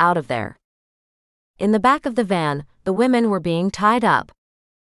herself out of there. In the back of the van, the women were being tied up.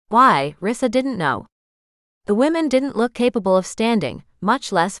 Why, Rissa didn't know. The women didn't look capable of standing,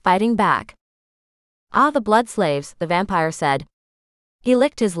 much less fighting back. Ah, the blood slaves, the vampire said. He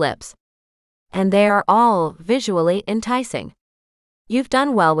licked his lips. And they are all visually enticing. You've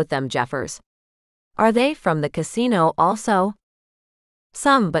done well with them, Jeffers. Are they from the casino also?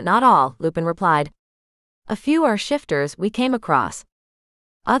 Some, but not all, Lupin replied. A few are shifters we came across.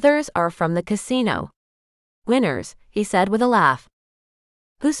 Others are from the casino. Winners, he said with a laugh.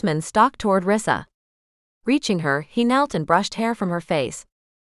 Guzman stalked toward Rissa. Reaching her, he knelt and brushed hair from her face.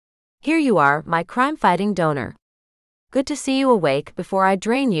 Here you are, my crime-fighting donor. Good to see you awake before I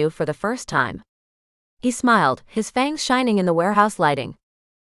drain you for the first time. He smiled, his fangs shining in the warehouse lighting.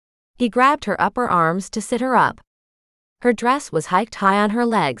 He grabbed her upper arms to sit her up. Her dress was hiked high on her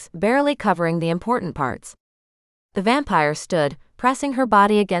legs, barely covering the important parts. The vampire stood, pressing her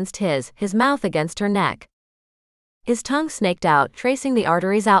body against his mouth against her neck. His tongue snaked out, tracing the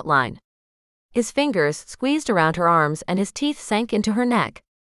artery's outline. His fingers squeezed around her arms and his teeth sank into her neck.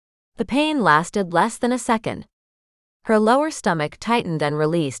 The pain lasted less than a second. Her lower stomach tightened and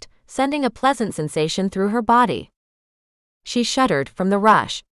released, sending a pleasant sensation through her body. She shuddered from the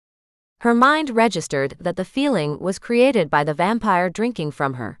rush. Her mind registered that the feeling was created by the vampire drinking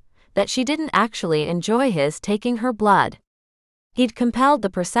from her, that she didn't actually enjoy his taking her blood. He'd compelled the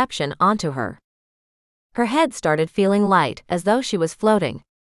perception onto her. Her head started feeling light, as though she was floating.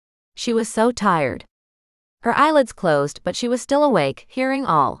 She was so tired. Her eyelids closed, but she was still awake, hearing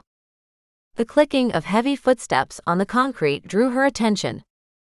all. The clicking of heavy footsteps on the concrete drew her attention.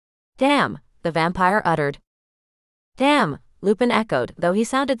 Damn, the vampire uttered. Damn, Lupin echoed, though he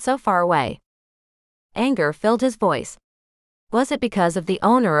sounded so far away. Anger filled his voice. Was it because of the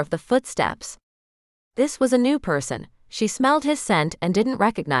owner of the footsteps? This was a new person. She smelled his scent and didn't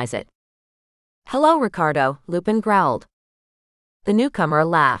recognize it. Hello, Ricardo, Lupin growled. The newcomer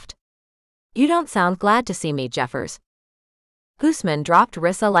laughed. You don't sound glad to see me, Jeffers. Guzman dropped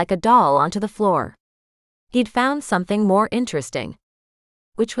Rissa like a doll onto the floor. He'd found something more interesting.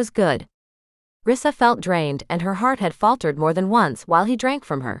 Which was good. Rissa felt drained and her heart had faltered more than once while he drank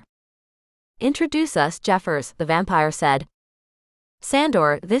from her. Introduce us, Jeffers, the vampire said.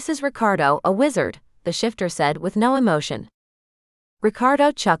 Sandor, this is Ricardo, a wizard, the shifter said with no emotion.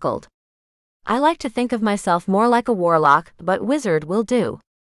 Ricardo chuckled. I like to think of myself more like a warlock, but wizard will do.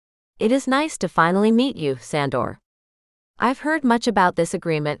 It is nice to finally meet you, Sandor. I've heard much about this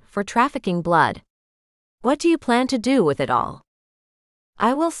agreement for trafficking blood. What do you plan to do with it all?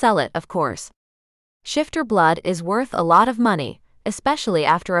 I will sell it, of course. Shifter blood is worth a lot of money, especially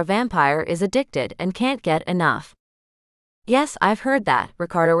after a vampire is addicted and can't get enough. Yes, I've heard that,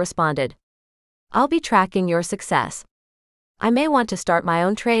 Ricardo responded. I'll be tracking your success. I may want to start my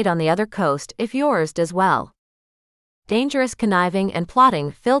own trade on the other coast if yours does well. Dangerous conniving and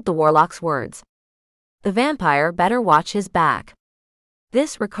plotting filled the warlock's words. The vampire better watch his back.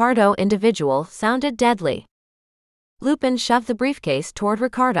 This Ricardo individual sounded deadly. Lupin shoved the briefcase toward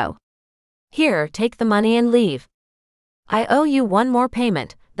Ricardo. Here, take the money and leave. I owe you one more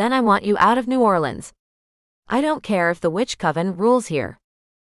payment, then I want you out of New Orleans. I don't care if the witch coven rules here.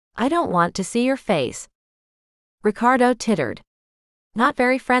 I don't want to see your face. Ricardo tittered. Not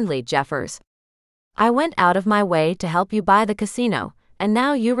very friendly, Jeffers. I went out of my way to help you buy the casino, and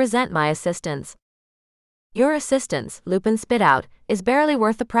now you resent my assistance. Your assistance, Lupin spit out, is barely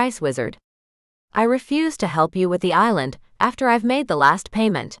worth the price, wizard. I refuse to help you with the island after I've made the last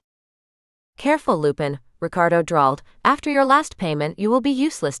payment. Careful, Lupin, Ricardo drawled. After your last payment you will be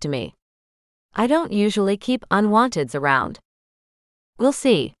useless to me. I don't usually keep unwanteds around. We'll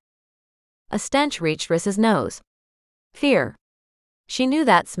see. A stench reached Rissa's nose. Fear. She knew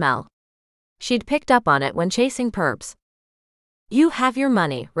that smell. She'd picked up on it when chasing perps. You have your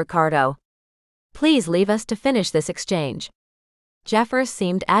money, Ricardo. Please leave us to finish this exchange. Jeffers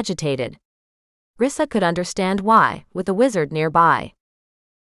seemed agitated. Rissa could understand why, with the wizard nearby.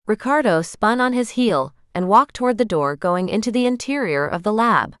 Ricardo spun on his heel and walked toward the door going into the interior of the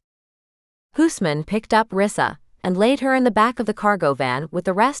lab. Husman picked up Rissa and laid her in the back of the cargo van with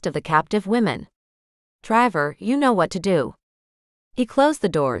the rest of the captive women. Driver, you know what to do. He closed the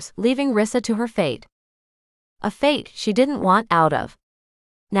doors, leaving Rissa to her fate. A fate she didn't want out of.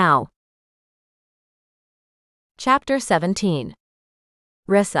 Now. Chapter 17.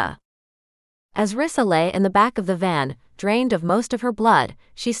 Rissa. As Rissa lay in the back of the van, drained of most of her blood,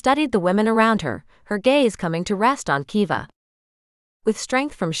 she studied the women around her, her gaze coming to rest on Kiva. With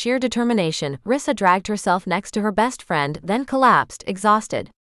strength from sheer determination, Rissa dragged herself next to her best friend, then collapsed,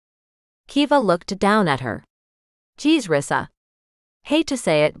 exhausted. Kiva looked down at her. Geez, Rissa. Hate to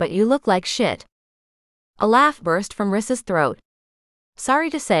say it, but you look like shit. A laugh burst from Rissa's throat. Sorry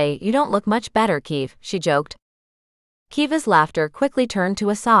to say, you don't look much better, Kiv, she joked. Kiva's laughter quickly turned to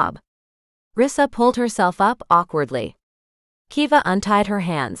a sob. Rissa pulled herself up awkwardly. Kiva untied her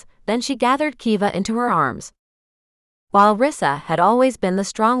hands, then she gathered Kiva into her arms. While Rissa had always been the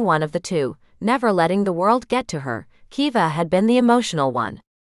strong one of the two, never letting the world get to her, Kiva had been the emotional one.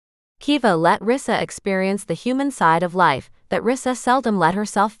 Kiva let Rissa experience the human side of life that Rissa seldom let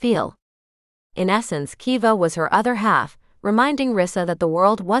herself feel. In essence, Kiva was her other half, reminding Rissa that the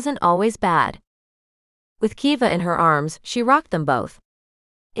world wasn't always bad. With Kiva in her arms, she rocked them both.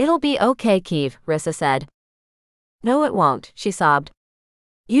 It'll be okay, Kiv, Rissa said. No, it won't, she sobbed.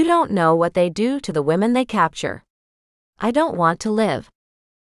 You don't know what they do to the women they capture. I don't want to live.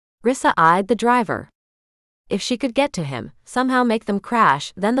 Rissa eyed the driver. If she could get to him, somehow make them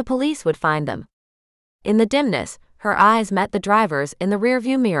crash, then the police would find them. In the dimness, her eyes met the driver's in the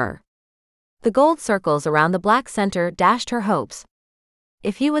rearview mirror. The gold circles around the black center dashed her hopes.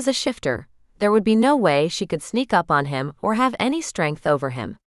 If he was a shifter, there would be no way she could sneak up on him or have any strength over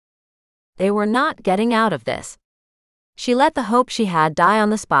him. They were not getting out of this. She let the hope she had die on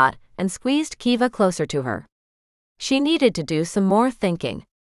the spot and squeezed Kiva closer to her. She needed to do some more thinking.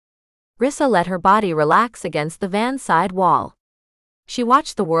 Rissa let her body relax against the van's side wall. She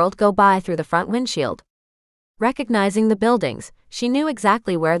watched the world go by through the front windshield. Recognizing the buildings, she knew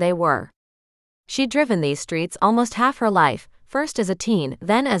exactly where they were. She'd driven these streets almost half her life, first as a teen,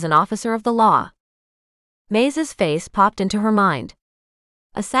 then as an officer of the law. Maze's face popped into her mind.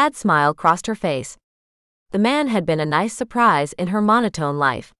 A sad smile crossed her face. The man had been a nice surprise in her monotone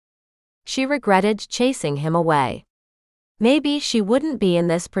life. She regretted chasing him away. Maybe she wouldn't be in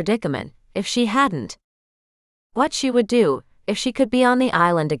this predicament if she hadn't. What she would do if she could be on the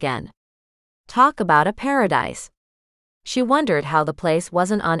island again. Talk about a paradise. She wondered how the place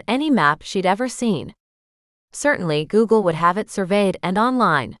wasn't on any map she'd ever seen. Certainly Google would have it surveyed and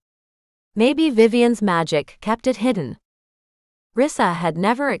online. Maybe Vivian's magic kept it hidden. Rissa had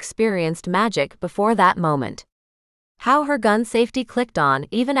never experienced magic before that moment. How her gun safety clicked on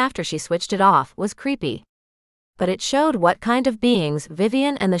even after she switched it off was creepy. But it showed what kind of beings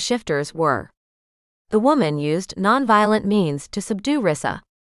Vivian and the shifters were. The woman used non-violent means to subdue Rissa.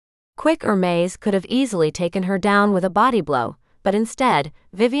 Quick or Maze could have easily taken her down with a body blow, but instead,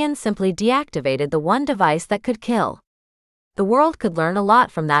 Vivian simply deactivated the one device that could kill. The world could learn a lot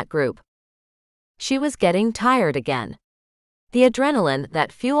from that group. She was getting tired again. The adrenaline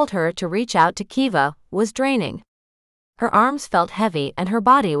that fueled her to reach out to Kiva was draining. Her arms felt heavy and her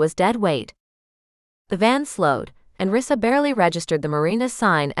body was dead weight. The van slowed, and Rissa barely registered the marina's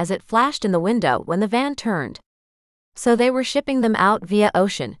sign as it flashed in the window when the van turned. So they were shipping them out via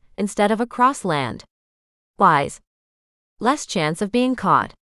ocean, instead of across land. Wise. Less chance of being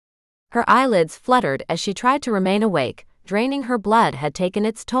caught. Her eyelids fluttered as she tried to remain awake, draining her blood had taken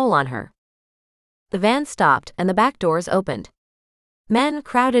its toll on her. The van stopped and the back doors opened. Men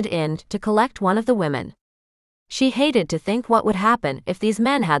crowded in to collect one of the women. She hated to think what would happen if these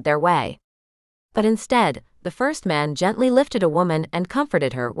men had their way. But instead, the first man gently lifted a woman and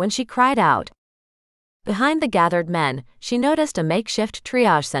comforted her when she cried out. Behind the gathered men, she noticed a makeshift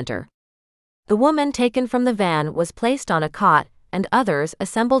triage center. The woman taken from the van was placed on a cot, and others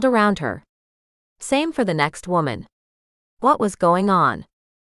assembled around her. Same for the next woman. What was going on?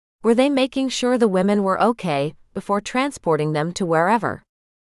 Were they making sure the women were okay before transporting them to wherever?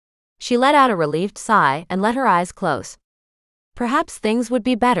 She let out a relieved sigh and let her eyes close. Perhaps things would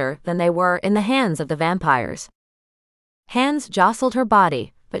be better than they were in the hands of the vampires. Hands jostled her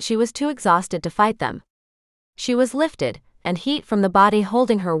body, but she was too exhausted to fight them. She was lifted, and heat from the body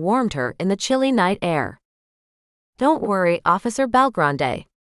holding her warmed her in the chilly night air. Don't worry, Officer Belgrande.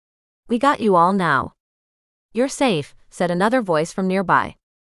 We got you all now. You're safe, said another voice from nearby.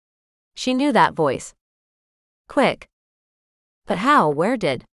 She knew that voice. Quick. But how? Where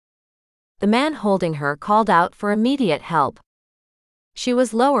did? The man holding her called out for immediate help. She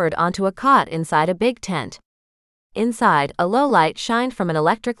was lowered onto a cot inside a big tent. Inside, a low light shined from an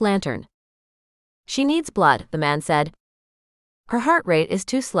electric lantern. She needs blood, the man said. Her heart rate is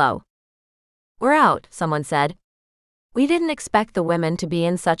too slow. We're out, someone said. We didn't expect the women to be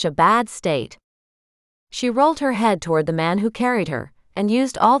in such a bad state. She rolled her head toward the man who carried her, and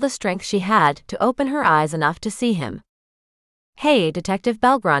used all the strength she had to open her eyes enough to see him. Hey, Detective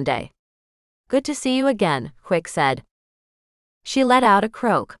Belgrande. Good to see you again, Quick said. She let out a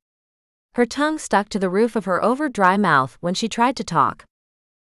croak. Her tongue stuck to the roof of her over-dry mouth when she tried to talk.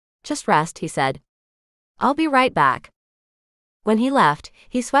 Just rest, he said. I'll be right back. When he left,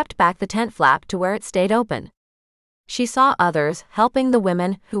 he swept back the tent flap to where it stayed open. She saw others helping the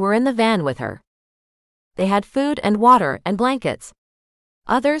women who were in the van with her. They had food and water and blankets.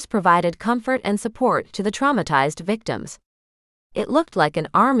 Others provided comfort and support to the traumatized victims. It looked like an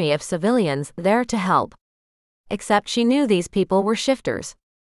army of civilians there to help. Except she knew these people were shifters.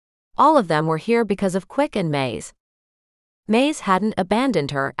 All of them were here because of Quick and Maze. Maze hadn't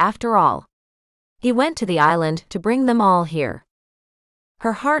abandoned her after all. He went to the island to bring them all here.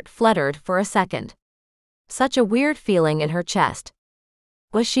 Her heart fluttered for a second. Such a weird feeling in her chest.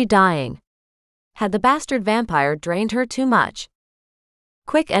 Was she dying? Had the bastard vampire drained her too much?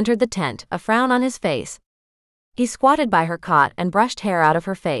 Quick entered the tent, a frown on his face. He squatted by her cot and brushed hair out of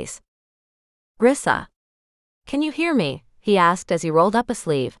her face. Rissa. Can you hear me? He asked as he rolled up a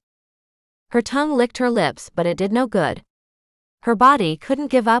sleeve. Her tongue licked her lips, but it did no good. Her body couldn't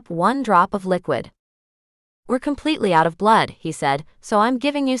give up one drop of liquid. We're completely out of blood, he said, so I'm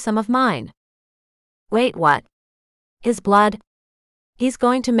giving you some of mine. Wait, what? His blood? He's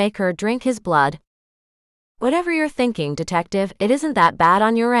going to make her drink his blood? Whatever you're thinking, Detective, it isn't that bad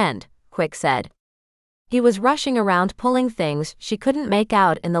on your end, Quick said. He was rushing around pulling things she couldn't make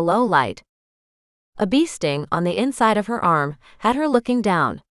out in the low light. A bee sting on the inside of her arm had her looking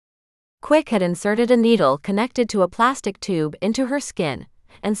down. Quick had inserted a needle connected to a plastic tube into her skin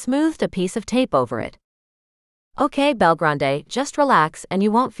and smoothed a piece of tape over it. Okay, Belgrande, just relax and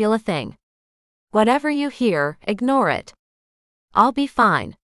you won't feel a thing. Whatever you hear, ignore it. I'll be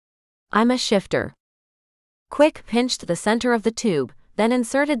fine. I'm a shifter. Quick pinched the center of the tube, then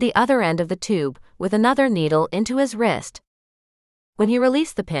inserted the other end of the tube with another needle into his wrist. When he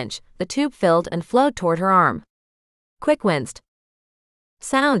released the pinch, the tube filled and flowed toward her arm. Quick winced.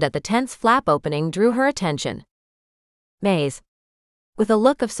 Sound at the tent's flap opening drew her attention. Maze. With a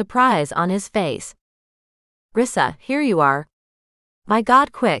look of surprise on his face. Rissa, here you are. My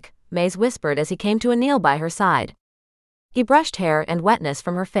God, Quick, Maze whispered as he came to a kneel by her side. He brushed hair and wetness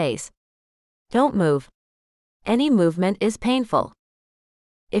from her face. Don't move. Any movement is painful.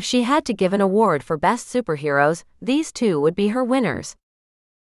 If she had to give an award for best superheroes, these two would be her winners.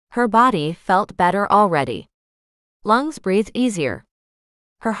 Her body felt better already. Lungs breathed easier.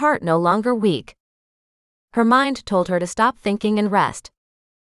 Her heart no longer weak. Her mind told her to stop thinking and rest.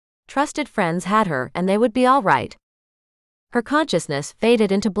 Trusted friends had her and they would be all right. Her consciousness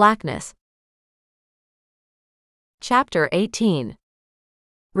faded into blackness. Chapter 18.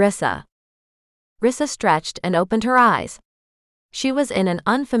 Rissa. Rissa stretched and opened her eyes. She was in an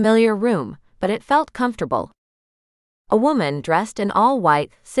unfamiliar room, but it felt comfortable. A woman dressed in all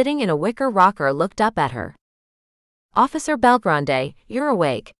white, sitting in a wicker rocker, looked up at her. Officer Belgrande, you're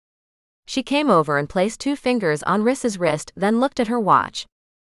awake. She came over and placed 2 fingers on Rissa's wrist, then looked at her watch.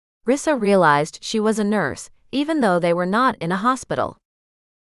 Rissa realized she was a nurse, even though they were not in a hospital.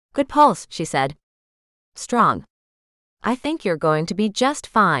 Good pulse, she said. Strong. I think you're going to be just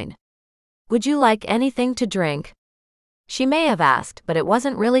fine. Would you like anything to drink? She may have asked, but it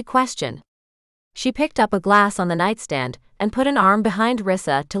wasn't really question. She picked up a glass on the nightstand and put an arm behind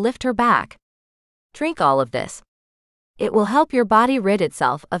Rissa to lift her back. Drink all of this. It will help your body rid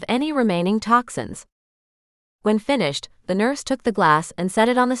itself of any remaining toxins. When finished, the nurse took the glass and set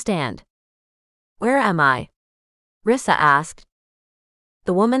it on the stand. Where am I? Rissa asked.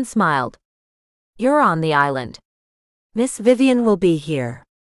 The woman smiled. You're on the island. Miss Vivian will be here.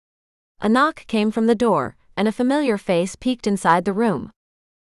 A knock came from the door, and a familiar face peeked inside the room.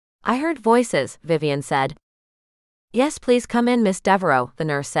 "I heard voices," Vivian said. "Yes, please come in, Miss Devereaux," the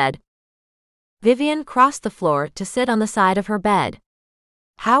nurse said. Vivian crossed the floor to sit on the side of her bed.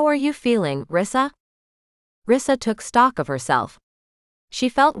 "How are you feeling, Rissa?" Rissa took stock of herself. She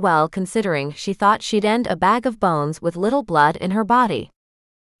felt well considering she thought she'd end a bag of bones with little blood in her body.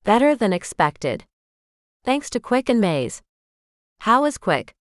 Better than expected. Thanks to Quick and Maze. How is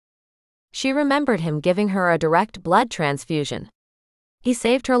Quick? She remembered him giving her a direct blood transfusion. He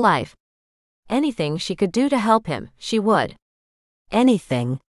saved her life. Anything she could do to help him, she would.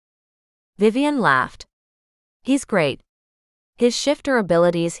 Anything. Vivian laughed. He's great. His shifter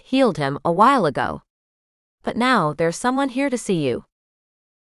abilities healed him a while ago. But now there's someone here to see you.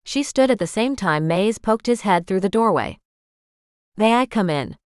 She stood at the same time Maze poked his head through the doorway. "May I come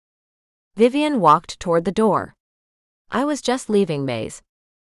in?" Vivian walked toward the door. "I was just leaving, Maze."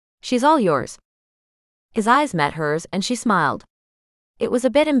 "She's all yours." His eyes met hers and she smiled. It was a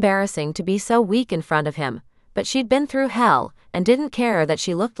bit embarrassing to be so weak in front of him, but she'd been through hell and didn't care that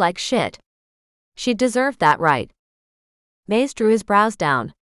she looked like shit. She deserved that right. Maze drew his brows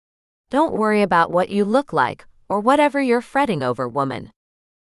down. "Don't worry about what you look like, or whatever you're fretting over, woman.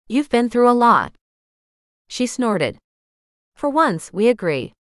 You've been through a lot." She snorted. "For once, we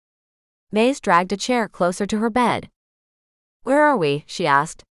agree." Maze dragged a chair closer to her bed. "Where are we?" she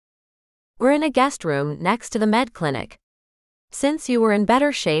asked. "We're in a guest room next to the med clinic. Since you were in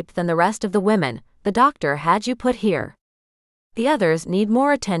better shape than the rest of the women, the doctor had you put here. The others need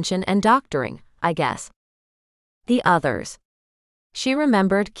more attention and doctoring, I guess." The others. She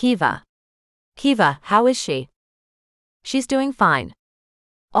remembered Kiva. "Kiva, how is she?" "She's doing fine.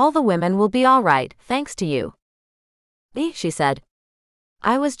 All the women will be all right, thanks to you." "Me," she said.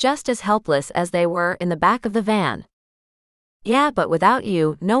 "I was just as helpless as they were in the back of the van." "Yeah, but without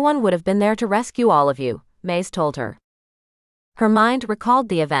you, no one would have been there to rescue all of you," Maze told her. Her mind recalled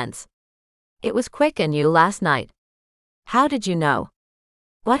the events. "It was Quick and you last night. How did you know?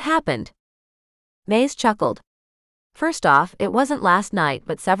 What happened?" Maze chuckled. "First off, it wasn't last night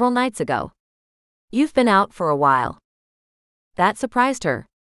but several nights ago. You've been out for a while." That surprised her.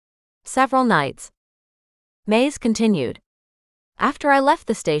 "Several nights." Maze continued. "After I left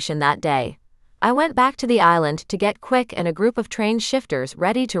the station that day, I went back to the island to get Quick and a group of trained shifters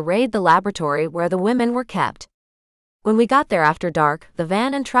ready to raid the laboratory where the women were kept. When we got there after dark, the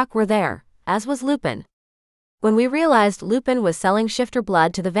van and truck were there, as was Lupin. When we realized Lupin was selling shifter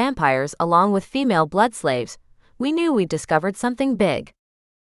blood to the vampires along with female blood slaves, we knew we'd discovered something big.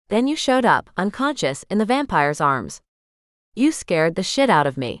 Then you showed up, unconscious, in the vampire's arms. You scared the shit out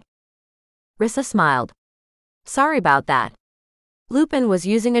of me." Rissa smiled. "Sorry about that. Lupin was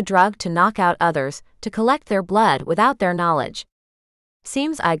using a drug to knock out others, to collect their blood without their knowledge.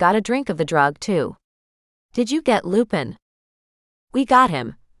 Seems I got a drink of the drug too." "Did you get Lupin?" "We got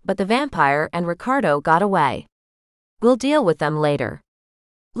him, but the vampire and Ricardo got away. We'll deal with them later.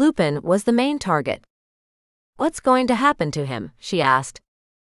 Lupin was the main target." "What's going to happen to him?" she asked.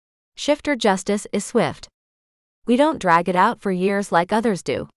 "Shifter justice is swift. We don't drag it out for years like others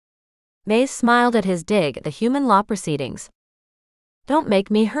do." Maze smiled at his dig at the human law proceedings. "Don't make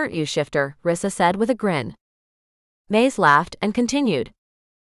me hurt you, Shifter," Rissa said with a grin. Maze laughed and continued.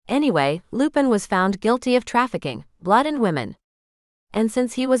 "Anyway, Lupin was found guilty of trafficking, blood and women. And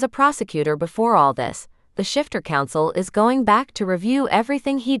since he was a prosecutor before all this, the Shifter Council is going back to review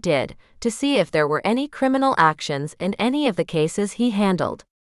everything he did to see if there were any criminal actions in any of the cases he handled.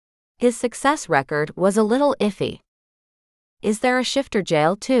 His success record was a little iffy." "Is there a shifter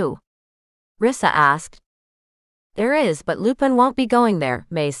jail too?" Rissa asked. "There is, but Lupin won't be going there,"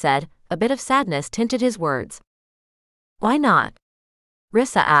 Maze said. A bit of sadness tinted his words. "Why not?"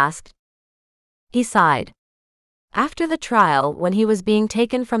 Rissa asked. He sighed. "After the trial, when he was being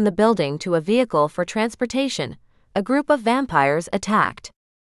taken from the building to a vehicle for transportation, a group of vampires attacked.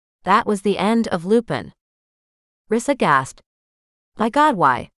 That was the end of Lupin." Rissa gasped. "My God,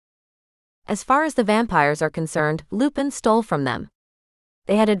 why?" "As far as the vampires are concerned, Lupin stole from them.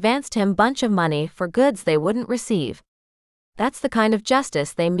 They had advanced him bunch of money for goods they wouldn't receive. That's the kind of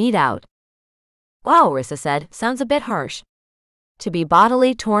justice they mete out." "Wow," Rissa said, "sounds a bit harsh. To be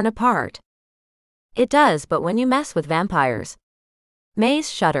bodily torn apart." "It does, but when you mess with vampires." Maze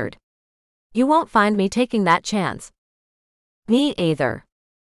shuddered. "You won't find me taking that chance." "Me either."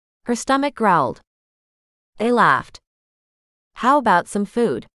 Her stomach growled. They laughed. "How about some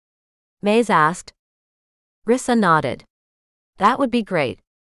food?" Maze asked. Rissa nodded. "That would be great.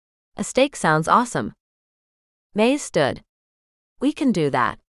 A steak sounds awesome." Maze stood. "We can do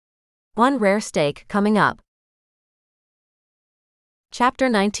that. One rare steak coming up." Chapter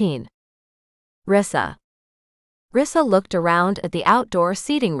 19. Rissa. Rissa looked around at the outdoor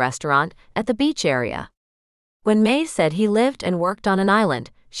seating restaurant at the beach area. When Mays said he lived and worked on an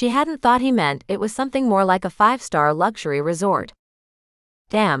island, she hadn't thought he meant it was something more like a 5-star luxury resort.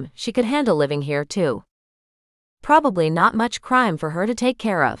 Damn, she could handle living here too. Probably not much crime for her to take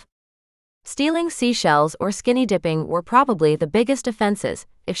care of. Stealing seashells or skinny dipping were probably the biggest offenses,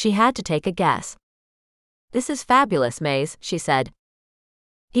 if she had to take a guess. This is fabulous, Mays, she said.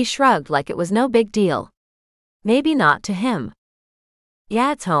 He shrugged like it was no big deal. Maybe not to him.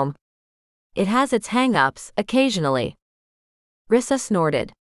 Yeah, it's home. It has its hang-ups, occasionally. Rissa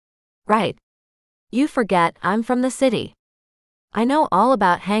snorted. Right. You forget I'm from the city. I know all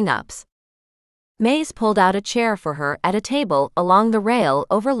about hang-ups. Mays pulled out a chair for her at a table along the rail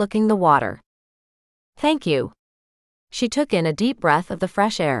overlooking the water. Thank you. She took in a deep breath of the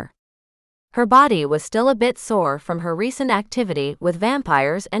fresh air. Her body was still a bit sore from her recent activity with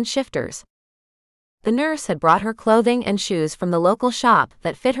vampires and shifters. The nurse had brought her clothing and shoes from the local shop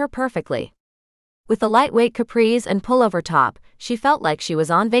that fit her perfectly. With the lightweight capris and pullover top, she felt like she was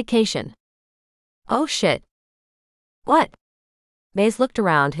on vacation. Oh shit. What? Mays looked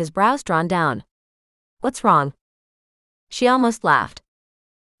around, his brows drawn down. What's wrong? She almost laughed.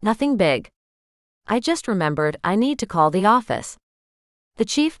 Nothing big. I just remembered I need to call the office. The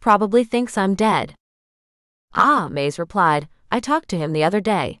chief probably thinks I'm dead. Ah, Mays replied, I talked to him the other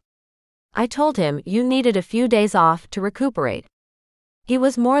day. I told him you needed a few days off to recuperate. He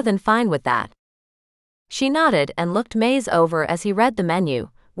was more than fine with that. She nodded and looked Mays over as he read the menu,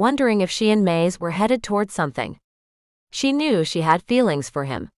 wondering if she and Mays were headed towards something. She knew she had feelings for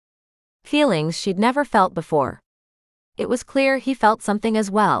him. Feelings she'd never felt before. It was clear he felt something as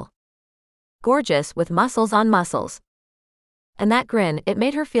well. Gorgeous with muscles on muscles. And that grin, it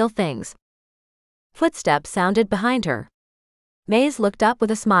made her feel things. Footsteps sounded behind her. Mays looked up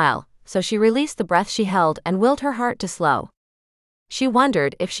with a smile, so she released the breath she held and willed her heart to slow. She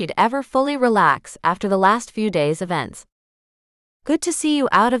wondered if she'd ever fully relax after the last few days' events. Good to see you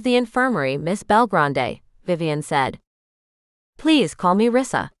out of the infirmary, Miss Belgrande, Vivian said. Please call me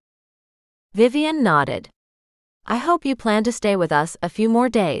Rissa. Vivian nodded. I hope you plan to stay with us a few more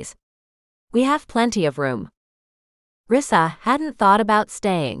days. We have plenty of room. Rissa hadn't thought about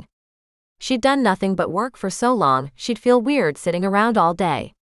staying. She'd done nothing but work for so long, she'd feel weird sitting around all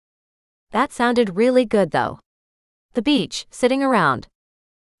day. That sounded really good though. The beach, sitting around.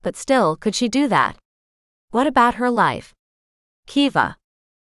 But still, could she do that? What about her life? Kiva.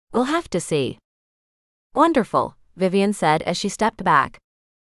 We'll have to see. Wonderful, Vivian said as she stepped back.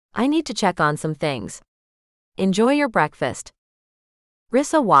 I need to check on some things. Enjoy your breakfast.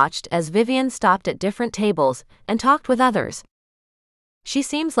 Rissa watched as Vivian stopped at different tables and talked with others. She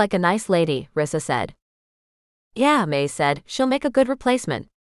seems like a nice lady, Rissa said. Yeah, Mays said, she'll make a good replacement.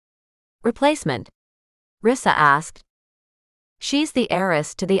 Replacement? Rissa asked. She's the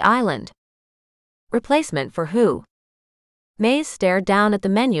heiress to the island. Replacement for who? Mays stared down at the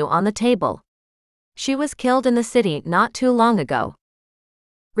menu on the table. She was killed in the city not too long ago.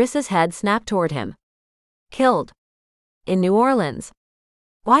 Rissa's head snapped toward him. Killed? In New Orleans?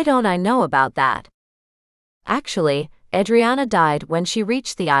 Why don't I know about that? Actually, Adriana died when she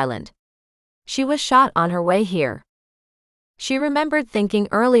reached the island. She was shot on her way here. She remembered thinking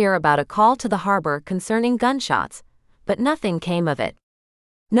earlier about a call to the harbor concerning gunshots, but nothing came of it.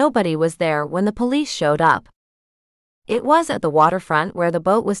 Nobody was there when the police showed up. It was at the waterfront where the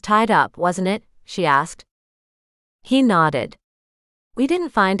boat was tied up, wasn't it? She asked. He nodded. We didn't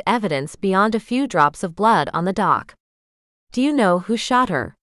find evidence beyond a few drops of blood on the dock. Do you know who shot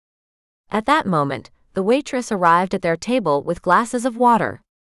her? At that moment, the waitress arrived at their table with glasses of water.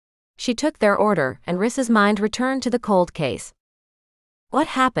 She took their order and Rissa's mind returned to the cold case. What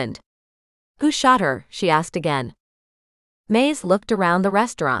happened? Who shot her? She asked again. Mays looked around the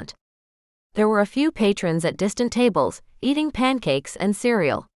restaurant. There were a few patrons at distant tables, eating pancakes and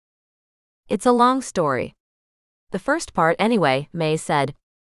cereal. It's a long story. The first part anyway, Mays said.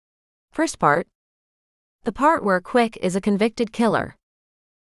 First part? The part where Quick is a convicted killer.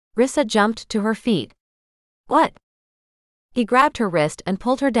 Rissa jumped to her feet. What? He grabbed her wrist and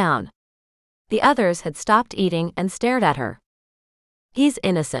pulled her down. The others had stopped eating and stared at her. He's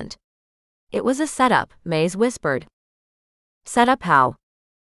innocent. It was a setup, Mays whispered. Setup how?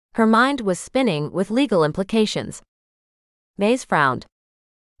 Her mind was spinning with legal implications. Mays frowned.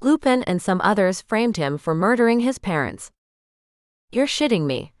 Lupin and some others framed him for murdering his parents. You're shitting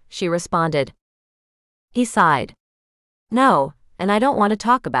me, she responded. He sighed. No, and I don't want to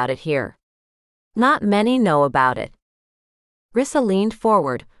talk about it here. Not many know about it. Rissa leaned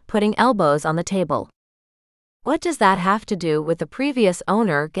forward, putting elbows on the table. What does that have to do with the previous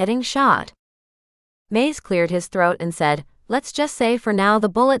owner getting shot? Mays cleared his throat and said, "Let's just say for now the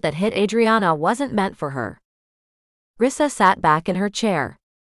bullet that hit Adriana wasn't meant for her." Rissa sat back in her chair.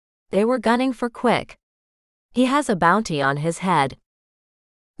 They were gunning for Quick. He has a bounty on his head.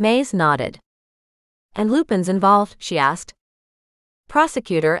 Mays nodded. "And Lupin's involved?" she asked.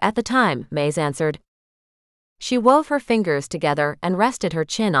 "Prosecutor at the time," Mays answered. She wove her fingers together and rested her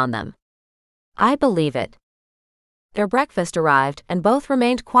chin on them. "I believe it." Their breakfast arrived and both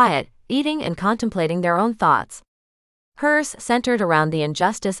remained quiet, eating and contemplating their own thoughts. Hers centered around the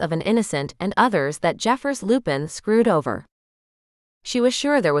injustice of an innocent and others that Jeffers Lupin screwed over. She was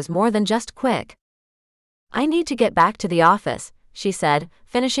sure there was more than just Quick. "I need to get back to the office," she said,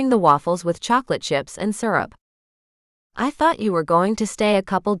 finishing the waffles with chocolate chips and syrup. "I thought you were going to stay a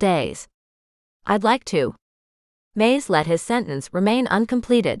couple days." "I'd like to." Mays let his sentence remain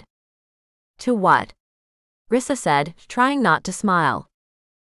uncompleted. "To what?" Rissa said, trying not to smile.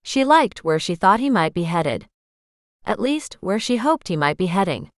 She liked where she thought he might be headed. At least, where she hoped he might be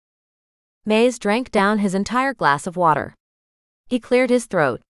heading. Mays drank down his entire glass of water. He cleared his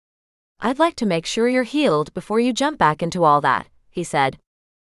throat. "I'd like to make sure you're healed before you jump back into all that," he said.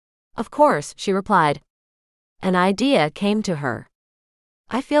 "Of course," she replied. An idea came to her.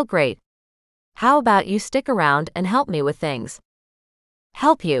 "I feel great. How about you stick around and help me with things?"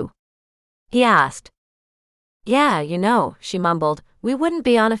 "Help you?" he asked. "Yeah, she mumbled, "we wouldn't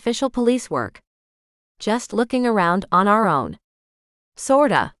be on official police work. Just looking around on our own."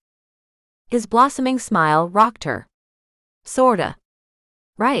 "Sorta." His blossoming smile rocked her. "Sorta.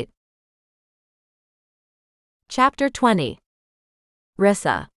 Right." Chapter 20.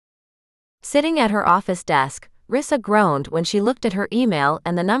 Rissa. Sitting at her office desk, Rissa groaned when she looked at her email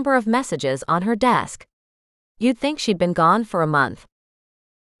and the number of messages on her desk. You'd think she'd been gone for a month.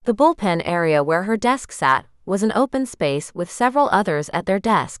 The bullpen area where her desk sat was an open space with several others at their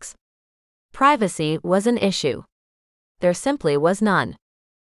desks. Privacy was an issue. There simply was none.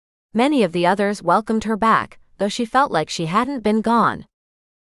 Many of the others welcomed her back, though she felt like she hadn't been gone.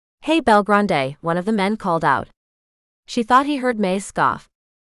 "Hey Belgrande," one of the men called out. She thought he heard Mays scoff.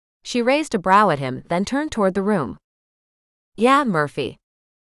 She raised a brow at him, then turned toward the room. "Yeah, Murphy."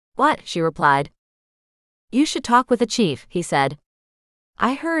 "What?" she replied. "You should talk with the chief," he said.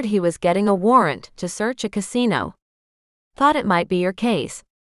 "I heard he was getting a warrant to search a casino. Thought it might be your case."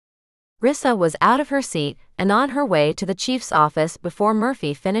 Rissa was out of her seat and on her way to the chief's office before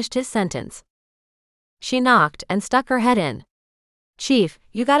Murphy finished his sentence. She knocked and stuck her head in. "Chief,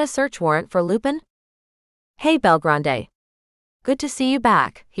 you got a search warrant for Lupin?" "Hey Belgrande. Good to see you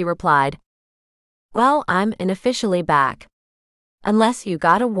back," he replied. "Well, I'm unofficially back. Unless you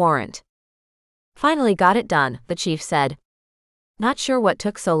got a warrant." "Finally got it done," the chief said. "Not sure what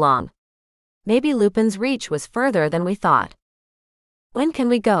took so long. Maybe Lupin's reach was further than we thought." "When can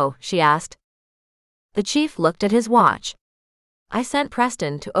we go?" she asked. The chief looked at his watch. "I sent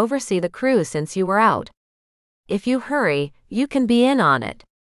Preston to oversee the crew since you were out. If you hurry, you can be in on it."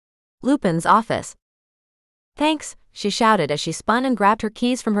 "Lupin's office." "Thanks," she shouted as she spun and grabbed her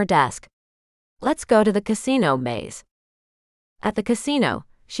keys from her desk. "Let's go to the casino, Mays." At the casino,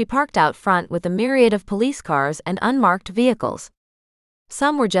 she parked out front with a myriad of police cars and unmarked vehicles.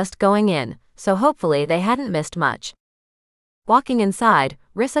 Some were just going in, so hopefully they hadn't missed much. Walking inside,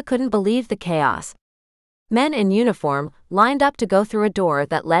 Rissa couldn't believe the chaos. Men in uniform lined up to go through a door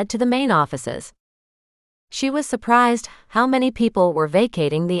that led to the main offices. She was surprised how many people were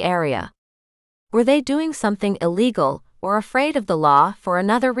vacating the area. Were they doing something illegal or afraid of the law for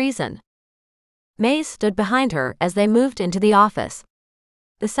another reason? Mays stood behind her as they moved into the office.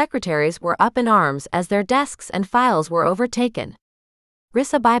 The secretaries were up in arms as their desks and files were overtaken.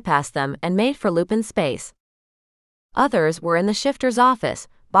 Rissa bypassed them and made for Lupin's space. Others were in the shifter's office,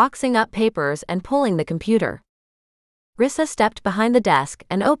 boxing up papers and pulling the computer. Rissa stepped behind the desk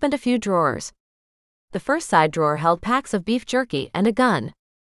and opened a few drawers. The first side drawer held packs of beef jerky and a gun.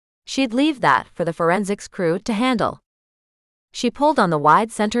 She'd leave that for the forensics crew to handle. She pulled on the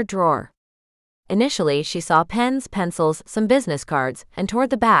wide center drawer. Initially, she saw pens, pencils, some business cards, and toward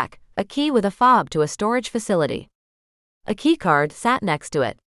the back, a key with a fob to a storage facility. A key card sat next to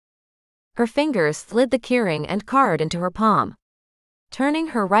it. Her fingers slid the keyring and card into her palm. Turning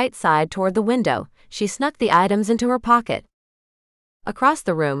her right side toward the window, she snuck the items into her pocket. Across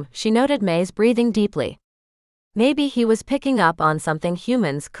the room, she noted Mays breathing deeply. Maybe he was picking up on something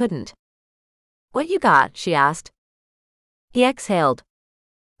humans couldn't. "What you got?" she asked. He exhaled.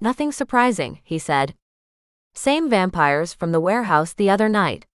 "Nothing surprising," he said. "Same vampires from the warehouse the other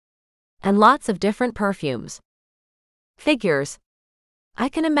night. And lots of different perfumes. Figures. I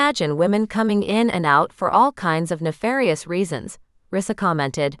can imagine women coming in and out for all kinds of nefarious reasons," Rissa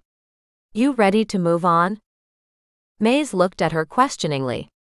commented. You ready to move on? Maze looked at her questioningly.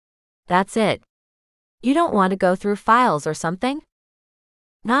 That's it. You don't want to go through files or something?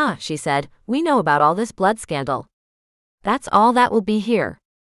 Nah, she said, we know about all this blood scandal. That's all that will be here.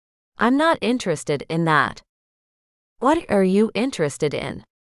 I'm not interested in that. What are you interested in?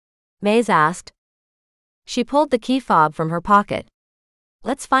 Maze asked. She pulled the key fob from her pocket.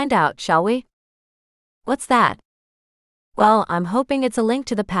 Let's find out, shall we? What's that? Well, I'm hoping it's a link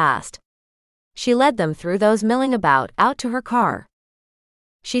to the past. She led them through those milling about out to her car.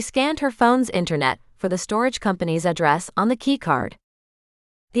 She scanned her phone's internet for the storage company's address on the keycard.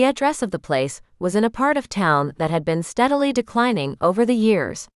 The address of the place was in a part of town that had been steadily declining over the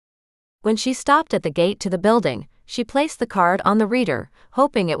years. When she stopped at the gate to the building, she placed the card on the reader,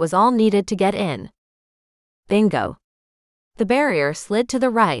 hoping it was all needed to get in. Bingo. The barrier slid to the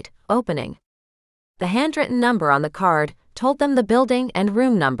right, opening. The handwritten number on the card told them the building and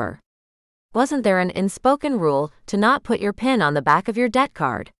room number. Wasn't there an unspoken rule to not put your PIN on the back of your debt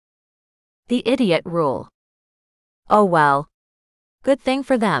card? The idiot rule. Oh well. Good thing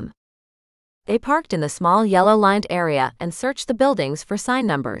for them. They parked in the small yellow-lined area and searched the buildings for sign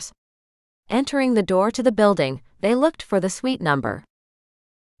numbers. Entering the door to the building, they looked for the suite number.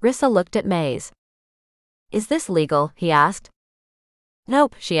 Rissa looked at Maze. Is this legal? He asked.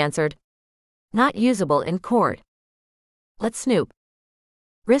 Nope, she answered. Not usable in court. Let's snoop.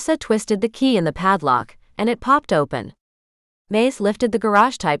 Rissa twisted the key in the padlock, and it popped open. Maze lifted the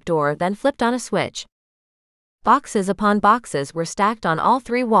garage-type door, then flipped on a switch. Boxes upon boxes were stacked on all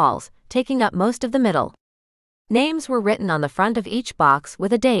three walls, taking up most of the middle. Names were written on the front of each box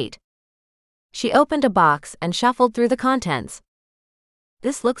with a date. She opened a box and shuffled through the contents.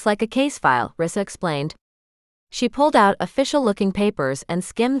 This looks like a case file, Rissa explained. She pulled out official-looking papers and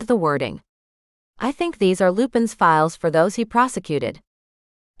skimmed the wording. I think these are Lupin's files for those he prosecuted.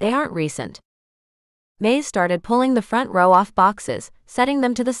 They aren't recent. Maze started pulling the front row off boxes, setting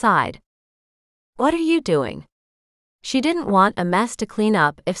them to the side. What are you doing? She didn't want a mess to clean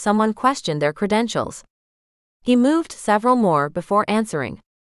up if someone questioned their credentials. He moved several more before answering.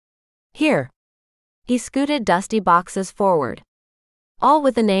 Here. He scooted dusty boxes forward. All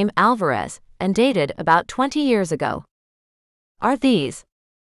with the name Alvarez, and dated about 20 years ago. Are these?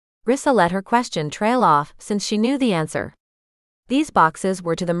 Rissa let her question trail off since she knew the answer. These boxes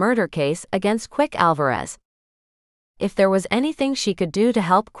were to the murder case against Quick Alvarez. If there was anything she could do to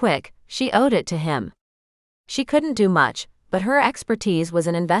help Quick, she owed it to him. She couldn't do much, but her expertise was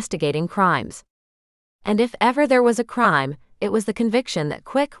in investigating crimes. And if ever there was a crime, it was the conviction that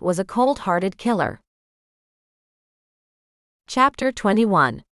Quick was a cold-hearted killer. Chapter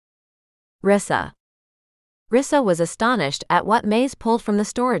 21. Rissa. Rissa was astonished at what Maze pulled from the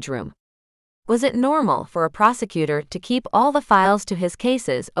storage room. Was it normal for a prosecutor to keep all the files to his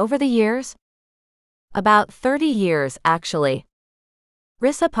cases over the years? About 30 years, actually.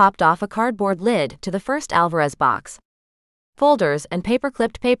 Rissa popped off a cardboard lid to the first Alvarez box. Folders and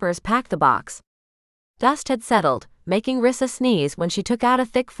paper-clipped papers packed the box. Dust had settled, making Rissa sneeze when she took out a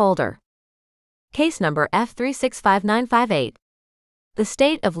thick folder. Case number F365958. The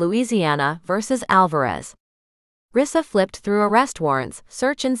State of Louisiana versus Alvarez. Rissa flipped through arrest warrants,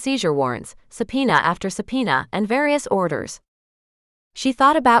 search and seizure warrants, subpoena after subpoena, and various orders. She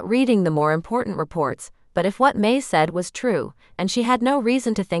thought about reading the more important reports, but if what Maze said was true, and she had no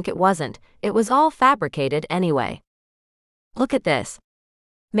reason to think it wasn't, it was all fabricated anyway. Look at this.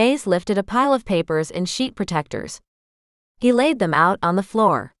 Maze lifted a pile of papers in sheet protectors. He laid them out on the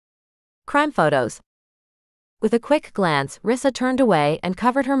floor. Crime photos. With a quick glance, Rissa turned away and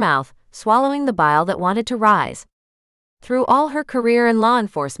covered her mouth, swallowing the bile that wanted to rise. Through all her career in law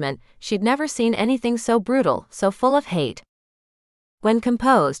enforcement, she'd never seen anything so brutal, so full of hate. When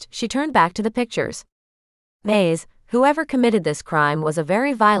composed, she turned back to the pictures. Maze, whoever committed this crime was a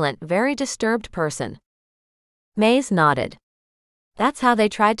very violent, very disturbed person. Maze nodded. That's how they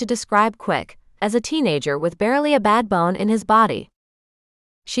tried to describe Quick, as a teenager with barely a bad bone in his body.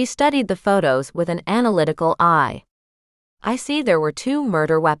 She studied the photos with an analytical eye. I see there were 2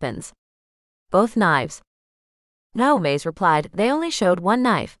 murder weapons. Both knives. No, Maze replied, they only showed 1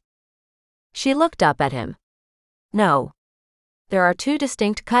 knife. She looked up at him. No. There are 2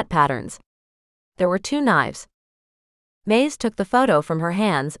 distinct cut patterns. There were 2 knives. Maze took the photo from her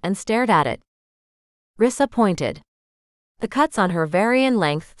hands and stared at it. Rissa pointed. The cuts on her vary in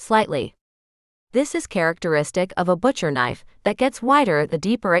length slightly. This is characteristic of a butcher knife that gets wider the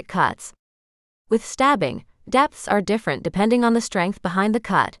deeper it cuts. With stabbing, depths are different depending on the strength behind the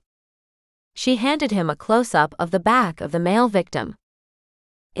cut. She handed him a close-up of the back of the male victim.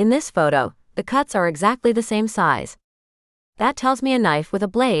 In this photo, the cuts are exactly the same size. That tells me a knife with a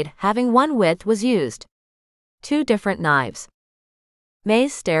blade having one width was used. 2 different knives.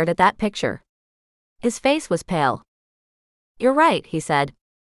 Mays stared at that picture. His face was pale. You're right, he said.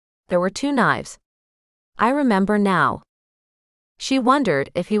 There were 2 knives. I remember now. She wondered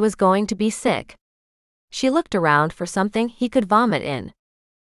if he was going to be sick. She looked around for something he could vomit in.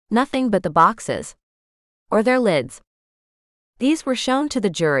 Nothing but the boxes. Or their lids. These were shown to the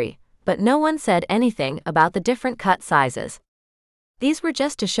jury, but no one said anything about the different cut sizes. These were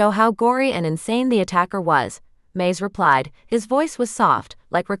just to show how gory and insane the attacker was, Mays replied. His voice was soft,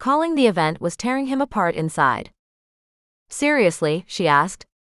 like recalling the event was tearing him apart inside. Seriously, she asked.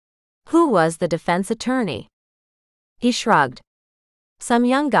 Who was the defense attorney? He shrugged. Some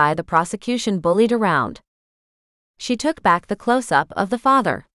young guy the prosecution bullied around. She took back the close-up of the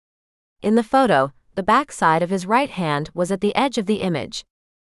father. In the photo, the back side of his right hand was at the edge of the image.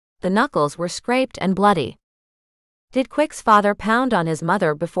 The knuckles were scraped and bloody. Did Quick's father pound on his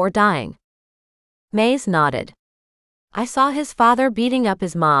mother before dying? Mays nodded. I saw his father beating up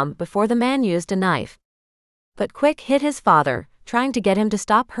his mom before the man used a knife. But Quick hit his father, trying to get him to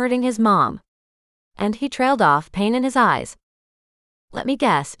stop hurting his mom. And he trailed off, pain in his eyes. Let me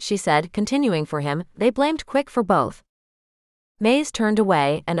guess, she said, continuing for him, they blamed Quick for both. Mays turned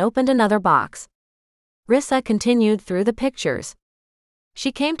away and opened another box. Rissa continued through the pictures.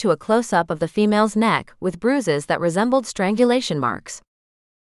 She came to a close-up of the female's neck with bruises that resembled strangulation marks.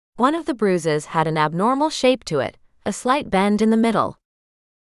 One of the bruises had an abnormal shape to it, a slight bend in the middle.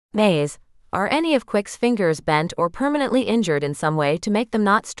 Mays, are any of Quick's fingers bent or permanently injured in some way to make them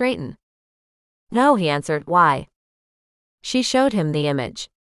not straighten? No, he answered. Why? She showed him the image.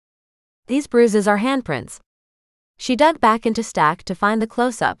 These bruises are handprints. She dug back into stack to find the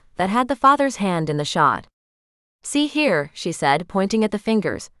close-up that had the father's hand in the shot. See here, she said, pointing at the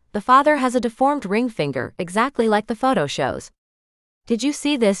fingers. The father has a deformed ring finger, exactly like the photo shows. Did you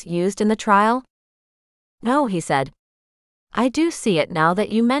see this used in the trial? No, he said. I do see it now that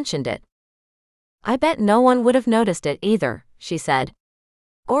you mentioned it. I bet no one would have noticed it either, she said.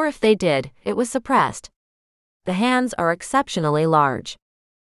 Or if they did, it was suppressed. The hands are exceptionally large.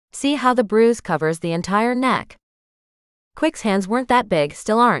 See how the bruise covers the entire neck. Quick's hands weren't that big,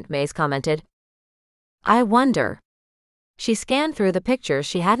 still aren't, Mays commented. I wonder. She scanned through the pictures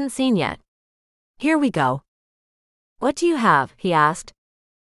she hadn't seen yet. Here we go. What do you have? He asked.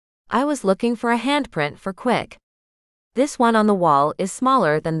 I was looking for a handprint for Quick. This one on the wall is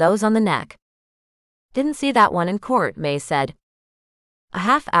smaller than those on the neck. Didn't see that one in court, Mays said. A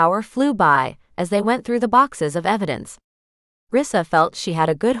half-hour flew by as they went through the boxes of evidence. Rissa felt she had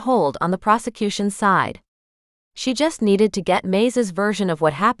a good hold on the prosecution's side. She just needed to get Mays's version of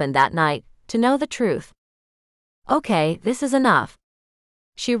what happened that night, to know the truth. Okay, this is enough.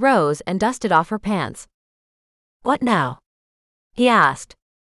 She rose and dusted off her pants. What now? He asked.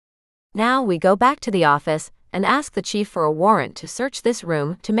 Now we go back to the office and ask the chief for a warrant to search this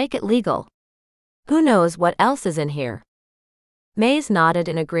room to make it legal. Who knows what else is in here? Mays nodded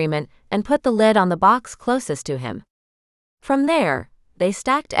in agreement and put the lid on the box closest to him. From there, they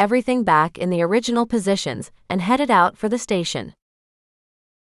stacked everything back in the original positions and headed out for the station.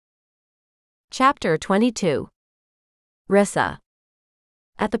 Chapter 22. Rissa.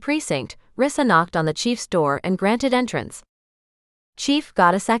 At the precinct, Rissa knocked on the chief's door and granted entrance. Chief,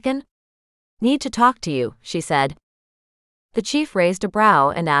 got a second? Need to talk to you, she said. The chief raised a brow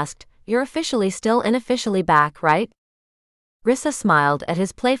and asked, You're officially still unofficially back, right? Rissa smiled at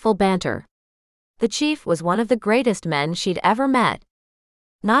his playful banter. The chief was one of the greatest men she'd ever met.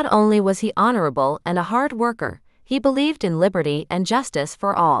 Not only was he honorable and a hard worker, he believed in liberty and justice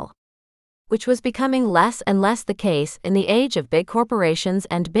for all. Which was becoming less and less the case in the age of big corporations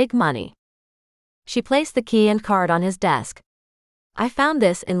and big money. She placed the key and card on his desk. I found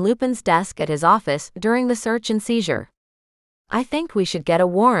this in Lupin's desk at his office during the search and seizure. I think we should get a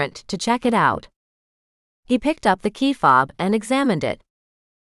warrant to check it out. He picked up the key fob and examined it.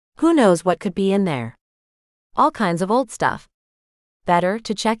 Who knows what could be in there? All kinds of old stuff. Better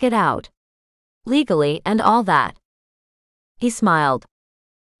to check it out. Legally and all that. He smiled.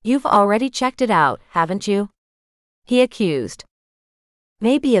 You've already checked it out, haven't you? He accused.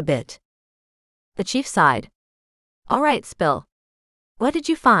 Maybe a bit. The chief sighed. All right, spill. What did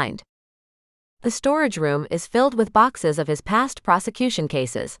you find? The storage room is filled with boxes of his past prosecution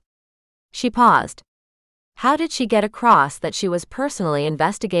cases. She paused. How did she get across that she was personally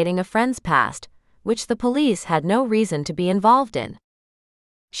investigating a friend's past, which the police had no reason to be involved in?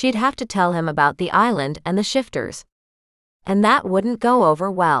 She'd have to tell him about the island and the shifters. And that wouldn't go over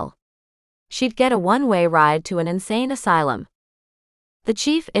well. She'd get a one-way ride to an insane asylum. The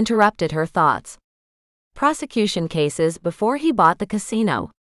chief interrupted her thoughts. Prosecution cases before he bought the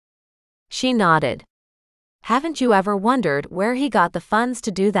casino. She nodded. Haven't you ever wondered where he got the funds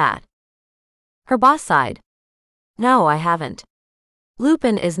to do that? Her boss sighed. No, I haven't.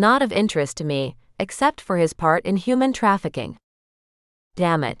 Lupin is not of interest to me, except for his part in human trafficking.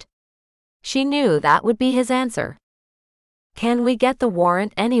 Damn it. She knew that would be his answer. Can we get the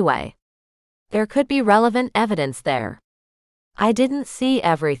warrant anyway? There could be relevant evidence there. I didn't see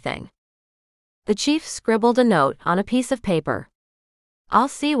everything. The chief scribbled a note on a piece of paper. I'll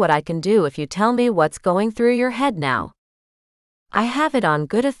see what I can do if you tell me what's going through your head now. I have it on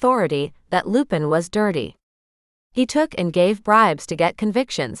good authority that Lupin was dirty. He took and gave bribes to get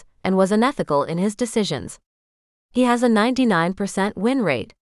convictions and was unethical in his decisions. He has a 99% win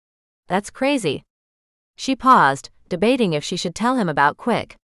rate. That's crazy. She paused, debating if she should tell him about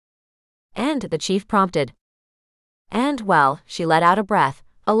Quick. And the chief prompted. And well, she let out a breath,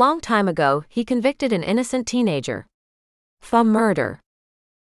 a long time ago he convicted an innocent teenager. For murder.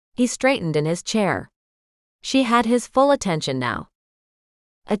 He straightened in his chair. She had his full attention now.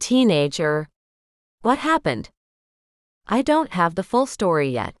 A teenager? What happened? I don't have the full story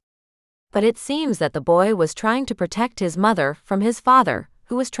yet. But it seems that the boy was trying to protect his mother from his father,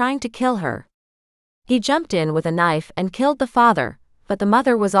 who was trying to kill her. He jumped in with a knife and killed the father, but the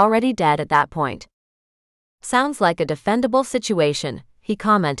mother was already dead at that point. Sounds like a defendable situation, he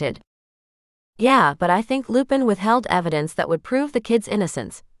commented. Yeah, but I think Lupin withheld evidence that would prove the kid's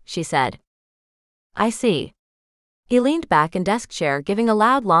innocence, she said. I see. He leaned back in desk chair, giving a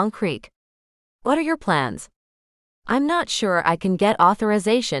loud long creak. What are your plans? I'm not sure I can get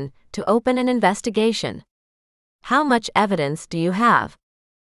authorization to open an investigation. How much evidence do you have?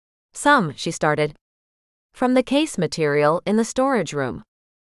 Some, she started. From the case material in the storage room.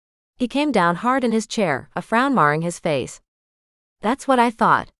 He came down hard in his chair, a frown marring his face. That's what I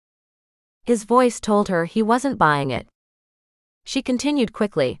thought. His voice told her he wasn't buying it. She continued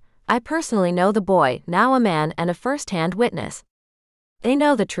quickly, I personally know the boy, now a man and a first-hand witness. They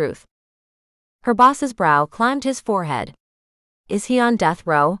know the truth. Her boss's brow climbed his forehead. Is he on death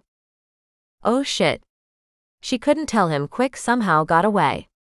row? Oh shit. She couldn't tell him Quick somehow got away.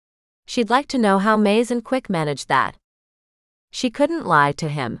 She'd like to know how Mays and Quick managed that. She couldn't lie to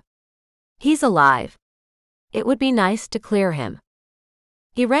him. He's alive. It would be nice to clear him.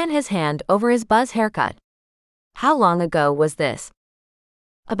 He ran his hand over his buzz haircut. How long ago was this?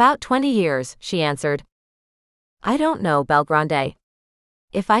 About 20 years, she answered. I don't know, Belgrande.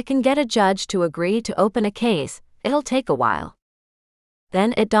 If I can get a judge to agree to open a case, it'll take a while.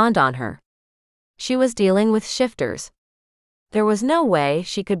 Then it dawned on her. She was dealing with shifters. There was no way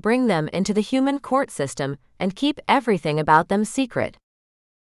she could bring them into the human court system and keep everything about them secret.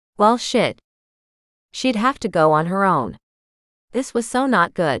 Well, shit. She'd have to go on her own. This was so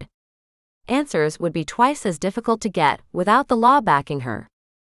not good. Answers would be twice as difficult to get without the law backing her.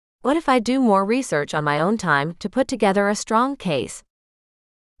 What if I do more research on my own time to put together a strong case?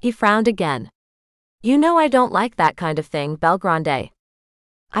 He frowned again. You know I don't like that kind of thing, Belgrande.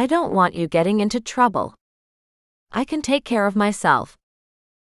 I don't want you getting into trouble. I can take care of myself.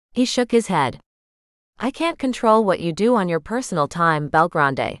 He shook his head. I can't control what you do on your personal time,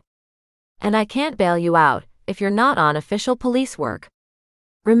 Belgrande. And I can't bail you out if you're not on official police work.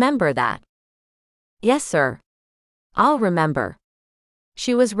 Remember that. Yes, sir. I'll remember.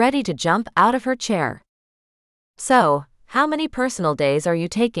 She was ready to jump out of her chair. So, how many personal days are you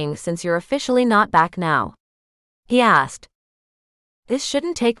taking since you're officially not back now? He asked. This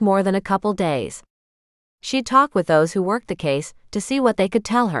shouldn't take more than a couple days. She'd talk with those who worked the case to see what they could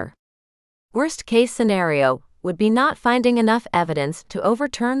tell her. Worst case scenario would be not finding enough evidence to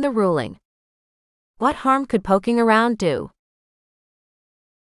overturn the ruling. What harm could poking around do?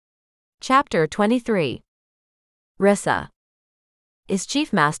 Chapter 23. Rissa. Is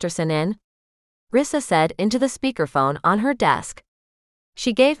Chief Masterson in? Rissa said into the speakerphone on her desk.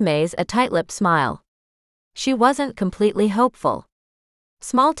 She gave Mays a tight-lipped smile. She wasn't completely hopeful.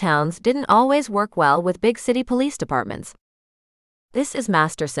 Small towns didn't always work well with big city police departments. This is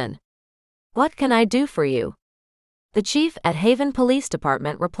Masterson. What can I do for you? The chief at Haven Police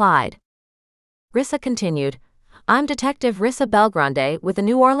Department replied. Rissa continued, I'm Detective Rissa Belgrande with the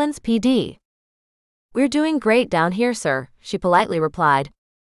New Orleans PD. We're doing great down here, sir, she politely replied.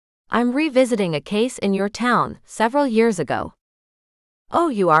 I'm revisiting a case in your town several years ago. Oh,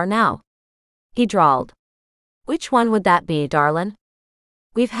 you are now? He drawled. Which one would that be, darlin'?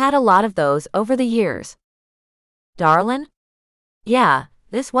 We've had a lot of those over the years. Darlin'? Yeah,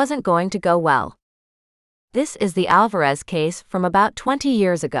 this wasn't going to go well. This is the Alvarez case from about 20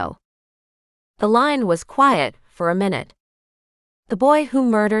 years ago. The line was quiet for a minute. The boy who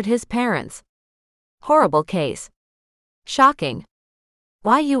murdered his parents. Horrible case. Shocking.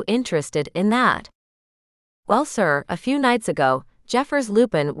 Why you interested in that? Well, sir, a few nights ago, Jeffers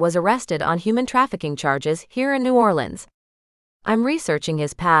Lupin was arrested on human trafficking charges here in New Orleans. I'm researching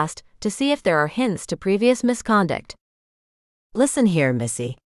his past to see if there are hints to previous misconduct. Listen here,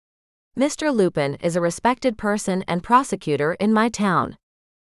 Missy. Mr. Lupin is a respected person and prosecutor in my town.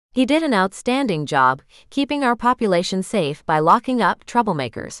 He did an outstanding job keeping our population safe by locking up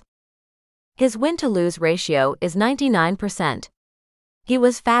troublemakers. His win-to-lose ratio is 99%. He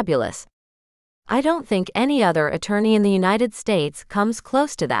was fabulous. I don't think any other attorney in the United States comes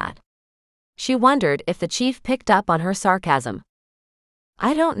close to that. She wondered if the chief picked up on her sarcasm.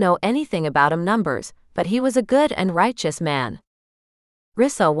 I don't know anything about him numbers, but he was a good and righteous man.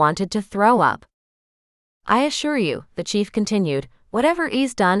 Rissa wanted to throw up. I assure you, the chief continued, whatever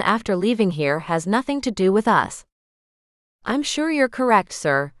he's done after leaving here has nothing to do with us. I'm sure you're correct,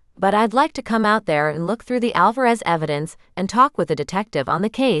 sir, but I'd like to come out there and look through the Alvarez evidence and talk with the detective on the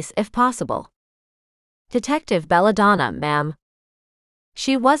case if possible. Detective Belladonna, ma'am.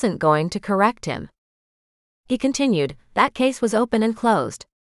 She wasn't going to correct him. He continued, that case was open and closed.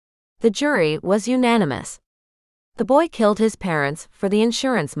 The jury was unanimous. The boy killed his parents for the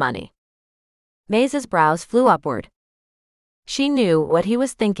insurance money. Maze's brows flew upward. She knew what he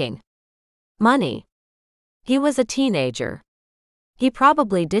was thinking. Money. He was a teenager. He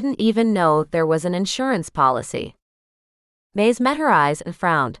probably didn't even know there was an insurance policy. Maze met her eyes and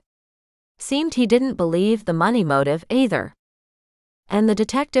frowned. Seemed he didn't believe the money motive either. And the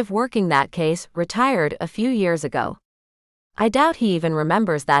detective working that case retired a few years ago. I doubt he even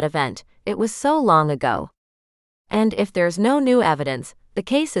remembers that event, it was so long ago. And if there's no new evidence, the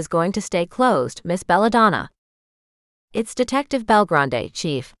case is going to stay closed, Miss Belladonna. It's Detective Belgrande,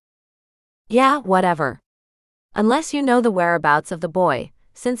 Chief. Yeah, whatever. Unless you know the whereabouts of the boy,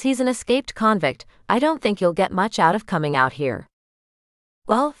 since he's an escaped convict, I don't think you'll get much out of coming out here.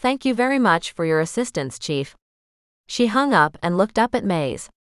 Well, thank you very much for your assistance, Chief. She hung up and looked up at Maze.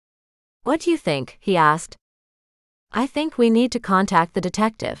 What do you think? He asked. I think we need to contact the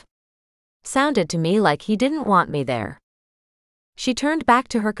detective. Sounded to me like he didn't want me there. She turned back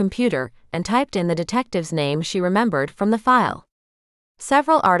to her computer and typed in the detective's name she remembered from the file.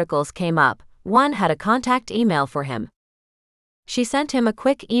 Several articles came up, one had a contact email for him. She sent him a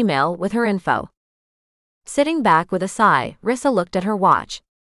quick email with her info. Sitting back with a sigh, Rissa looked at her watch.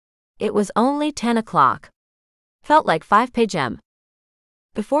 It was only 10 o'clock. Felt like 5 p.m.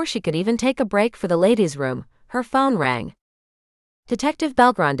 Before she could even take a break for the ladies' room, her phone rang. Detective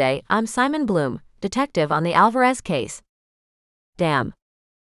Belgrande, I'm Simon Bloom, detective on the Alvarez case. Damn.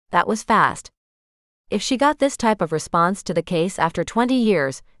 That was fast. If she got this type of response to the case after 20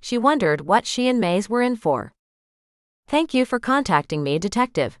 years, she wondered what she and Maze were in for. Thank you for contacting me,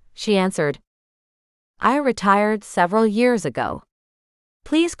 detective, she answered. I retired several years ago.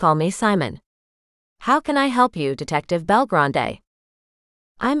 Please call me Simon. How can I help you, Detective Belgrande?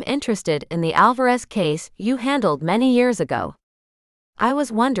 I'm interested in the Alvarez case you handled many years ago. I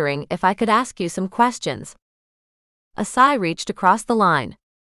was wondering if I could ask you some questions. A sigh reached across the line.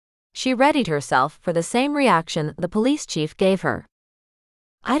 She readied herself for the same reaction the police chief gave her.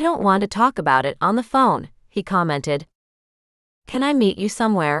 I don't want to talk about it on the phone, he commented. Can I meet you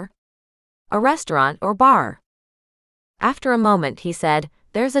somewhere? A restaurant or bar? After a moment he said,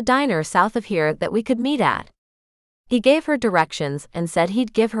 there's a diner south of here that we could meet at. He gave her directions and said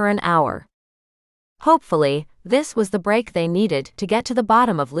he'd give her an hour. Hopefully, this was the break they needed to get to the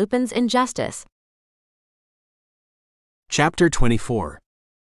bottom of Lupin's injustice. Chapter 24.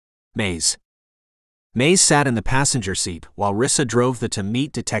 Maze. Maze sat in the passenger seat while Rissa drove to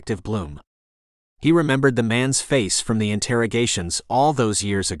meet Detective Bloom. He remembered the man's face from the interrogations all those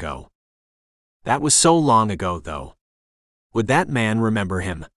years ago. That was so long ago, though. Would that man remember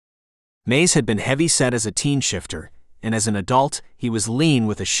him? Maze had been heavy-set as a teen shifter, and as an adult, he was lean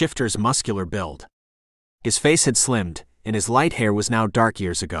with a shifter's muscular build. His face had slimmed, and his light hair was now dark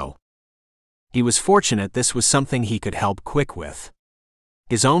years ago. He was fortunate this was something he could help quick with.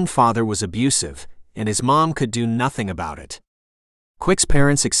 His own father was abusive, and his mom could do nothing about it. Quick's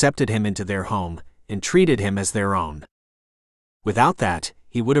parents accepted him into their home and treated him as their own. Without that,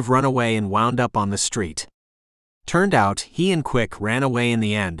 he would have run away and wound up on the street. Turned out he and Quick ran away in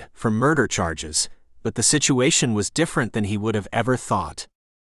the end for murder charges, but the situation was different than he would have ever thought.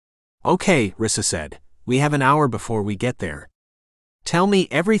 Okay, Rissa said, we have an hour before we get there. Tell me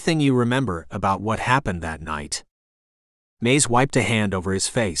everything you remember about what happened that night. Maze wiped a hand over his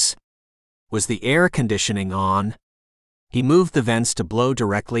face. Was the air conditioning on? He moved the vents to blow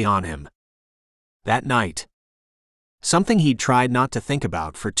directly on him. That night. Something he'd tried not to think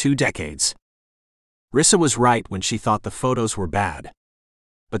about for 2 decades. Rissa was right when she thought the photos were bad.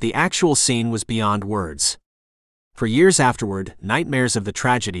 But the actual scene was beyond words. For years afterward, nightmares of the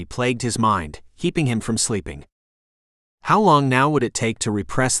tragedy plagued his mind, keeping him from sleeping. How long now would it take to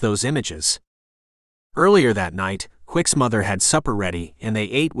repress those images? Earlier that night, Quick's mother had supper ready and they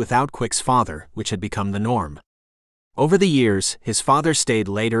ate without Quick's father, which had become the norm. Over the years, his father stayed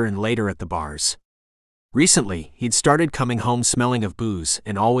later and later at the bars. Recently, he'd started coming home smelling of booze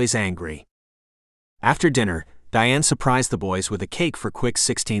and always angry. After dinner, Diane surprised the boys with a cake for Quick's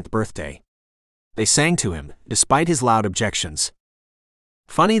 16th birthday. They sang to him, despite his loud objections.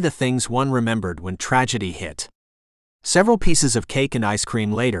 Funny the things one remembered when tragedy hit. Several pieces of cake and ice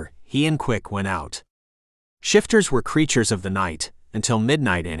cream later, he and Quick went out. Shifters were creatures of the night, until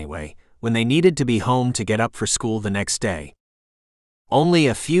midnight anyway, when they needed to be home to get up for school the next day. Only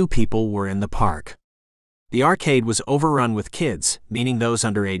a few people were in the park. The arcade was overrun with kids, meaning those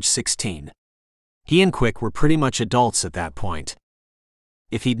under age 16. He and Quick were pretty much adults at that point.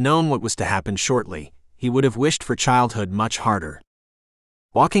 If he'd known what was to happen shortly, he would have wished for childhood much harder.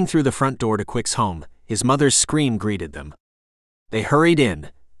 Walking through the front door to Quick's home, his mother's scream greeted them. They hurried in,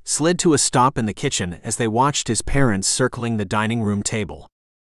 slid to a stop in the kitchen as they watched his parents circling the dining room table.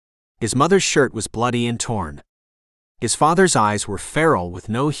 His mother's shirt was bloody and torn. His father's eyes were feral with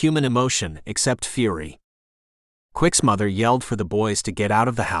no human emotion except fury. Quick's mother yelled for the boys to get out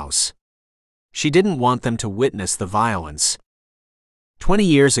of the house. She didn't want them to witness the violence. 20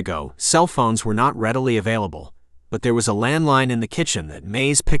 years ago, cell phones were not readily available, but there was a landline in the kitchen that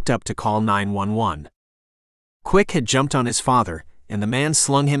Mays picked up to call 911. Quick had jumped on his father, and the man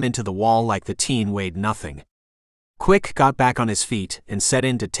slung him into the wall like the teen weighed nothing. Quick got back on his feet and set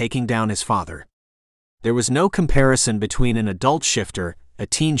into taking down his father. There was no comparison between an adult shifter, a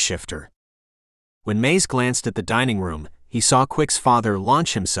teen shifter. When Mays glanced at the dining room, he saw Quick's father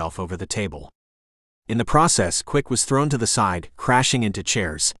launch himself over the table. In the process, Quick was thrown to the side, crashing into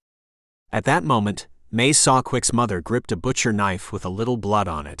chairs. At that moment, Mays saw Quick's mother gripped a butcher knife with a little blood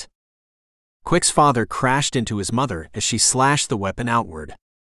on it. Quick's father crashed into his mother as she slashed the weapon outward.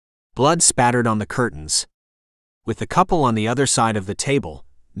 Blood spattered on the curtains. With the couple on the other side of the table,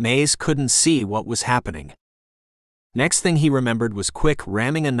 Mays couldn't see what was happening. Next thing he remembered was Quick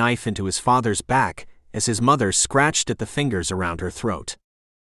ramming a knife into his father's back as his mother scratched at the fingers around her throat.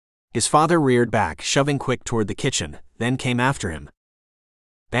 His father reared back, shoving Quick toward the kitchen, then came after him.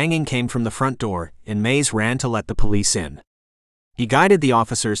 Banging came from the front door, and Mays ran to let the police in. He guided the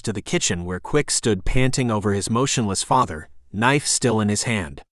officers to the kitchen where Quick stood panting over his motionless father, knife still in his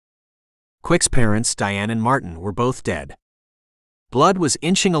hand. Quick's parents, Diane and Martin, were both dead. Blood was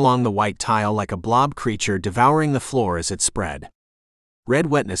inching along the white tile like a blob creature devouring the floor as it spread. Red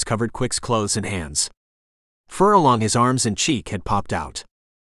wetness covered Quick's clothes and hands. Fur along his arms and cheek had popped out.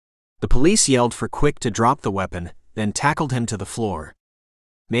 The police yelled for Quick to drop the weapon, then tackled him to the floor.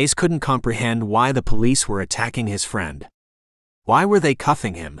 Mays couldn't comprehend why the police were attacking his friend. Why were they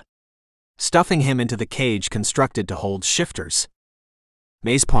cuffing him? Stuffing him into the cage constructed to hold shifters?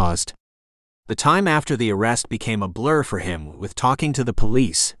 Mays paused. The time after the arrest became a blur for him, with talking to the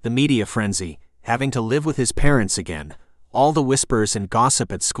police, the media frenzy, having to live with his parents again, all the whispers and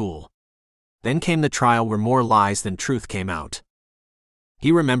gossip at school. Then came the trial where more lies than truth came out.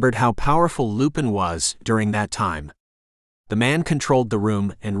 He remembered how powerful Lupin was during that time. The man controlled the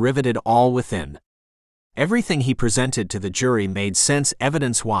room and riveted all within. Everything he presented to the jury made sense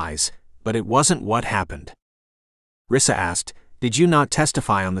evidence-wise, but it wasn't what happened. Rissa asked, "Did you not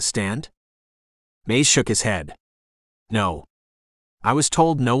testify on the stand?" Mays shook his head. "No. I was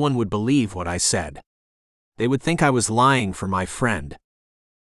told no one would believe what I said. They would think I was lying for my friend."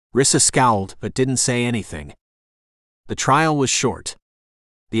 Rissa scowled but didn't say anything. The trial was short.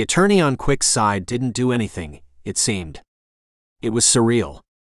 The attorney on Quick's side didn't do anything, it seemed. It was surreal.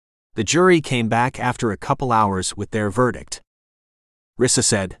 The jury came back after a couple hours with their verdict. Rissa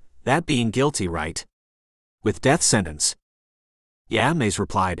said, "That being guilty, right? With death sentence?" "Yeah," Mays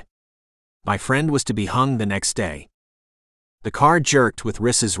replied. "My friend was to be hung the next day." The car jerked with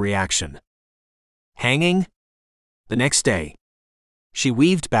Rissa's reaction. "Hanging?" "The next day." She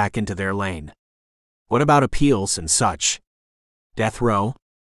weaved back into their lane. "What about appeals and such? Death row?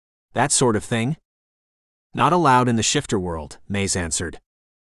 That sort of thing?" "Not allowed in the shifter world," Mays answered.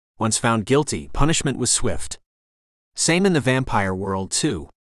 "Once found guilty, punishment was swift. Same in the vampire world too.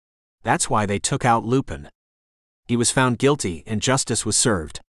 That's why they took out Lupin. He was found guilty and justice was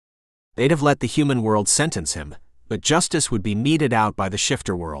served. They'd have let the human world sentence him, but justice would be meted out by the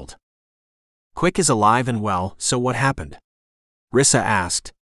shifter world." "Quick is alive and well, so what happened?" Rissa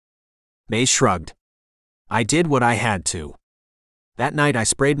asked. Mays shrugged. "I did what I had to. That night I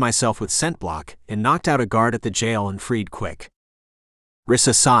sprayed myself with scent block and knocked out a guard at the jail and freed Quick.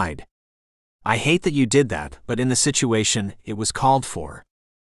 Rissa sighed. I hate that you did that, but in the situation, it was called for.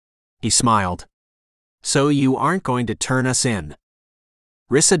 He smiled. So you aren't going to turn us in?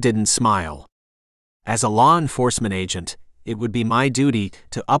 Rissa didn't smile. As a law enforcement agent, it would be my duty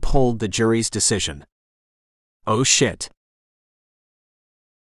to uphold the jury's decision. Oh shit.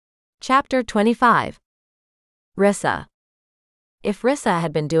 Chapter 25. Rissa. If Rissa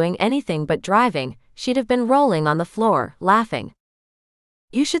had been doing anything but driving, she'd have been rolling on the floor, laughing.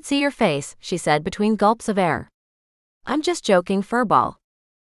 You should see your face, she said between gulps of air. I'm just joking, furball.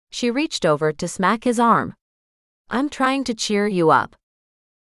 She reached over to smack his arm. I'm trying to cheer you up.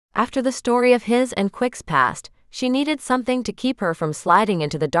 After the story of his and Quick's past, she needed something to keep her from sliding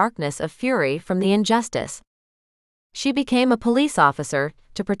into the darkness of fury from the injustice. She became a police officer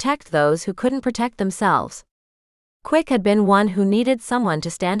to protect those who couldn't protect themselves. Quick had been one who needed someone to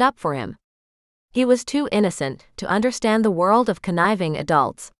stand up for him. He was too innocent to understand the world of conniving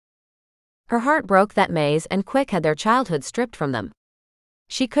adults. Her heart broke that Maze and Quick had their childhood stripped from them.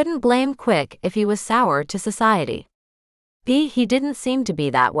 She couldn't blame Quick if he was sour to society. He didn't seem to be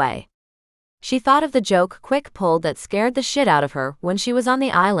that way. She thought of the joke Quick pulled that scared the shit out of her when she was on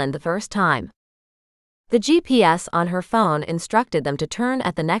the island the first time. The GPS on her phone instructed them to turn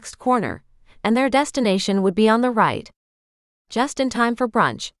at the next corner, and their destination would be on the right. Just in time for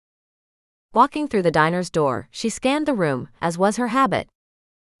brunch. Walking through the diner's door, she scanned the room, as was her habit.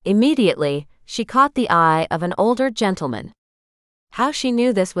 Immediately, she caught the eye of an older gentleman. How she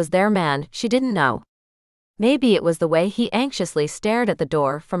knew this was their man, she didn't know. Maybe it was the way he anxiously stared at the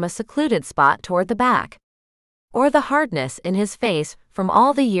door from a secluded spot toward the back. Or the hardness in his face from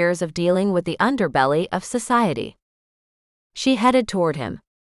all the years of dealing with the underbelly of society. She headed toward him.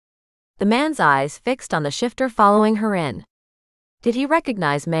 The man's eyes fixed on the shifter following her in. Did he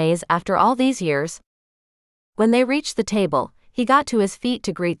recognize Maze after all these years? When they reached the table, he got to his feet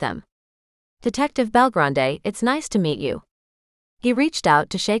to greet them. Detective Belgrande, it's nice to meet you. He reached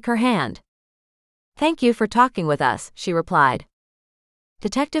out to shake her hand. Thank you for talking with us, she replied.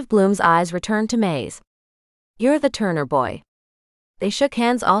 Detective Bloom's eyes returned to Maze. You're the Turner boy. They shook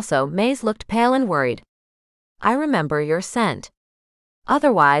hands also. Maze looked pale and worried. I remember your scent.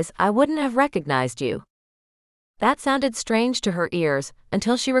 Otherwise, I wouldn't have recognized you. That sounded strange to her ears,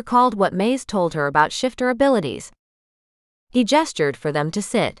 until she recalled what Maze told her about shifter abilities. He gestured for them to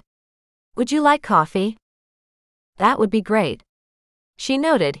sit. Would you like coffee? That would be great. She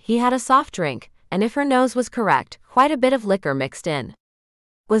noted he had a soft drink, and if her nose was correct, quite a bit of liquor mixed in.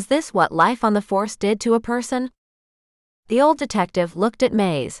 Was this what life on the force did to a person? The old detective looked at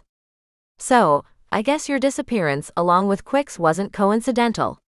Maze. So, I guess your disappearance along with Quick's wasn't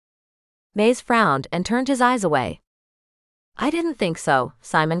coincidental. Maze frowned and turned his eyes away. I didn't think so,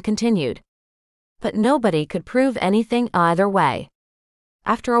 Simon continued. But nobody could prove anything either way.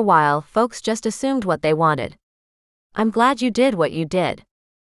 After a while, folks just assumed what they wanted. I'm glad you did what you did.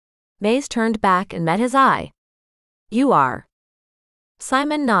 Maze turned back and met his eye. You are.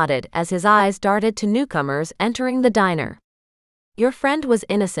 Simon nodded as his eyes darted to newcomers entering the diner. Your friend was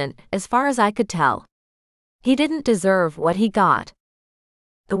innocent, as far as I could tell. He didn't deserve what he got.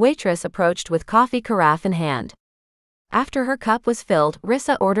 The waitress approached with coffee carafe in hand. After her cup was filled,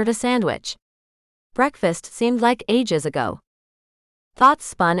 Rissa ordered a sandwich. Breakfast seemed like ages ago. Thoughts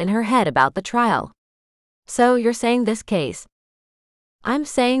spun in her head about the trial. So you're saying this case? I'm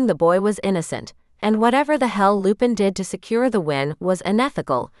saying the boy was innocent, and whatever the hell Lupin did to secure the win was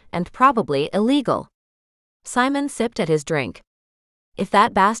unethical, and probably illegal. Simon sipped at his drink. If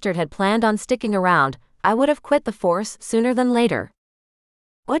that bastard had planned on sticking around, I would have quit the force sooner than later.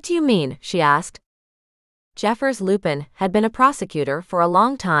 What do you mean? She asked. Jeffers Lupin had been a prosecutor for a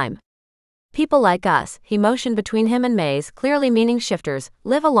long time. People like us, he motioned between him and Maze, clearly meaning shifters,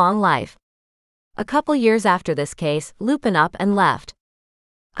 live a long life. A couple years after this case, Lupin up and left.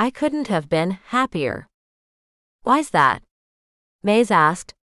 I couldn't have been happier. Why's that? Maze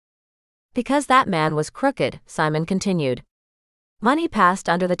asked. Because that man was crooked, Simon continued. Money passed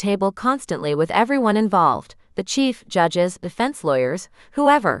under the table constantly with everyone involved, the chief, judges, defense lawyers,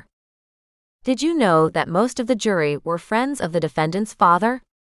 whoever. Did you know that most of the jury were friends of the defendant's father?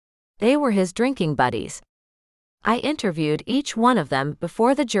 They were his drinking buddies. I interviewed each one of them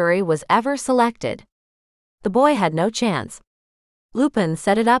before the jury was ever selected. The boy had no chance. Lupin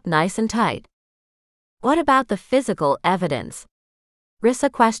set it up nice and tight. What about the physical evidence?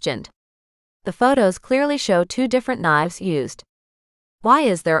 Rissa questioned. The photos clearly show two different knives used. Why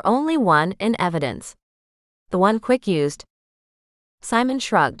is there only one in evidence? The one Quick used? Simon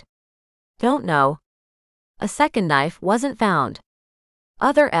shrugged. Don't know. A second knife wasn't found.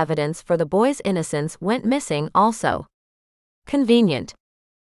 Other evidence for the boy's innocence went missing also. Convenient.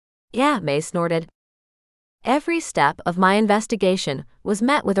 Yeah, Maze snorted. Every step of my investigation was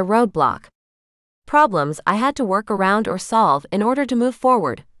met with a roadblock. Problems I had to work around or solve in order to move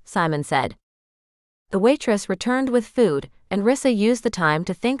forward, Simon said. The waitress returned with food, and Rissa used the time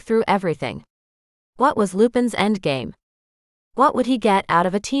to think through everything. What was Lupin's endgame? What would he get out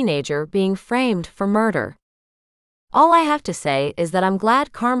of a teenager being framed for murder? All I have to say is that I'm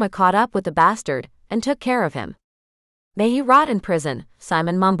glad karma caught up with the bastard and took care of him. May he rot in prison,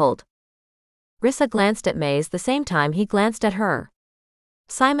 Simon mumbled. Rissa glanced at Maze the same time he glanced at her.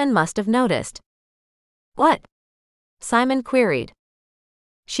 Simon must have noticed. What? Simon queried.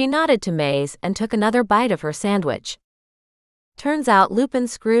 She nodded to Maze and took another bite of her sandwich. Turns out Lupin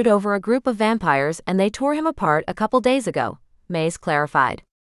screwed over a group of vampires and they tore him apart a couple days ago, Maze clarified.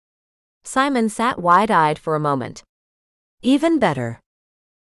 Simon sat wide-eyed for a moment. Even better.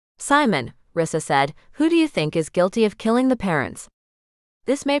 Simon, Rissa said, who do you think is guilty of killing the parents?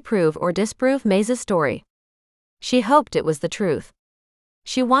 This may prove or disprove Maze's story. She hoped it was the truth.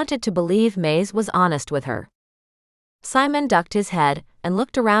 She wanted to believe Maze was honest with her. Simon ducked his head and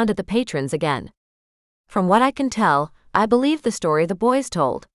looked around at the patrons again. From what I can tell, I believe the story the boys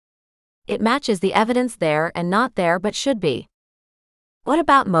told. It matches the evidence there and not there but should be. What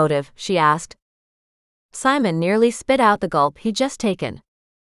about motive? She asked. Simon nearly spit out the gulp he'd just taken.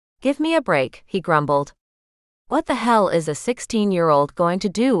 Give me a break, he grumbled. What the hell is a 16-year-old going to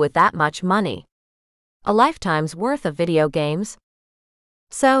do with that much money? A lifetime's worth of video games?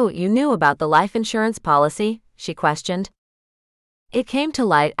 So, you knew about the life insurance policy? She questioned. It came to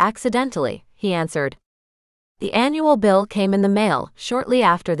light accidentally, he answered. The annual bill came in the mail shortly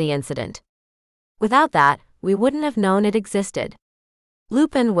after the incident. Without that, we wouldn't have known it existed.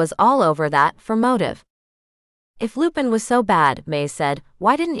 Lupin was all over that for motive. If Lupin was so bad, Maze said,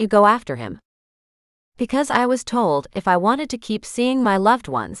 why didn't you go after him? Because I was told if I wanted to keep seeing my loved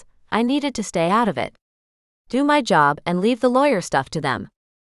ones, I needed to stay out of it. Do my job and leave the lawyer stuff to them.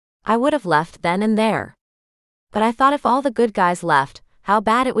 I would have left then and there. But I thought if all the good guys left, how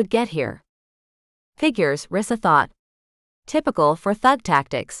bad it would get here. Figures, Rissa thought. Typical for thug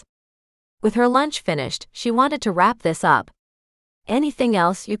tactics. With her lunch finished, she wanted to wrap this up. Anything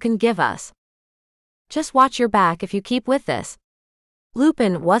else you can give us? Just watch your back if you keep with this.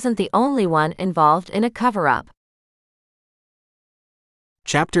 Lupin wasn't the only one involved in a cover-up.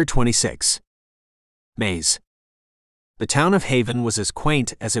 Chapter 26. Maze. The town of Haven was as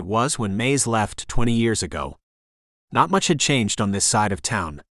quaint as it was when Maze left 20 years ago. Not much had changed on this side of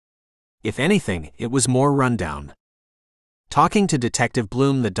town. If anything, it was more rundown. Talking to Detective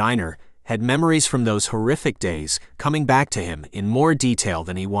Bloom, the diner had memories from those horrific days coming back to him in more detail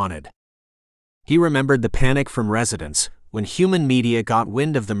than he wanted. He remembered the panic from residents when human media got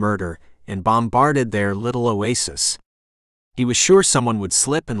wind of the murder and bombarded their little oasis. He was sure someone would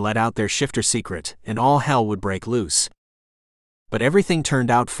slip and let out their shifter secret and all hell would break loose. But everything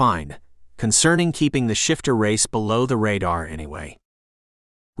turned out fine, concerning keeping the shifter race below the radar anyway.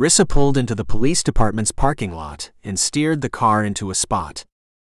 Rissa pulled into the police department's parking lot and steered the car into a spot.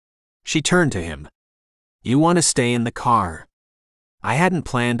 She turned to him. You want to stay in the car? I hadn't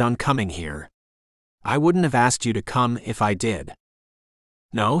planned on coming here. I wouldn't have asked you to come if I did.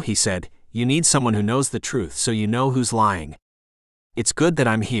 No, he said, you need someone who knows the truth so you know who's lying. It's good that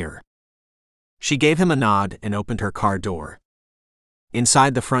I'm here. She gave him a nod and opened her car door.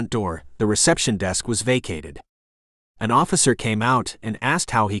 Inside the front door, the reception desk was vacated. An officer came out and asked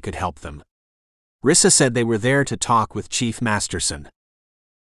how he could help them. Rissa said they were there to talk with Chief Masterson.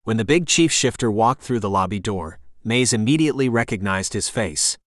 When the big chief shifter walked through the lobby door, Maze immediately recognized his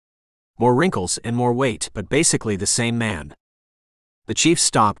face. More wrinkles and more weight, but basically the same man. The chief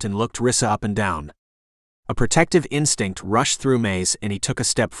stopped and looked Rissa up and down. A protective instinct rushed through Maze and he took a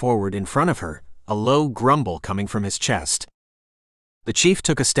step forward in front of her, a low grumble coming from his chest. The chief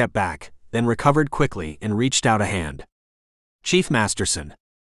took a step back, then recovered quickly and reached out a hand. Chief Masterson.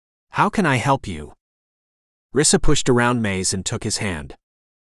 How can I help you? Rissa pushed around Maze and took his hand.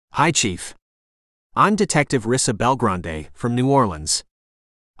 Hi, Chief. I'm Detective Rissa Belgrande from New Orleans.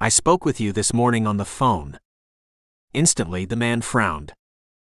 I spoke with you this morning on the phone. Instantly, the man frowned.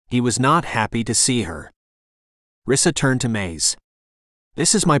 He was not happy to see her. Rissa turned to Maze.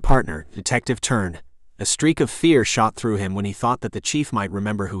 This is my partner, Detective Turn. A streak of fear shot through him when he thought that the chief might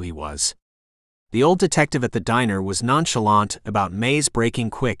remember who he was. The old detective at the diner was nonchalant about Maze breaking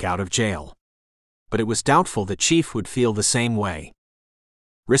quick out of jail. But it was doubtful the chief would feel the same way.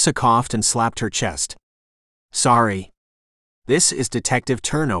 Rissa coughed and slapped her chest. Sorry. This is Detective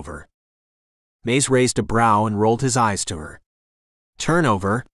Turnover. Maze raised a brow and rolled his eyes to her.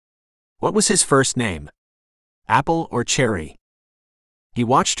 Turnover? What was his first name? Apple or Cherry? He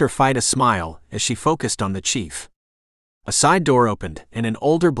watched her fight a smile as she focused on the chief. A side door opened and an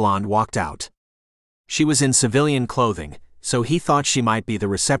older blonde walked out. She was in civilian clothing, so he thought she might be the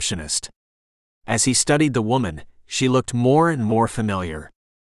receptionist. As he studied the woman, she looked more and more familiar.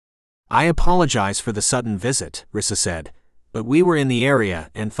 I apologize for the sudden visit, Rissa said, but we were in the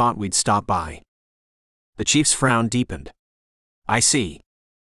area and thought we'd stop by. The chief's frown deepened. I see.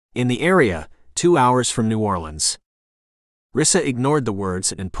 In the area, 2 hours from New Orleans. Rissa ignored the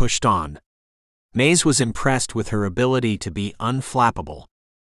words and pushed on. Mays was impressed with her ability to be unflappable.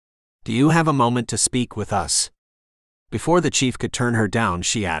 Do you have a moment to speak with us? Before the chief could turn her down,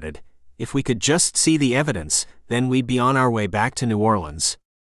 she added, if we could just see the evidence, then we'd be on our way back to New Orleans.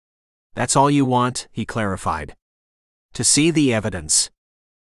 That's all you want, he clarified. To see the evidence.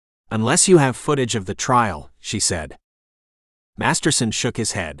 Unless you have footage of the trial, she said. Masterson shook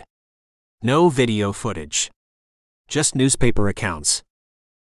his head. No video footage. Just newspaper accounts.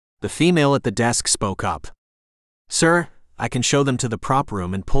 The female at the desk spoke up. Sir, I can show them to the prop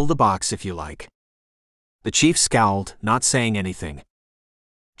room and pull the box if you like. The chief scowled, not saying anything.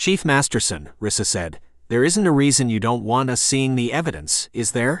 Chief Masterson, Rissa said, there isn't a reason you don't want us seeing the evidence,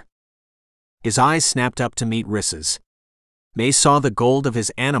 is there? His eyes snapped up to meet Rissa's. Mays saw the gold of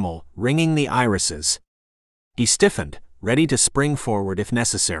his animal ringing the irises. He stiffened, ready to spring forward if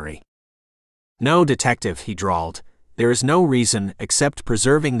necessary. No, detective, he drawled. There is no reason except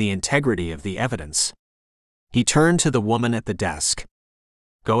preserving the integrity of the evidence. He turned to the woman at the desk.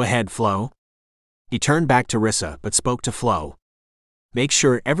 Go ahead, Flo. He turned back to Rissa but spoke to Flo. Make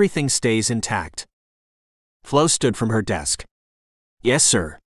sure everything stays intact. Flo stood from her desk. Yes,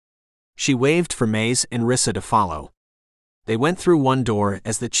 sir. She waved for Mays and Rissa to follow. They went through one door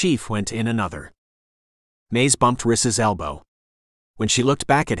as the chief went in another. Mays bumped Rissa's elbow. When she looked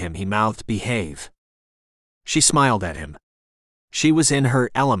back at him, he mouthed, behave. She smiled at him. She was in her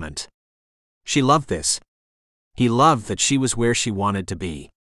element. She loved this. He loved that she was where she wanted to be.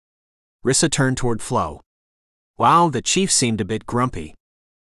 Rissa turned toward Flo. Wow, the chief seemed a bit grumpy.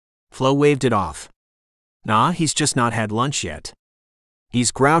 Flo waved it off. Nah, he's just not had lunch yet.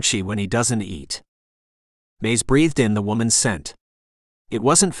 He's grouchy when he doesn't eat. Mays breathed in the woman's scent. It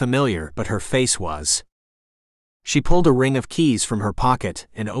wasn't familiar, but her face was. She pulled a ring of keys from her pocket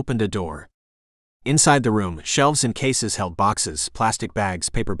and opened a door. Inside the room, shelves and cases held boxes, plastic bags,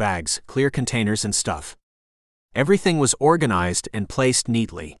 paper bags, clear containers and stuff. Everything was organized and placed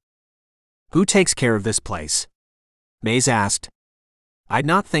neatly. Who takes care of this place? Mays asked. I'd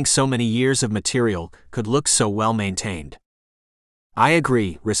not think so many years of material could look so well maintained. I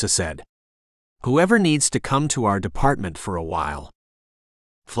agree, Rissa said. Whoever needs to come to our department for a while.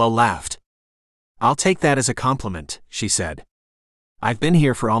 Flo laughed. I'll take that as a compliment, she said. I've been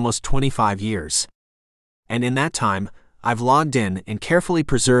here for almost 25 years. And in that time, I've logged in and carefully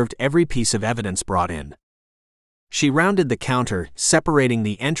preserved every piece of evidence brought in. She rounded the counter, separating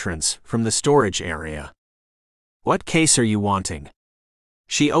the entrance from the storage area. What case are you wanting?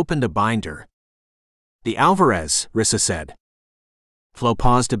 She opened a binder. The Alvarez, Rissa said. Flo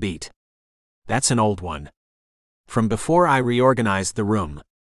paused a beat. That's an old one. From before I reorganized the room.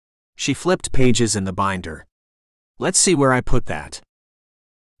 She flipped pages in the binder. Let's see where I put that.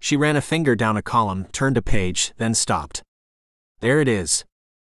 She ran a finger down a column, turned a page, then stopped. There it is.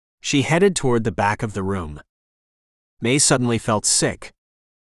 She headed toward the back of the room. May suddenly felt sick.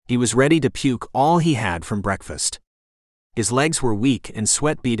 He was ready to puke all he had from breakfast. His legs were weak and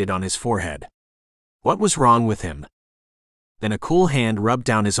sweat beaded on his forehead. What was wrong with him? Then a cool hand rubbed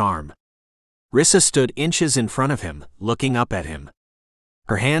down his arm. Rissa stood inches in front of him, looking up at him.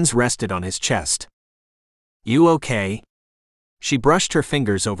 Her hands rested on his chest. You okay? She brushed her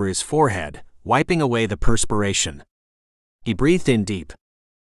fingers over his forehead, wiping away the perspiration. He breathed in deep.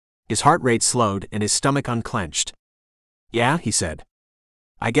 His heart rate slowed and his stomach unclenched. Yeah, he said.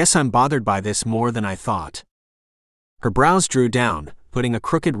 I guess I'm bothered by this more than I thought. Her brows drew down, putting a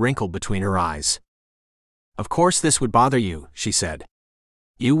crooked wrinkle between her eyes. Of course this would bother you, she said.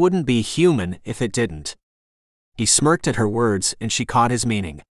 You wouldn't be human if it didn't. He smirked at her words and she caught his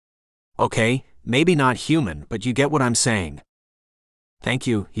meaning. Okay, maybe not human, but you get what I'm saying. Thank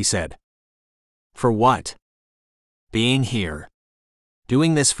you, he said. For what? Being here.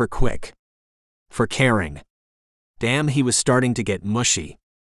 Doing this for Quick. For caring. Damn, he was starting to get mushy.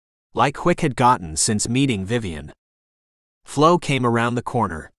 Like Quick had gotten since meeting Vivian. Flo came around the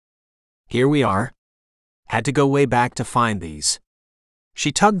corner. Here we are. Had to go way back to find these.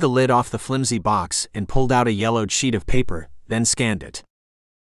 She tugged the lid off the flimsy box and pulled out a yellowed sheet of paper, then scanned it.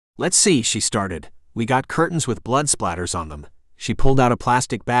 Let's see, she started. We got curtains with blood splatters on them. she pulled out a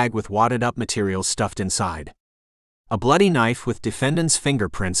plastic bag with wadded-up materials stuffed inside. A bloody knife with defendant's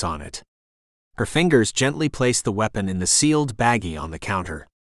fingerprints on it. Her fingers gently placed the weapon in the sealed baggie on the counter.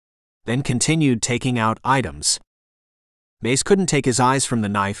 Then continued taking out items. Mays couldn't take his eyes from the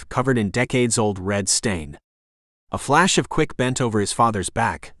knife covered in decades-old red stain. A flash of Quick bent over his father's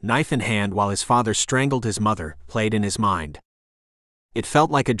back, knife in hand while his father strangled his mother, played in his mind. It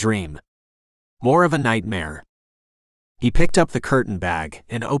felt like a dream. More of a nightmare. He picked up the curtain bag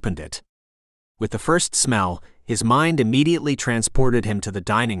and opened it. With the first smell, his mind immediately transported him to the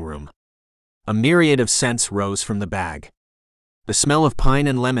dining room. A myriad of scents rose from the bag. The smell of pine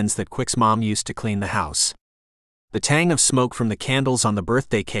and lemons that Quick's mom used to clean the house. The tang of smoke from the candles on the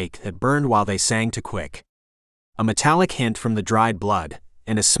birthday cake that burned while they sang to Quick. A metallic hint from the dried blood,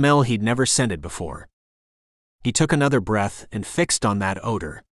 and a smell he'd never scented before. He took another breath and fixed on that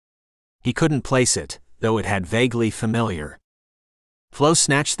odor. He couldn't place it, though it had vaguely familiar. Flo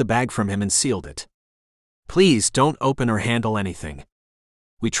snatched the bag from him and sealed it. Please don't open or handle anything.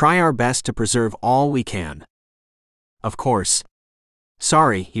 We try our best to preserve all we can. Of course.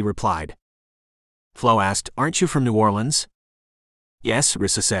 Sorry, he replied. Flo asked, aren't you from New Orleans? Yes,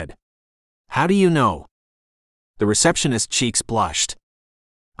 Rissa said. How do you know? The receptionist's cheeks blushed.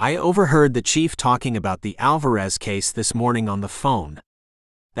 I overheard the chief talking about the Alvarez case this morning on the phone.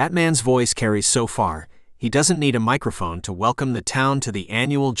 That man's voice carries so far, he doesn't need a microphone to welcome the town to the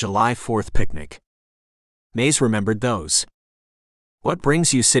annual July 4th picnic. Mays remembered those. What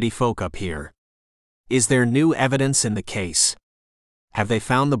brings you city folk up here? Is there new evidence in the case? Have they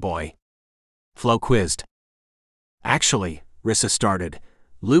found the boy? Flo quizzed. Actually, Rissa started,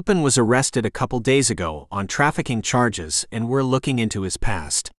 Lupin was arrested a couple days ago on trafficking charges and we're looking into his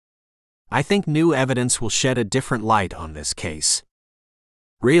past. I think new evidence will shed a different light on this case.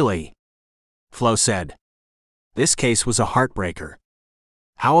 Really? Flo said. This case was a heartbreaker.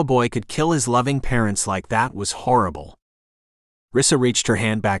 How a boy could kill his loving parents like that was horrible. Rissa reached her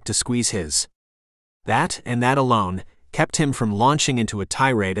hand back to squeeze his. That, and that alone, kept him from launching into a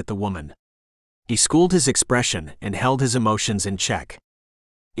tirade at the woman. He schooled his expression and held his emotions in check.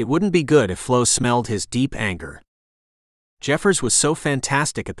 It wouldn't be good if Flo smelled his deep anger. Jeffers was so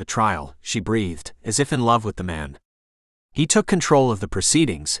fantastic at the trial, she breathed, as if in love with the man. He took control of the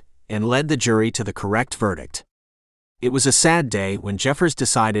proceedings and led the jury to the correct verdict. It was a sad day when Jeffers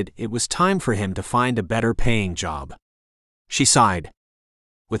decided it was time for him to find a better paying job. She sighed.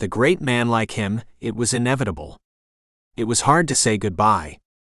 With a great man like him, it was inevitable. It was hard to say goodbye.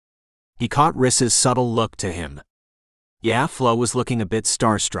 He caught Rissa's subtle look to him. Yeah, Flo was looking a bit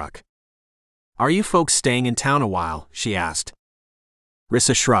starstruck. Are you folks staying in town a while? She asked.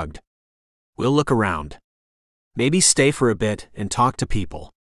 Rissa shrugged. We'll look around. Maybe stay for a bit and talk to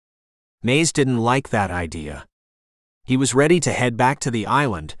people. Mays didn't like that idea. He was ready to head back to the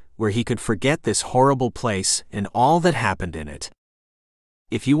island, where he could forget this horrible place and all that happened in it.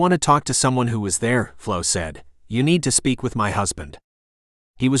 If you want to talk to someone who was there, Flo said, you need to speak with my husband.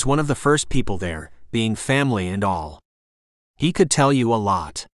 He was one of the first people there, being family and all. He could tell you a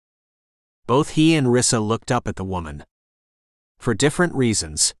lot. Both he and Rissa looked up at the woman. For different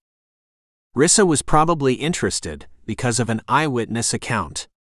reasons. Rissa was probably interested because of an eyewitness account.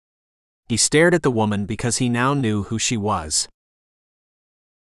 He stared at the woman because he now knew who she was.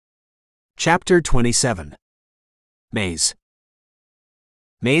 Chapter 27. Mays.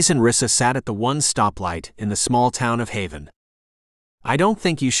 Mays and Rissa sat at the one stoplight in the small town of Haven. I don't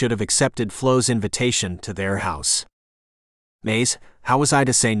think you should have accepted Flo's invitation to their house. Mays, how was I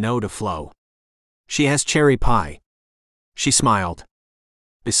to say no to Flo? She has cherry pie. She smiled.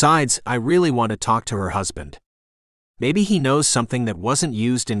 Besides, I really want to talk to her husband. Maybe he knows something that wasn't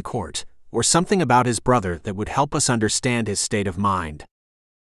used in court, or something about his brother that would help us understand his state of mind.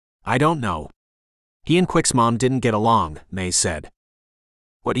 I don't know. He and Quick's mom didn't get along, Mays said.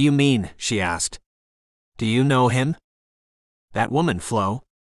 What do you mean? She asked. Do you know him? That woman, Flo.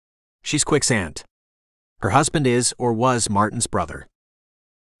 She's Quick's aunt. Her husband is or was Martin's brother.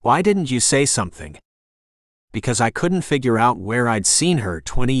 Why didn't you say something? Because I couldn't figure out where I'd seen her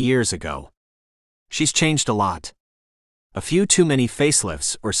 20 years ago. She's changed a lot. A few too many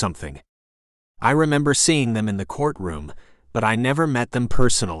facelifts or something. I remember seeing them in the courtroom, but I never met them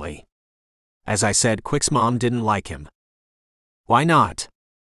personally. As I said, Quick's mom didn't like him. Why not?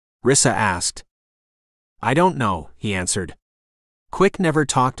 Rissa asked. I don't know, he answered. Quick never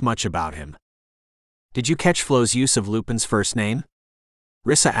talked much about him. Did you catch Flo's use of Lupin's first name?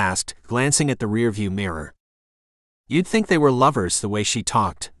 Rissa asked, glancing at the rearview mirror. You'd think they were lovers the way she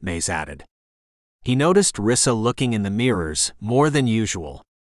talked, Mays added. He noticed Rissa looking in the mirrors more than usual.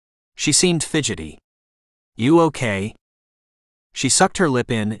 She seemed fidgety. You okay? She sucked her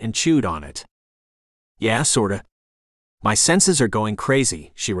lip in and chewed on it. Yeah, sorta. My senses are going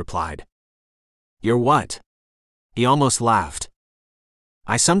crazy, she replied. You're what? He almost laughed.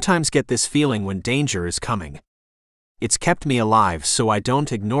 I sometimes get this feeling when danger is coming. It's kept me alive so I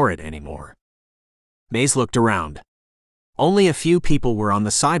don't ignore it anymore. Maze looked around. Only a few people were on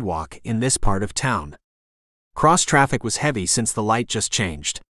the sidewalk in this part of town. Cross traffic was heavy since the light just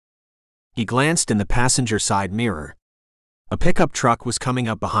changed. He glanced in the passenger side mirror. A pickup truck was coming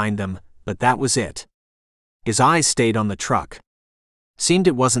up behind them, but that was it. His eyes stayed on the truck. Seemed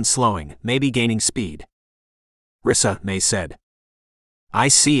it wasn't slowing, maybe gaining speed. Rissa, Maze said. I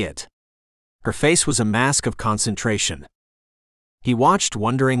see it. Her face was a mask of concentration. He watched,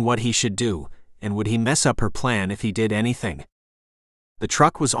 wondering what he should do, and would he mess up her plan if he did anything. The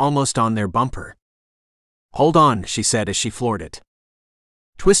truck was almost on their bumper. Hold on, she said as she floored it.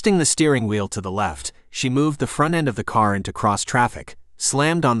 Twisting the steering wheel to the left, she moved the front end of the car into cross traffic,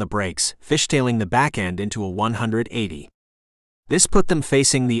 slammed on the brakes, fishtailing the back end into a 180. This put them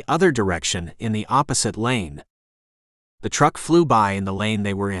facing the other direction in the opposite lane. The truck flew by in the lane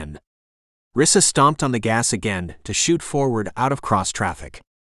they were in. Rissa stomped on the gas again to shoot forward out of cross traffic.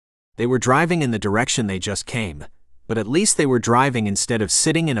 They were driving in the direction they just came, but at least they were driving instead of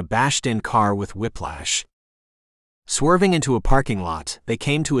sitting in a bashed-in car with whiplash. Swerving into a parking lot, they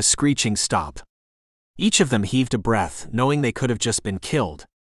came to a screeching stop. Each of them heaved a breath, knowing they could have just been killed.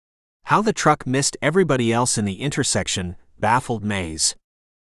 How the truck missed everybody else in the intersection baffled Maze.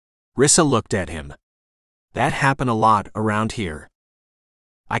 Rissa looked at him. That happened a lot around here.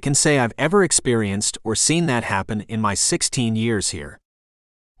 I can say I've ever experienced or seen that happen in my 16 years here.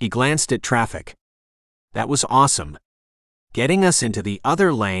 He glanced at traffic. That was awesome. Getting us into the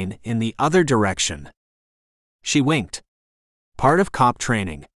other lane in the other direction. She winked. Part of cop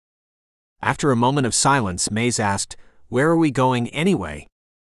training. After a moment of silence, Maze asked, Where are we going anyway?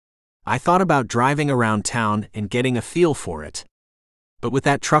 I thought about driving around town and getting a feel for it. But with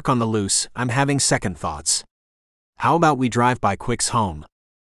that truck on the loose, I'm having second thoughts. How about we drive by Quick's home?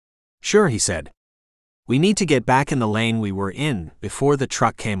 Sure, he said. We need to get back in the lane we were in before the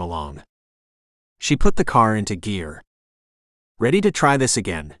truck came along. She put the car into gear. Ready to try this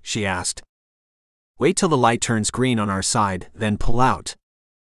again, she asked. Wait till the light turns green on our side, then pull out.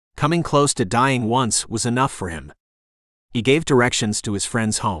 Coming close to dying once was enough for him. He gave directions to his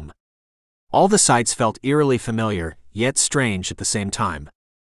friend's home. All the sights felt eerily familiar, yet strange at the same time.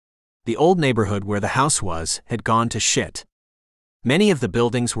 The old neighborhood where the house was had gone to shit. Many of the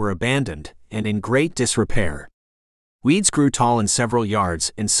buildings were abandoned and in great disrepair. Weeds grew tall in several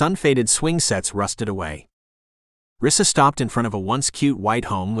yards and sun-faded swing sets rusted away. Rissa stopped in front of a once cute white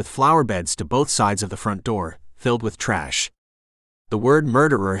home with flower beds to both sides of the front door, filled with trash. The word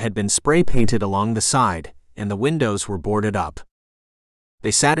murderer had been spray-painted along the side, and the windows were boarded up.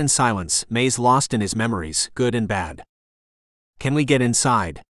 They sat in silence, Maze lost in his memories, good and bad. Can we get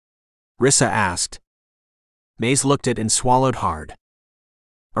inside? Rissa asked. Maze looked at and swallowed hard.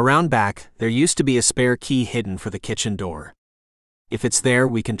 Around back, there used to be a spare key hidden for the kitchen door. If it's there,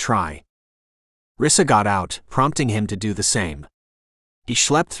 we can try. Rissa got out, prompting him to do the same. He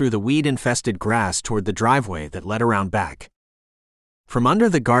schlepped through the weed-infested grass toward the driveway that led around back. From under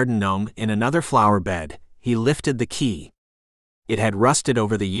the garden gnome in another flower bed, he lifted the key. It had rusted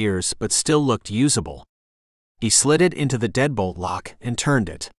over the years but still looked usable. He slid it into the deadbolt lock and turned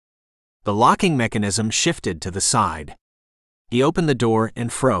it. The locking mechanism shifted to the side. He opened the door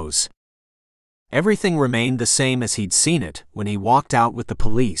and froze. Everything remained the same as he'd seen it when he walked out with the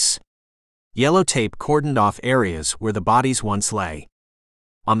police. Yellow tape cordoned off areas where the bodies once lay.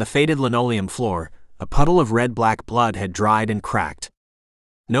 On the faded linoleum floor, a puddle of red-black blood had dried and cracked.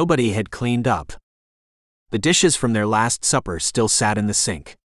 Nobody had cleaned up. The dishes from their last supper still sat in the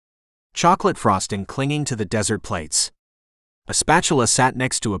sink. Chocolate frosting clinging to the dessert plates. A spatula sat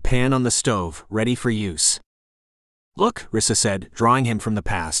next to a pan on the stove, ready for use. Look, Rissa said, drawing him from the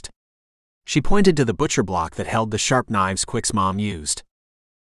past. She pointed to the butcher block that held the sharp knives Quick's mom used.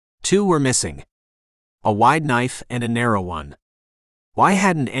 2 were missing. A wide knife and a narrow one. Why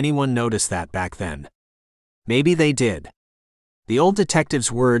hadn't anyone noticed that back then? Maybe they did. The old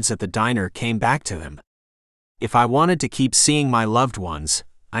detective's words at the diner came back to him. If I wanted to keep seeing my loved ones,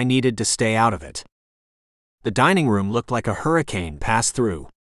 I needed to stay out of it. The dining room looked like a hurricane passed through.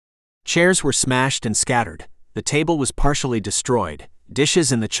 Chairs were smashed and scattered, the table was partially destroyed,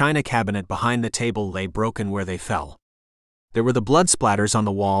 dishes in the china cabinet behind the table lay broken where they fell. There were the blood splatters on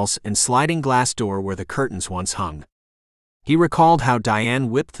the walls and sliding glass door where the curtains once hung. He recalled how Diane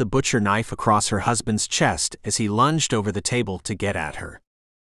whipped the butcher knife across her husband's chest as he lunged over the table to get at her.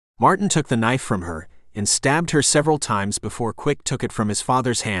 Martin took the knife from her, and stabbed her several times before Quick took it from his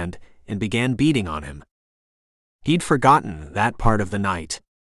father's hand and began beating on him. He'd forgotten that part of the night.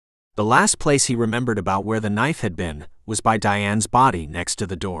 The last place he remembered about where the knife had been was by Diane's body next to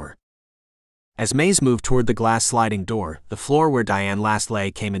the door. As Mays moved toward the glass sliding door, the floor where Diane last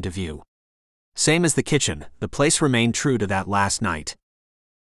lay came into view. Same as the kitchen, the place remained true to that last night.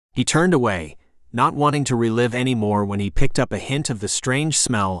 He turned away, not wanting to relive any more when he picked up a hint of the strange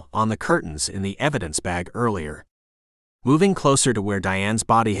smell on the curtains in the evidence bag earlier. Moving closer to where Diane's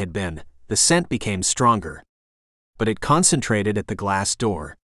body had been, the scent became stronger. But it concentrated at the glass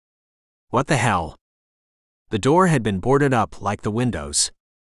door. What the hell? The door had been boarded up like the windows.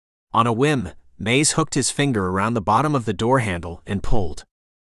 On a whim, Mays hooked his finger around the bottom of the door handle and pulled.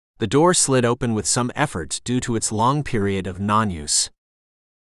 The door slid open with some effort due to its long period of non-use.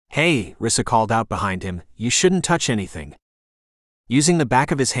 "Hey," Rissa called out behind him, "you shouldn't touch anything." Using the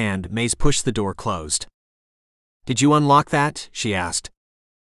back of his hand, Mays pushed the door closed. "Did you unlock that?" she asked.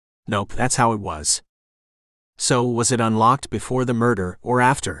 "Nope, that's how it was." "So, was it unlocked before the murder or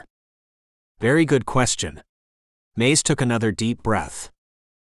after?" "Very good question." Mays took another deep breath.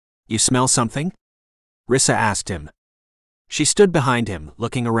 "You smell something?" Rissa asked him. She stood behind him,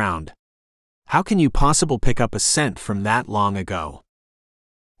 looking around. "How can you possibly pick up a scent from that long ago?"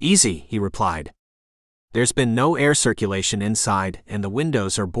 "Easy," he replied. "There's been no air circulation inside and the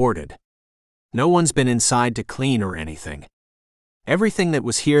windows are boarded. No one's been inside to clean or anything. Everything that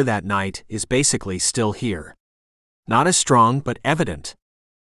was here that night is basically still here. Not as strong but evident.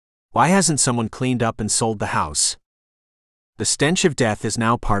 Why hasn't someone cleaned up and sold the house? The stench of death is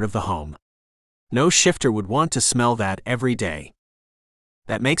now part of the home. No shifter would want to smell that every day."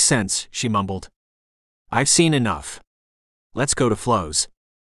 "That makes sense," she mumbled. "I've seen enough. Let's go to Flo's.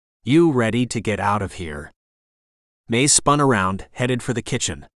 You ready to get out of here?" Mays spun around, headed for the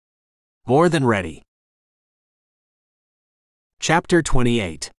kitchen. "More than ready." Chapter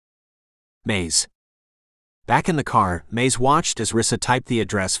 28. Mays. Back in the car, Mays watched as Rissa typed the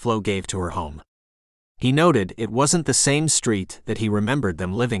address Flo gave to her home. He noted it wasn't the same street that he remembered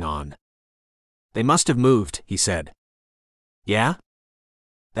them living on. "They must have moved," he said. "Yeah?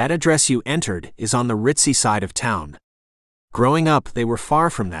 That address you entered is on the ritzy side of town. Growing up, they were far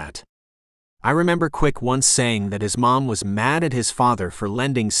from that. I remember Quick once saying that his mom was mad at his father for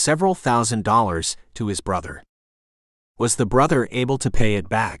lending several $1,000s to his brother. Was the brother able to pay it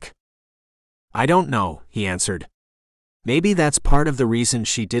back?" "I don't know," he answered. "Maybe that's part of the reason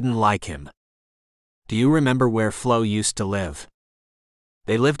she didn't like him." "Do you remember where Flo used to live?"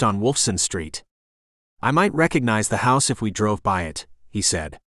 "They lived on Wolfson Street. I might recognize the house if we drove by it," he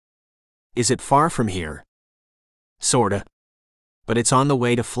said. "Is it far from here?" "Sorta. But it's on the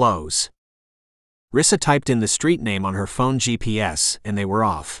way to Flo's." Rissa typed in the street name on her phone GPS and they were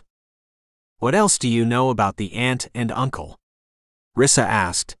off. "What else do you know about the aunt and uncle?" Rissa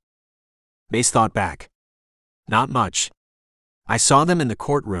asked. Mays thought back. "Not much. I saw them in the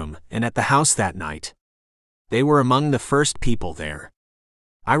courtroom and at the house that night. They were among the first people there.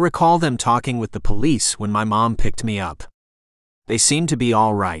 I recall them talking with the police when my mom picked me up. They seemed to be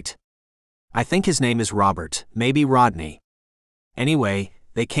all right. I think his name is Robert, maybe Rodney. Anyway,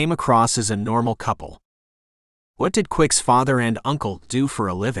 they came across as a normal couple." "What did Quick's father and uncle do for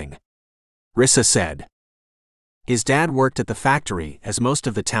a living?" Rissa said. "His dad worked at the factory, as most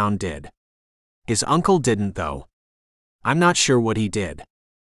of the town did. His uncle didn't though. I'm not sure what he did.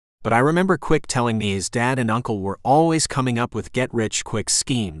 But I remember Quick telling me his dad and uncle were always coming up with get-rich-quick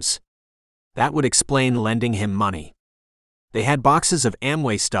schemes. That would explain lending him money. They had boxes of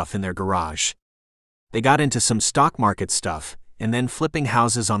Amway stuff in their garage. They got into some stock market stuff, and then flipping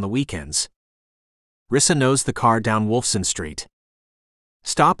houses on the weekends." Rissa nosed the car down Wolfson Street.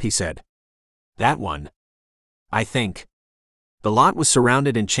 "Stop," he said. "That one. I think." The lot was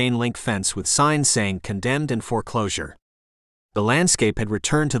surrounded in chain-link fence with signs saying condemned and foreclosure. The landscape had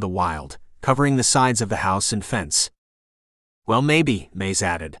returned to the wild, covering the sides of the house and fence. "Well, maybe," Mays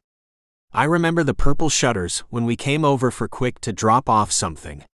added. "I remember the purple shutters when we came over for Quick to drop off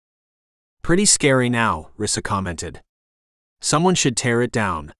something." "Pretty scary now," Rissa commented. "Someone should tear it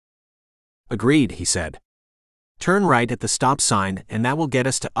down." "Agreed," he said. "Turn right at the stop sign and that will get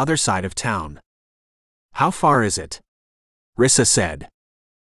us to other side of town." "How far is it?" Rissa said.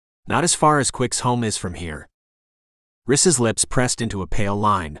 "Not as far as Quick's home is from here." Rissa's lips pressed into a pale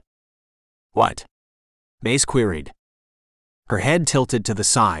line. "What?" Mays queried. Her head tilted to the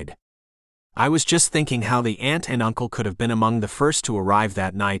side. "I was just thinking how the aunt and uncle could have been among the first to arrive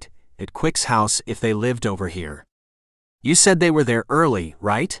that night at Quick's house if they lived over here. You said they were there early,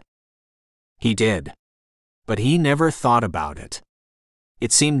 right?" He did. But he never thought about it.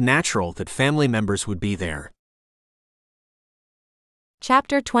 It seemed natural that family members would be there.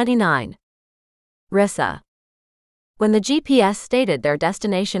 Chapter 29. Rissa. When the GPS stated their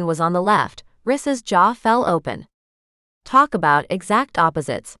destination was on the left, Rissa's jaw fell open. Talk about exact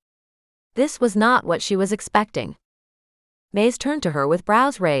opposites. This was not what she was expecting. Maze turned to her with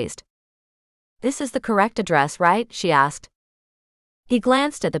brows raised. "This is the correct address, right?" she asked. He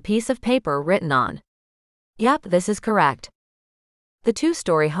glanced at the piece of paper written on. "Yup, this is correct." The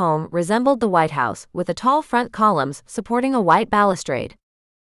two-story home resembled the White House, with the tall front columns supporting a white balustrade.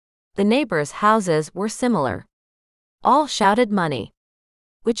 The neighbors' houses were similar. All shouted money,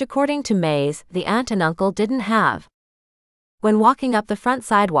 which according to Maze, the aunt and uncle didn't have. When walking up the front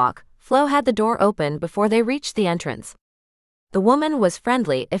sidewalk, Flo had the door open before they reached the entrance. The woman was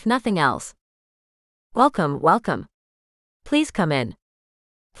friendly if nothing else. "Welcome, welcome. Please come in."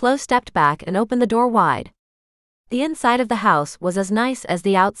 Flo stepped back and opened the door wide. The inside of the house was as nice as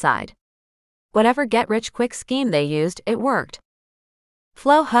the outside. Whatever get-rich-quick scheme they used, it worked.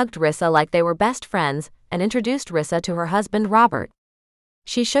 Flo hugged Rissa like they were best friends and introduced Rissa to her husband Robert.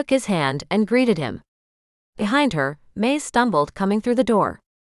 She shook his hand and greeted him. Behind her, Maze stumbled coming through the door.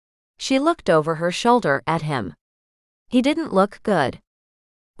 She looked over her shoulder at him. He didn't look good.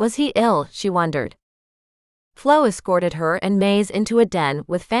 Was he ill, she wondered. Flo escorted her and Maze into a den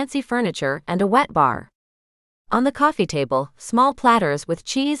with fancy furniture and a wet bar. On the coffee table, small platters with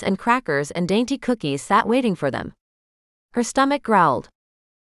cheese and crackers and dainty cookies sat waiting for them. Her stomach growled.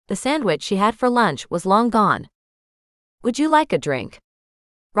 The sandwich she had for lunch was long gone. "Would you like a drink?"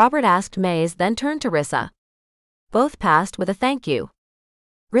 Robert asked Maze, then turned to Rissa. Both passed with a thank you.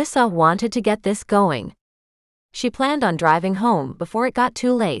 Rissa wanted to get this going. She planned on driving home before it got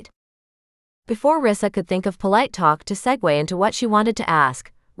too late. Before Rissa could think of polite talk to segue into what she wanted to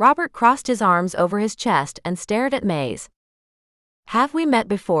ask, Robert crossed his arms over his chest and stared at Maze. "Have we met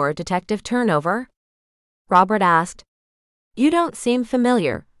before, Detective Turnover?" Robert asked. "You don't seem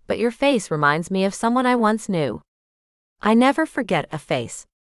familiar, but your face reminds me of someone I once knew." "I never forget a face."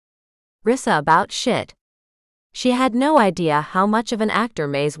 Rissa about shit. She had no idea how much of an actor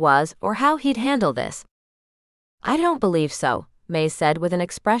Maze was or how he'd handle this. "I don't believe so," Maze said with an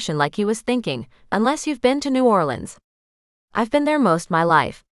expression like he was thinking, "unless you've been to New Orleans." "I've been there most my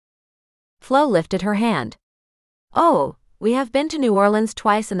life." Flo lifted her hand. "Oh, we have been to New Orleans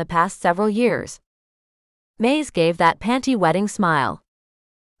twice in the past several years." Maze gave that panty-wetting smile.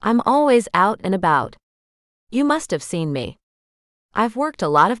 "I'm always out and about. You must have seen me. I've worked a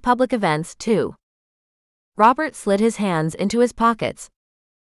lot of public events, too." Robert slid his hands into his pockets.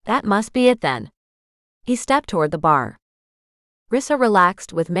 "That must be it then." He stepped toward the bar. Rissa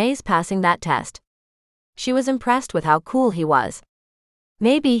relaxed with Maze passing that test. She was impressed with how cool he was.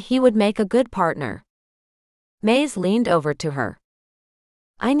 Maybe he would make a good partner. Maze leaned over to her.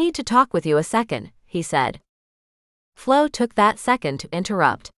 "I need to talk with you a second," he said. Flo took that second to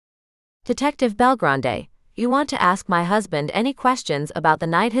interrupt. "Detective Belgrande, you want to ask my husband any questions about the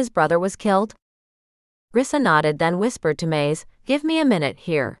night his brother was killed?" Rissa nodded, then whispered to Maze, "Give me a minute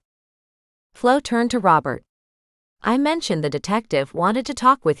here." Flo turned to Robert. "I mentioned the detective wanted to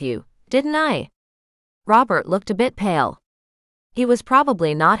talk with you, didn't I?" Robert looked a bit pale. He was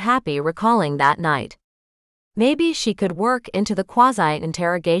probably not happy recalling that night. Maybe she could work into the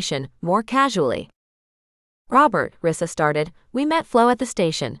quasi-interrogation more casually. "Robert," Rissa started, "we met Flo at the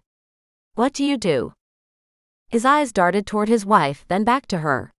station. What do you do?" His eyes darted toward his wife, then back to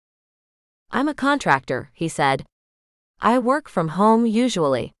her. "I'm a contractor," he said. "I work from home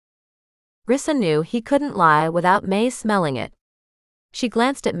usually." Rissa knew he couldn't lie without Maze smelling it. She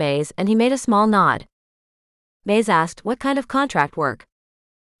glanced at Maze and he made a small nod. Maze asked, "What kind of contract work?"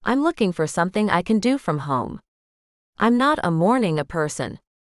 "I'm looking for something I can do from home. I'm not a morning person."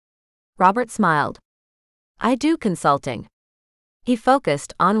 Robert smiled. "I do consulting." He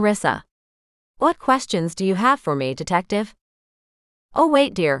focused on Rissa. "What questions do you have for me, detective?" "Oh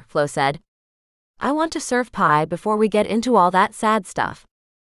wait dear," Flo said. "I want to serve pie before we get into all that sad stuff."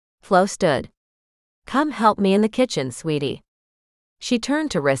 Flo stood. "Come help me in the kitchen, sweetie." She turned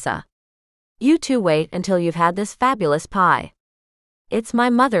to Rissa. "You two wait until you've had this fabulous pie. It's my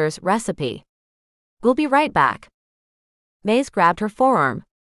mother's recipe. We'll be right back." Maze grabbed her forearm.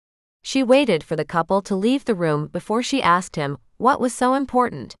 She waited for the couple to leave the room before she asked him what was so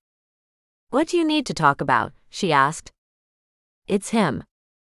important. "What do you need to talk about?" she asked. "It's him.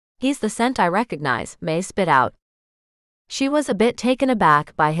 He's the scent I recognize," Maze spit out. She was a bit taken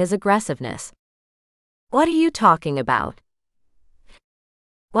aback by his aggressiveness. "What are you talking about?"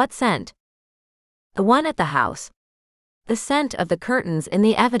 "What scent?" "The one at the house. The scent of the curtains in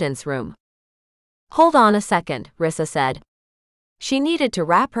the evidence room." "Hold on a second," Rissa said. She needed to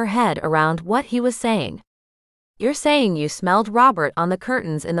wrap her head around what he was saying. You're saying you smelled Robert on the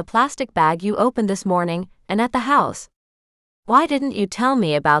curtains in the plastic bag you opened this morning, and at the house? Why didn't you tell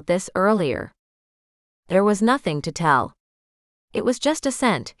me about this earlier? There was nothing to tell. It was just a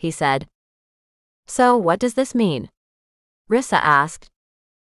scent, he said. So what does this mean? Rissa asked.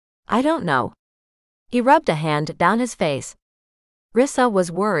 I don't know. He rubbed a hand down his face. Rissa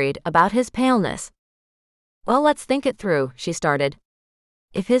was worried about his paleness. Well, let's think it through, she started.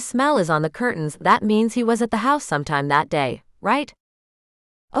 If his smell is on the curtains, that means he was at the house sometime that day, right?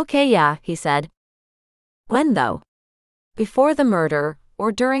 Okay, yeah, he said. When though? Before the murder,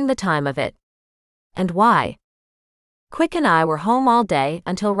 or during the time of it? And why? Quick and I were home all day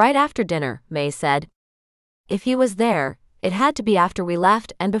until right after dinner, Maze said. If he was there, it had to be after we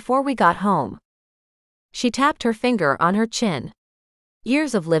left and before we got home. She tapped her finger on her chin.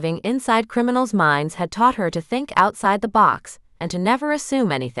 Years of living inside criminals' minds had taught her to think outside the box, and to never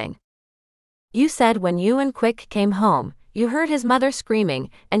assume anything. You said when you and Quick came home, you heard his mother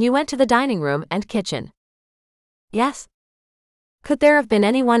screaming, and you went to the dining room and kitchen. Yes? Could there have been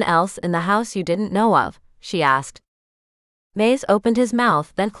anyone else in the house you didn't know of? She asked. Maze opened his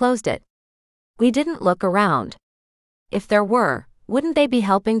mouth, then closed it. We didn't look around. If there were, wouldn't they be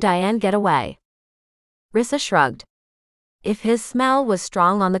helping Diane get away? Rissa shrugged. If his smell was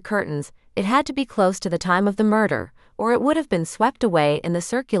strong on the curtains, it had to be close to the time of the murder, or it would have been swept away in the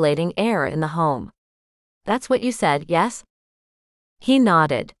circulating air in the home. That's what you said, yes? He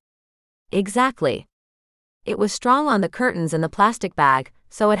nodded. Exactly. It was strong on the curtains in the plastic bag,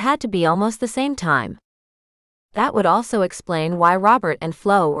 so it had to be almost the same time. That would also explain why Robert and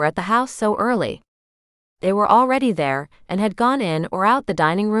Flo were at the house so early. They were already there, and had gone in or out the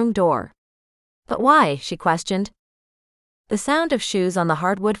dining room door. But why? She questioned. The sound of shoes on the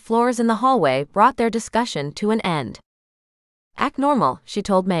hardwood floors in the hallway brought their discussion to an end. Act normal, she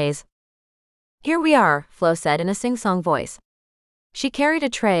told Maze. Here we are, Flo said in a sing-song voice. She carried a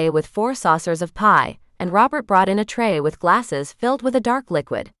tray with 4 saucers of pie, and Robert brought in a tray with glasses filled with a dark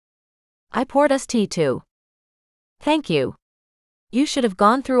liquid. I poured us tea too. Thank you. You should have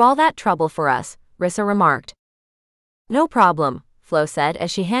gone through all that trouble for us, Rissa remarked. No problem, Flo said as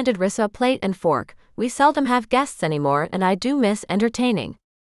she handed Rissa a plate and fork. We seldom have guests anymore and I do miss entertaining.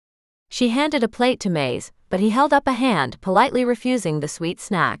 She handed a plate to Maze, but he held up a hand, politely refusing the sweet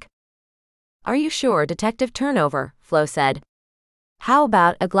snack. Are you sure, Detective Turnover? Flo said. How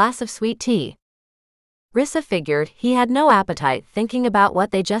about a glass of sweet tea? Rissa figured he had no appetite thinking about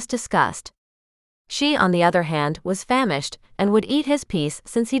what they just discussed. She, on the other hand, was famished, and would eat his piece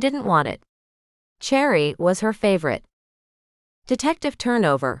since he didn't want it. Cherry was her favorite. Detective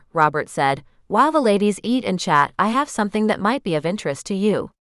Turnover, Robert said, while the ladies eat and chat, I have something that might be of interest to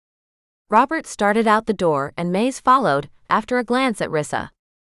you. Robert started out the door and Maze followed, after a glance at Rissa.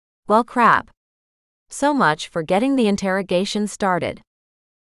 Well, crap. So much for getting the interrogation started.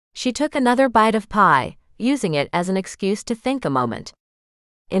 She took another bite of pie, using it as an excuse to think a moment.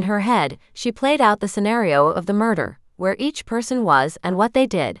 In her head, she played out the scenario of the murder, where each person was and what they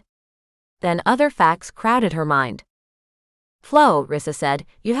did. Then other facts crowded her mind. Flo, Rissa said,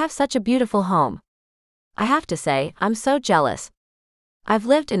 you have such a beautiful home. I have to say, I'm so jealous. I've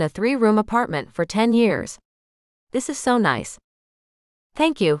lived in a 3-room apartment for 10 years. This is so nice.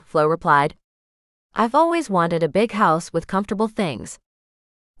 Thank you, Flo replied. I've always wanted a big house with comfortable things.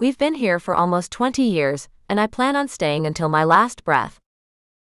 We've been here for almost 20 years, and I plan on staying until my last breath.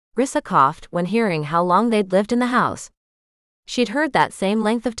 Rissa coughed when hearing how long they'd lived in the house. She'd heard that same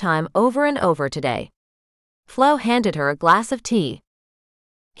length of time over and over today. Flo handed her a glass of tea.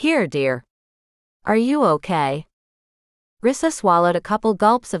 Here, dear. Are you okay? Rissa swallowed a couple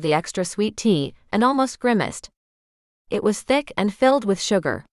gulps of the extra sweet tea and almost grimaced. It was thick and filled with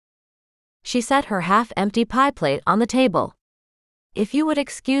sugar. She set her half-empty pie plate on the table. If you would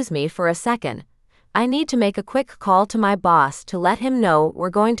excuse me for a second, I need to make a quick call to my boss to let him know we're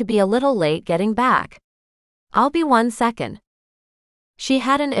going to be a little late getting back. I'll be 1 second. She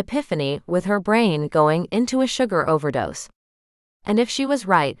had an epiphany with her brain going into a sugar overdose. And if she was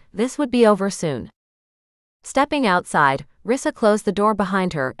right, this would be over soon. Stepping outside, Rissa closed the door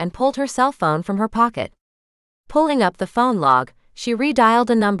behind her and pulled her cell phone from her pocket. Pulling up the phone log, she redialed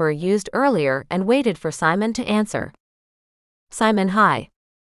a number used earlier and waited for Simon to answer. Simon, hi.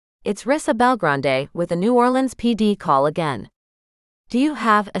 It's Rissa Belgrande with a New Orleans PD call again. Do you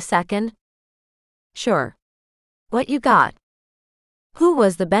have a second? Sure. What you got? Who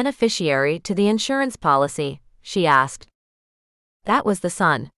was the beneficiary to the insurance policy? She asked. That was the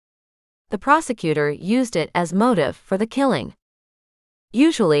son. The prosecutor used it as motive for the killing.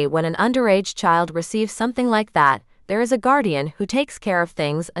 Usually when an underage child receives something like that, there is a guardian who takes care of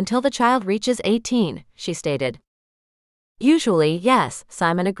things until the child reaches 18, she stated. Usually, yes,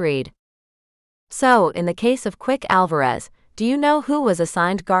 Simon agreed. So, in the case of Quick Alvarez, do you know who was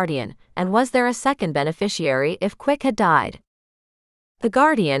assigned guardian, and was there a second beneficiary if Quick had died? The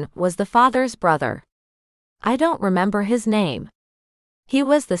guardian was the father's brother. I don't remember his name. He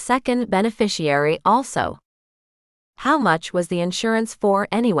was the second beneficiary also. How much was the insurance for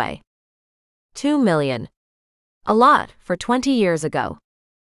anyway? $2 million. A lot for 20 years ago.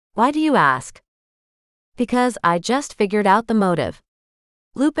 Why do you ask? Because I just figured out the motive.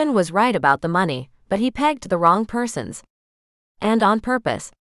 Lupin was right about the money, but he pegged the wrong persons. And on purpose.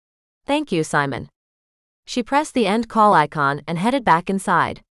 Thank you, Simon. She pressed the end call icon and headed back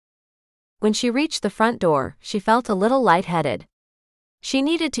inside. When she reached the front door, she felt a little lightheaded. She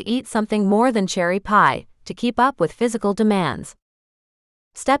needed to eat something more than cherry pie to keep up with physical demands.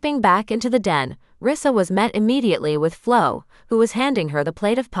 Stepping back into the den, Rissa was met immediately with Flo, who was handing her the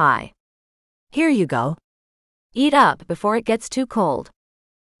plate of pie. Here you go. Eat up before it gets too cold.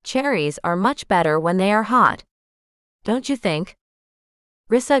 Cherries are much better when they are hot. Don't you think?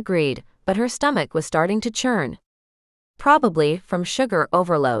 Rissa agreed, but her stomach was starting to churn. Probably from sugar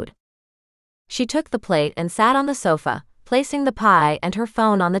overload. She took the plate and sat on the sofa, placing the pie and her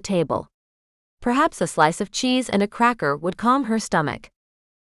phone on the table. Perhaps a slice of cheese and a cracker would calm her stomach.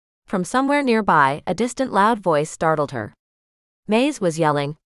 From somewhere nearby, a distant loud voice startled her. Maze was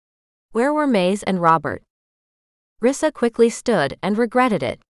yelling. Where were Maze and Robert? Rissa quickly stood and regretted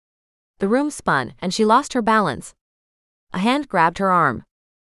it. The room spun and she lost her balance. A hand grabbed her arm.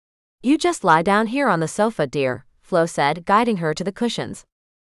 You just lie down here on the sofa, dear, Flo said, guiding her to the cushions.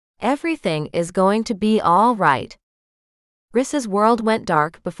 Everything is going to be all right. Rissa's world went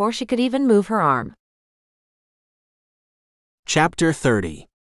dark before she could even move her arm. Chapter 30.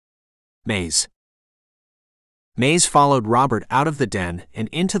 Maze. Maze followed Robert out of the den and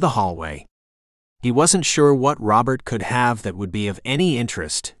into the hallway. He wasn't sure what Robert could have that would be of any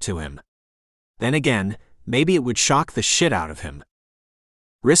interest to him. Then again, maybe it would shock the shit out of him.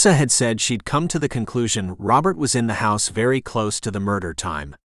 Rissa had said she'd come to the conclusion Robert was in the house very close to the murder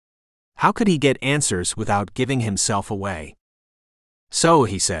time. How could he get answers without giving himself away? So,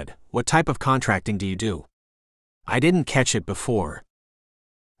 he said, what type of contracting do you do? I didn't catch it before.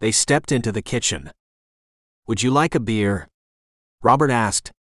 They stepped into the kitchen. Would you like a beer? Robert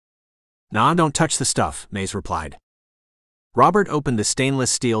asked. Nah, don't touch the stuff, Maze replied. Robert opened the stainless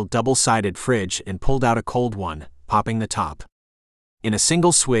steel double-sided fridge and pulled out a cold one, popping the top. In a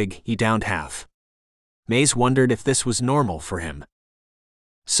single swig, he downed half. Maze wondered if this was normal for him.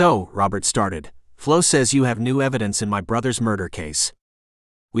 So, Robert started, Flo says you have new evidence in my brother's murder case.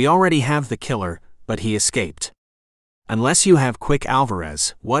 We already have the killer, but he escaped. Unless you have Quick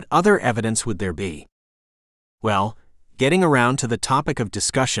Alvarez, what other evidence would there be? Well, getting around to the topic of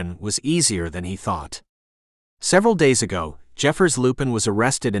discussion was easier than he thought. Several days ago, Jeffers Lupin was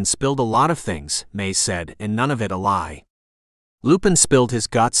arrested and spilled a lot of things, Maze said, and none of it a lie. Lupin spilled his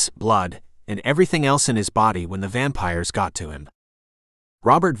guts, blood, and everything else in his body when the vampires got to him.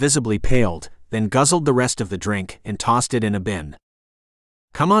 Robert visibly paled, then guzzled the rest of the drink and tossed it in a bin.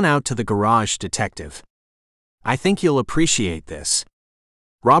 Come on out to the garage, detective. I think you'll appreciate this.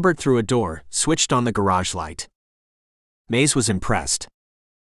 Robert threw a door, switched on the garage light. Maze was impressed.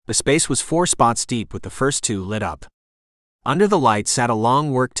 The space was 4 spots deep with the first 2 lit up. Under the light sat a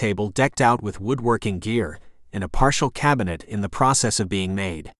long work table decked out with woodworking gear, and a partial cabinet in the process of being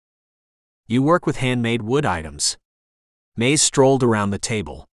made. You work with handmade wood items. Maze strolled around the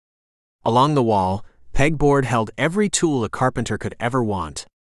table. Along the wall, pegboard held every tool a carpenter could ever want.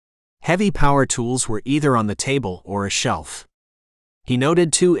 Heavy power tools were either on the table or a shelf. He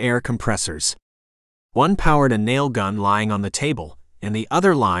noted 2 air compressors. One powered a nail gun lying on the table, and the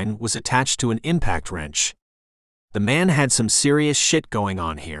other line was attached to an impact wrench. The man had some serious shit going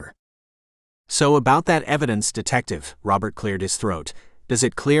on here. So about that evidence, detective, Robert cleared his throat. Does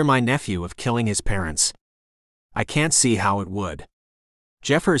it clear my nephew of killing his parents? I can't see how it would.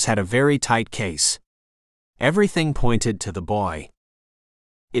 Jeffers had a very tight case. Everything pointed to the boy.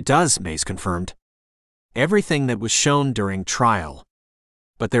 It does, Maze confirmed. Everything that was shown during trial.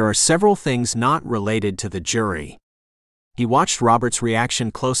 But there are several things not related to the jury. He watched Robert's reaction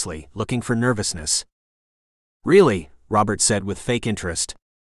closely, looking for nervousness. Really, Robert said with fake interest.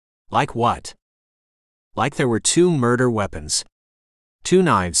 Like what? Like there were 2 murder weapons. 2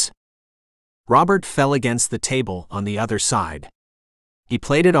 knives. Robert fell against the table on the other side. He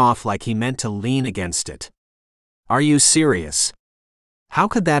played it off like he meant to lean against it. Are you serious? How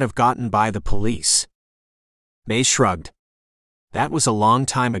could that have gotten by the police? Maze shrugged. That was a long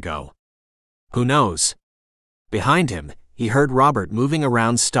time ago. Who knows? Behind him, he heard Robert moving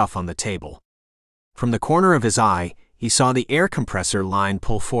around stuff on the table. From the corner of his eye, he saw the air compressor line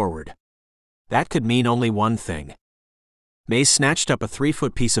pull forward. That could mean only one thing. Mays snatched up a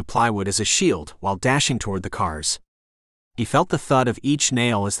 3-foot piece of plywood as a shield while dashing toward the cars. He felt the thud of each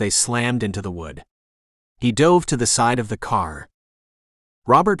nail as they slammed into the wood. He dove to the side of the car.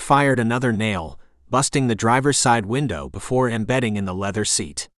 Robert fired another nail, busting the driver's side window before embedding in the leather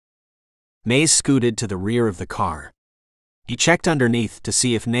seat. Mays scooted to the rear of the car. He checked underneath to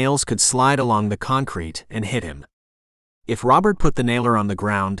see if nails could slide along the concrete and hit him. If Robert put the nailer on the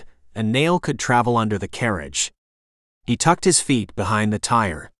ground, a nail could travel under the carriage. He tucked his feet behind the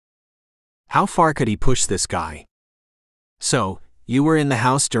tire. How far could he push this guy? So, you were in the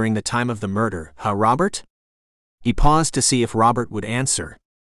house during the time of the murder, huh, Robert? He paused to see if Robert would answer.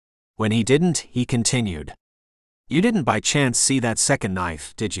 When he didn't, he continued. You didn't by chance see that second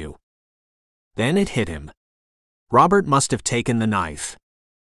knife, did you? Then it hit him. Robert must have taken the knife.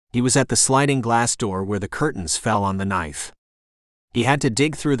 He was at the sliding glass door where the curtains fell on the knife. He had to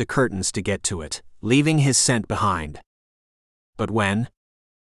dig through the curtains to get to it, leaving his scent behind. But when?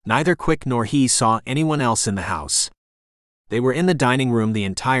 Neither Quick nor he saw anyone else in the house. They were in the dining room the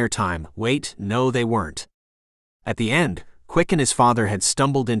entire time. Wait, no they weren't. At the end, Quick and his father had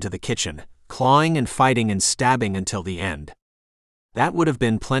stumbled into the kitchen, clawing and fighting and stabbing until the end. That would have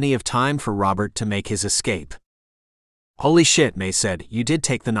been plenty of time for Robert to make his escape. Holy shit, May said, you did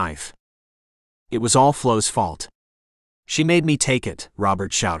take the knife. It was all Flo's fault. She made me take it,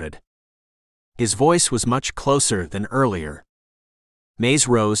 Robert shouted. His voice was much closer than earlier. Mays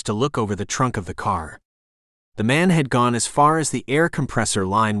rose to look over the trunk of the car. The man had gone as far as the air compressor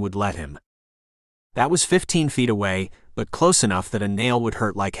line would let him. That was 15 feet away, but close enough that a nail would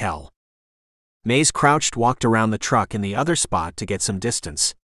hurt like hell. Mays crouched, walked around the truck in the other spot to get some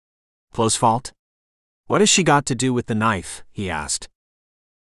distance. Flo's fault? What has she got to do with the knife? He asked.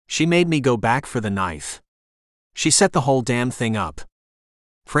 She made me go back for the knife. She set the whole damn thing up.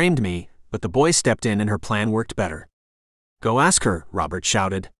 Framed me, but the boy stepped in and her plan worked better. Go ask her, Robert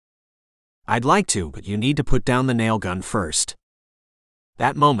shouted. I'd like to, but you need to put down the nail gun first.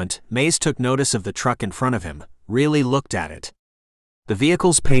 That moment, Mays took notice of the truck in front of him, really looked at it. The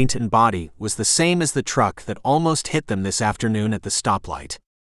vehicle's paint and body was the same as the truck that almost hit them this afternoon at the stoplight.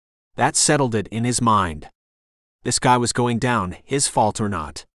 That settled it in his mind. This guy was going down, his fault or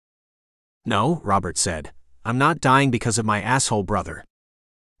not. No, Robert said, I'm not dying because of my asshole brother.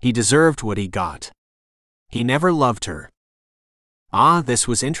 He deserved what he got. He never loved her. Ah, this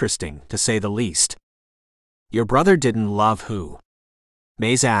was interesting, to say the least. Your brother didn't love who?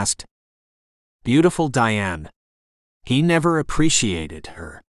 Mays asked. Beautiful Diane. He never appreciated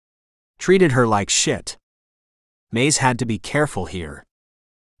her. Treated her like shit. Mays had to be careful here.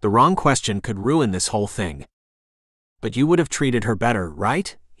 The wrong question could ruin this whole thing. But you would have treated her better,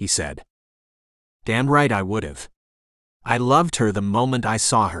 right? He said. Damn right I would have. I loved her the moment I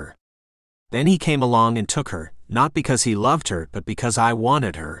saw her. Then he came along and took her, not because he loved her but because I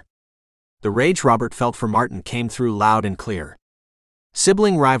wanted her. The rage Robert felt for Martin came through loud and clear.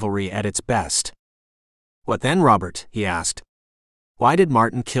 Sibling rivalry at its best. What then, Robert? He asked. Why did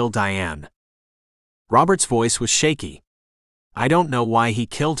Martin kill Diane? Robert's voice was shaky. I don't know why he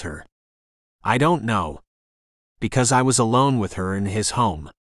killed her. I don't know. Because I was alone with her in his home.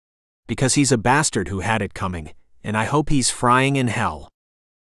 Because he's a bastard who had it coming, and I hope he's frying in hell.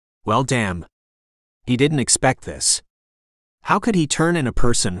 Well damn. He didn't expect this. How could he turn in a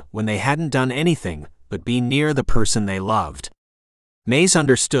person when they hadn't done anything but be near the person they loved? Mays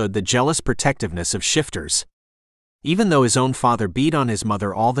understood the jealous protectiveness of shifters. Even though his own father beat on his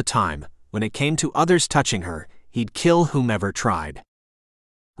mother all the time, when it came to others touching her, he'd kill whomever tried.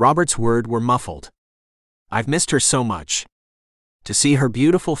 Robert's words were muffled. I've missed her so much. To see her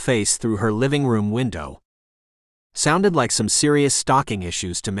beautiful face through her living room window sounded like some serious stalking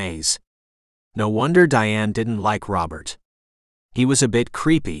issues to Mays. No wonder Diane didn't like Robert. He was a bit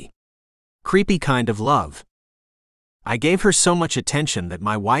creepy. Creepy kind of love. I gave her so much attention that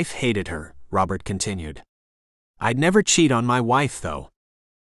my wife hated her, Robert continued. I'd never cheat on my wife though.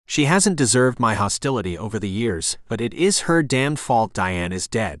 She hasn't deserved my hostility over the years, but it is her damned fault Diane is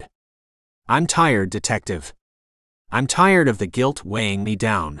dead. I'm tired, detective. I'm tired of the guilt weighing me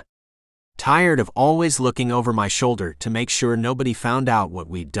down. Tired of always looking over my shoulder to make sure nobody found out what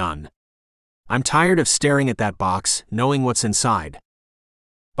we'd done. I'm tired of staring at that box, knowing what's inside.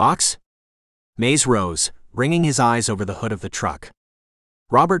 Box? Mays rose, bringing his eyes over the hood of the truck.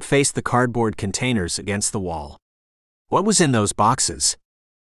 Robert faced the cardboard containers against the wall. What was in those boxes?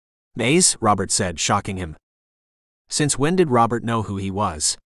 Mays, Robert said, shocking him. Since when did Robert know who he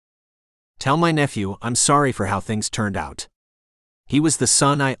was? Tell my nephew I'm sorry for how things turned out. He was the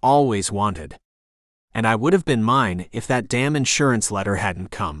son I always wanted. And I would have been mine if that damn insurance letter hadn't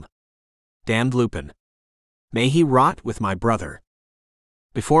come. Damned Lupin. May he rot with my brother.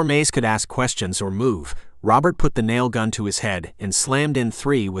 Before Mays could ask questions or move, Robert put the nail gun to his head and slammed in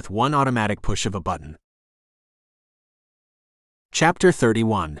 3 with one automatic push of a button. Chapter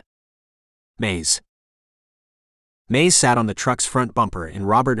 31. Mays. Mays sat on the truck's front bumper in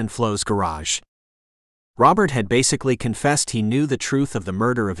Robert and Flo's garage. Robert had basically confessed he knew the truth of the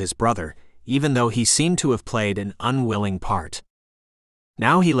murder of his brother, even though he seemed to have played an unwilling part.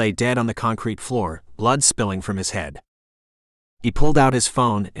 Now he lay dead on the concrete floor, blood spilling from his head. He pulled out his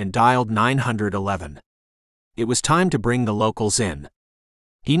phone and dialed 911. It was time to bring the locals in.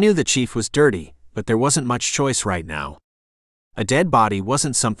 He knew the chief was dirty, but there wasn't much choice right now. A dead body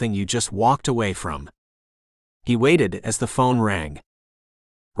wasn't something you just walked away from. He waited as the phone rang.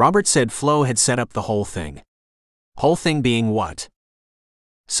 Robert said Flo had set up the whole thing. Whole thing being what?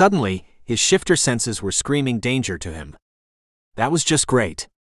 Suddenly, his shifter senses were screaming danger to him. That was just great.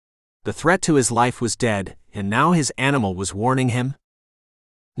 The threat to his life was dead, and now his animal was warning him?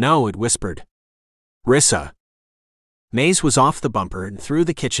 No, it whispered. Rissa. Mays was off the bumper and through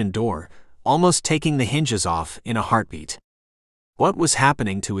the kitchen door, almost taking the hinges off in a heartbeat. What was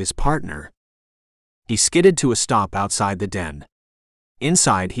happening to his partner? He skidded to a stop outside the den.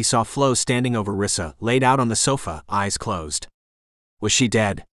 Inside, he saw Flo standing over Rissa, laid out on the sofa, eyes closed. Was she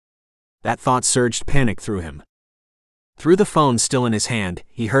dead? That thought surged panic through him. Through the phone still in his hand,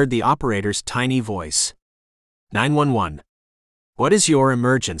 he heard the operator's tiny voice. 911. What is your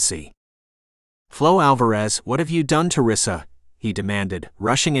emergency? Flo Alvarez, what have you done to Rissa? He demanded,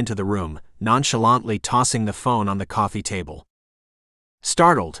 rushing into the room, nonchalantly tossing the phone on the coffee table.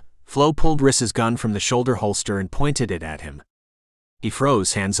 Startled, Flo pulled Rissa's gun from the shoulder holster and pointed it at him. He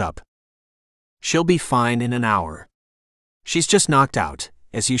froze, hands up. She'll be fine in an hour. She's just knocked out,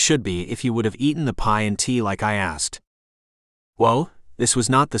 as you should be if you would have eaten the pie and tea like I asked. Whoa, this was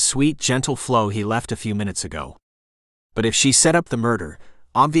not the sweet, gentle Flo he left a few minutes ago. But if she set up the murder,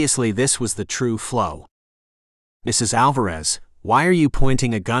 obviously this was the true Flo. Mrs. Alvarez, why are you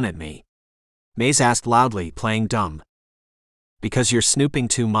pointing a gun at me? Mays asked loudly, playing dumb. Because you're snooping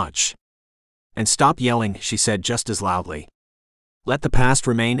too much. And stop yelling, she said just as loudly. Let the past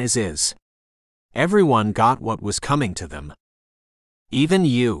remain as is. Everyone got what was coming to them. Even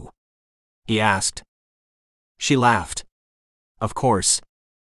you? He asked. She laughed. Of course.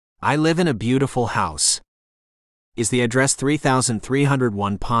 I live in a beautiful house. Is the address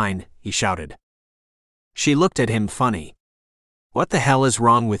 3301 Pine? He shouted. She looked at him funny. What the hell is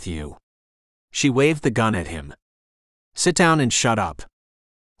wrong with you? She waved the gun at him. Sit down and shut up.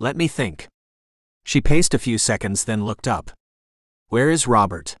 Let me think. She paced a few seconds, then looked up. Where is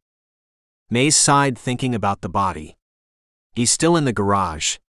Robert? Mays sighed, thinking about the body. He's still in the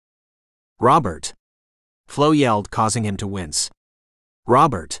garage. Robert. Flo yelled, causing him to wince.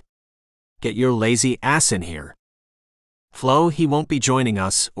 Robert. Get your lazy ass in here. Flo, he won't be joining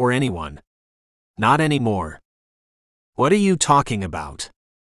us, or anyone. Not anymore. What are you talking about?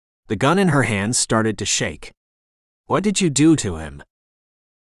 The gun in her hands started to shake. What did you do to him?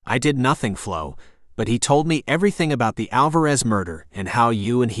 I did nothing, Flo, but he told me everything about the Alvarez murder and how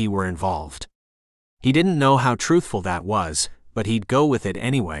you and he were involved. He didn't know how truthful that was, but he'd go with it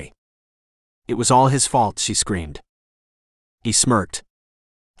anyway. It was all his fault, she screamed. He smirked.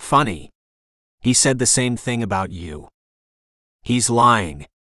 Funny. He said the same thing about you. He's lying.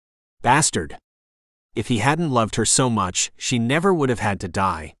 Bastard. If he hadn't loved her so much, she never would have had to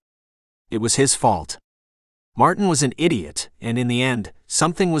die. It was his fault. Martin was an idiot, and in the end,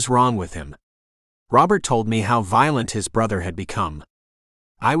 something was wrong with him. Robert told me how violent his brother had become.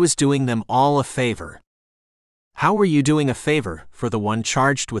 I was doing them all a favor. How were you doing a favor for the one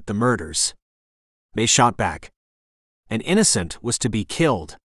charged with the murders? May shot back. An innocent was to be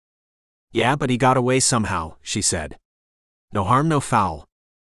killed. Yeah, but he got away somehow, she said. No harm, no foul.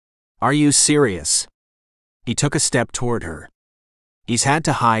 Are you serious? He took a step toward her. He's had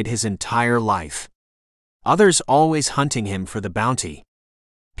to hide his entire life. Others always hunting him for the bounty.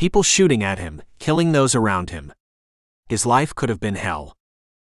 People shooting at him, killing those around him. His life could have been hell.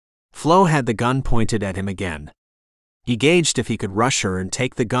 Flo had the gun pointed at him again. He gauged if he could rush her and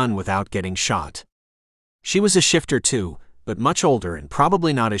take the gun without getting shot. She was a shifter too, but much older and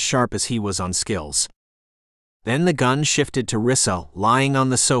probably not as sharp as he was on skills. Then the gun shifted to Rissa, lying on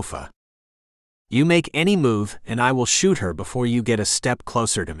the sofa. You make any move and I will shoot her before you get a step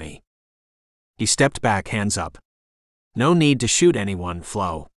closer to me. He stepped back, hands up. No need to shoot anyone,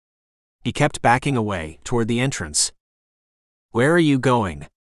 Flo. He kept backing away, toward the entrance. Where are you going?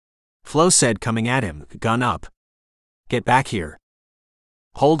 Flo said, coming at him, gun up. Get back here.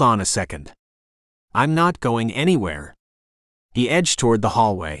 Hold on a second. I'm not going anywhere. He edged toward the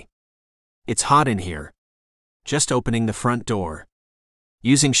hallway. It's hot in here. Just opening the front door.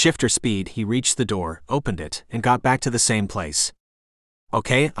 Using shifter speed, he reached the door, opened it, and got back to the same place.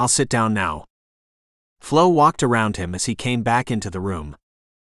 Okay, I'll sit down now. Flo walked around him as he came back into the room.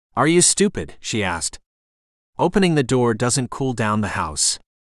 Are you stupid? She asked. Opening the door doesn't cool down the house.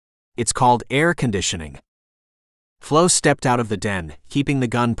 It's called air conditioning. Flo stepped out of the den, keeping the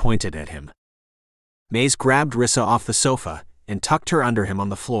gun pointed at him. Maze grabbed Rissa off the sofa and tucked her under him on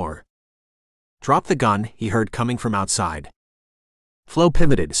the floor. Drop the gun, he heard coming from outside. Flo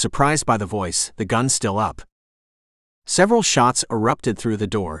pivoted, surprised by the voice, the gun still up. Several shots erupted through the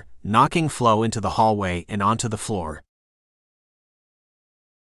door, knocking Flo into the hallway and onto the floor.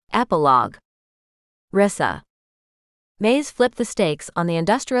 Epilogue. Rissa. Maze flipped the steaks on the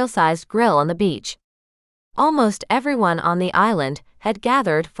industrial-sized grill on the beach. Almost everyone on the island had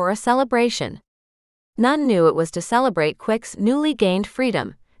gathered for a celebration. None knew it was to celebrate Quick's newly gained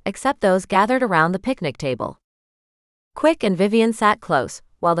freedom, except those gathered around the picnic table. Quick and Vivian sat close,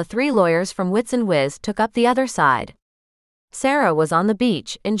 while the three lawyers from Wits and Wiz took up the other side. Sarah was on the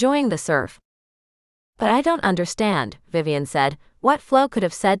beach, enjoying the surf. But I don't understand, Vivian said, what Flo could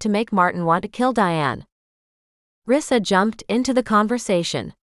have said to make Martin want to kill Diane. Rissa jumped into the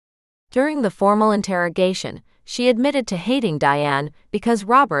conversation. During the formal interrogation, she admitted to hating Diane because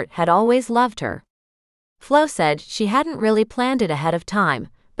Robert had always loved her. Flo said she hadn't really planned it ahead of time,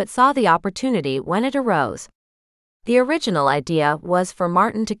 but saw the opportunity when it arose. The original idea was for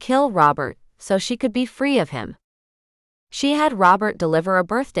Martin to kill Robert so she could be free of him. She had Robert deliver a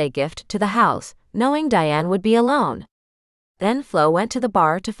birthday gift to the house, knowing Diane would be alone. Then Flo went to the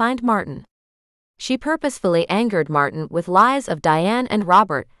bar to find Martin. She purposefully angered Martin with lies of Diane and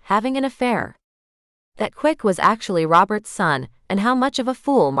Robert having an affair. That Quick was actually Robert's son, and how much of a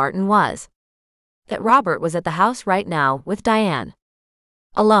fool Martin was. That Robert was at the house right now with Diane.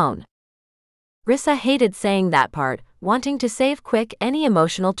 Alone. Rissa hated saying that part, wanting to save Quick any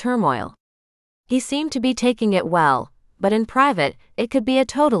emotional turmoil. He seemed to be taking it well, but in private, it could be a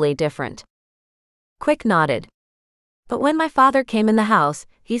totally different. Quick nodded. But when my father came in the house,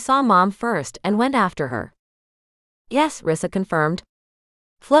 he saw Mom first and went after her. Yes, Rissa confirmed.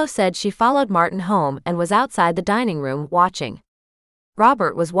 Flo said she followed Martin home and was outside the dining room watching.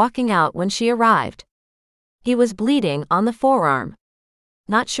 Robert was walking out when she arrived. He was bleeding on the forearm.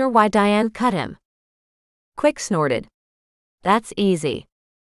 Not sure why Diane cut him. Quick snorted. That's easy.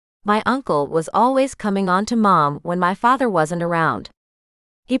 My uncle was always coming on to Mom when my father wasn't around.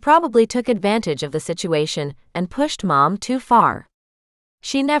 He probably took advantage of the situation and pushed Mom too far.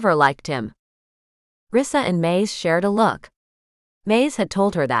 She never liked him. Rissa and Maze shared a look. Maze had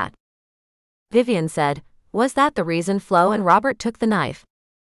told her that. Vivian said, was that the reason Flo and Robert took the knife?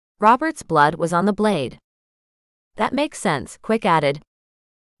 Robert's blood was on the blade. That makes sense, Quick added.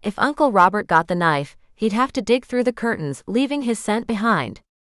 If Uncle Robert got the knife, he'd have to dig through the curtains, leaving his scent behind.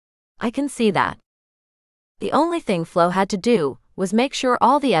 I can see that. The only thing Flo had to do was make sure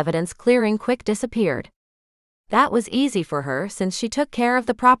all the evidence clearing Quick disappeared. That was easy for her since she took care of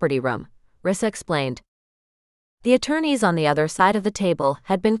the property room, Rissa explained. The attorneys on the other side of the table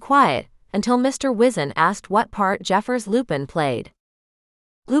had been quiet until Mr. Wizen asked what part Jeffers Lupin played.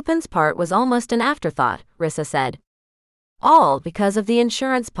 Lupin's part was almost an afterthought, Rissa said. All because of the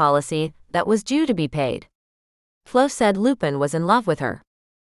insurance policy that was due to be paid. Flo said Lupin was in love with her.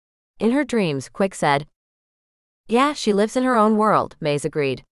 In her dreams, Quick said. Yeah, she lives in her own world, Maze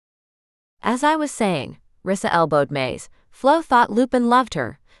agreed. As I was saying, Rissa elbowed Maze, Flo thought Lupin loved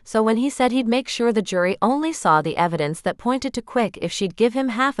her, so when he said he'd make sure the jury only saw the evidence that pointed to Quick if she'd give him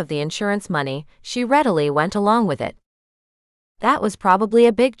half of the insurance money, she readily went along with it. That was probably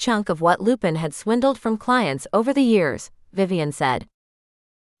a big chunk of what Lupin had swindled from clients over the years, Vivian said.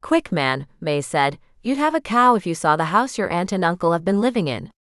 Quick man, Maze said, you'd have a cow if you saw the house your aunt and uncle have been living in.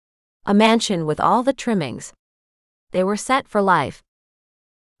 A mansion with all the trimmings. They were set for life.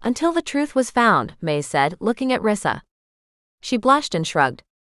 Until the truth was found, Maze said, looking at Rissa. She blushed and shrugged.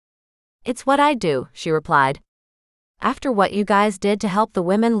 It's what I do, she replied. After what you guys did to help the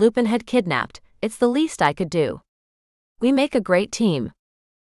women Lupin had kidnapped, it's the least I could do. We make a great team.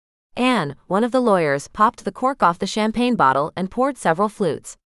 Anne, one of the lawyers, popped the cork off the champagne bottle and poured several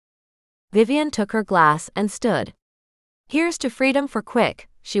flutes. Vivian took her glass and stood. Here's to freedom for Quick,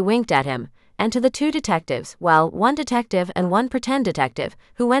 she winked at him, and to the two detectives, well, one detective and one pretend detective,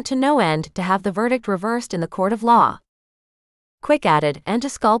 who went to no end to have the verdict reversed in the court of law. Quick added, and to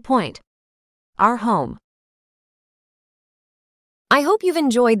Skull Point. Our home. I hope you've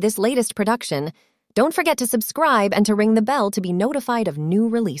enjoyed this latest production. Don't forget to subscribe and to ring the bell to be notified of new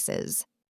releases.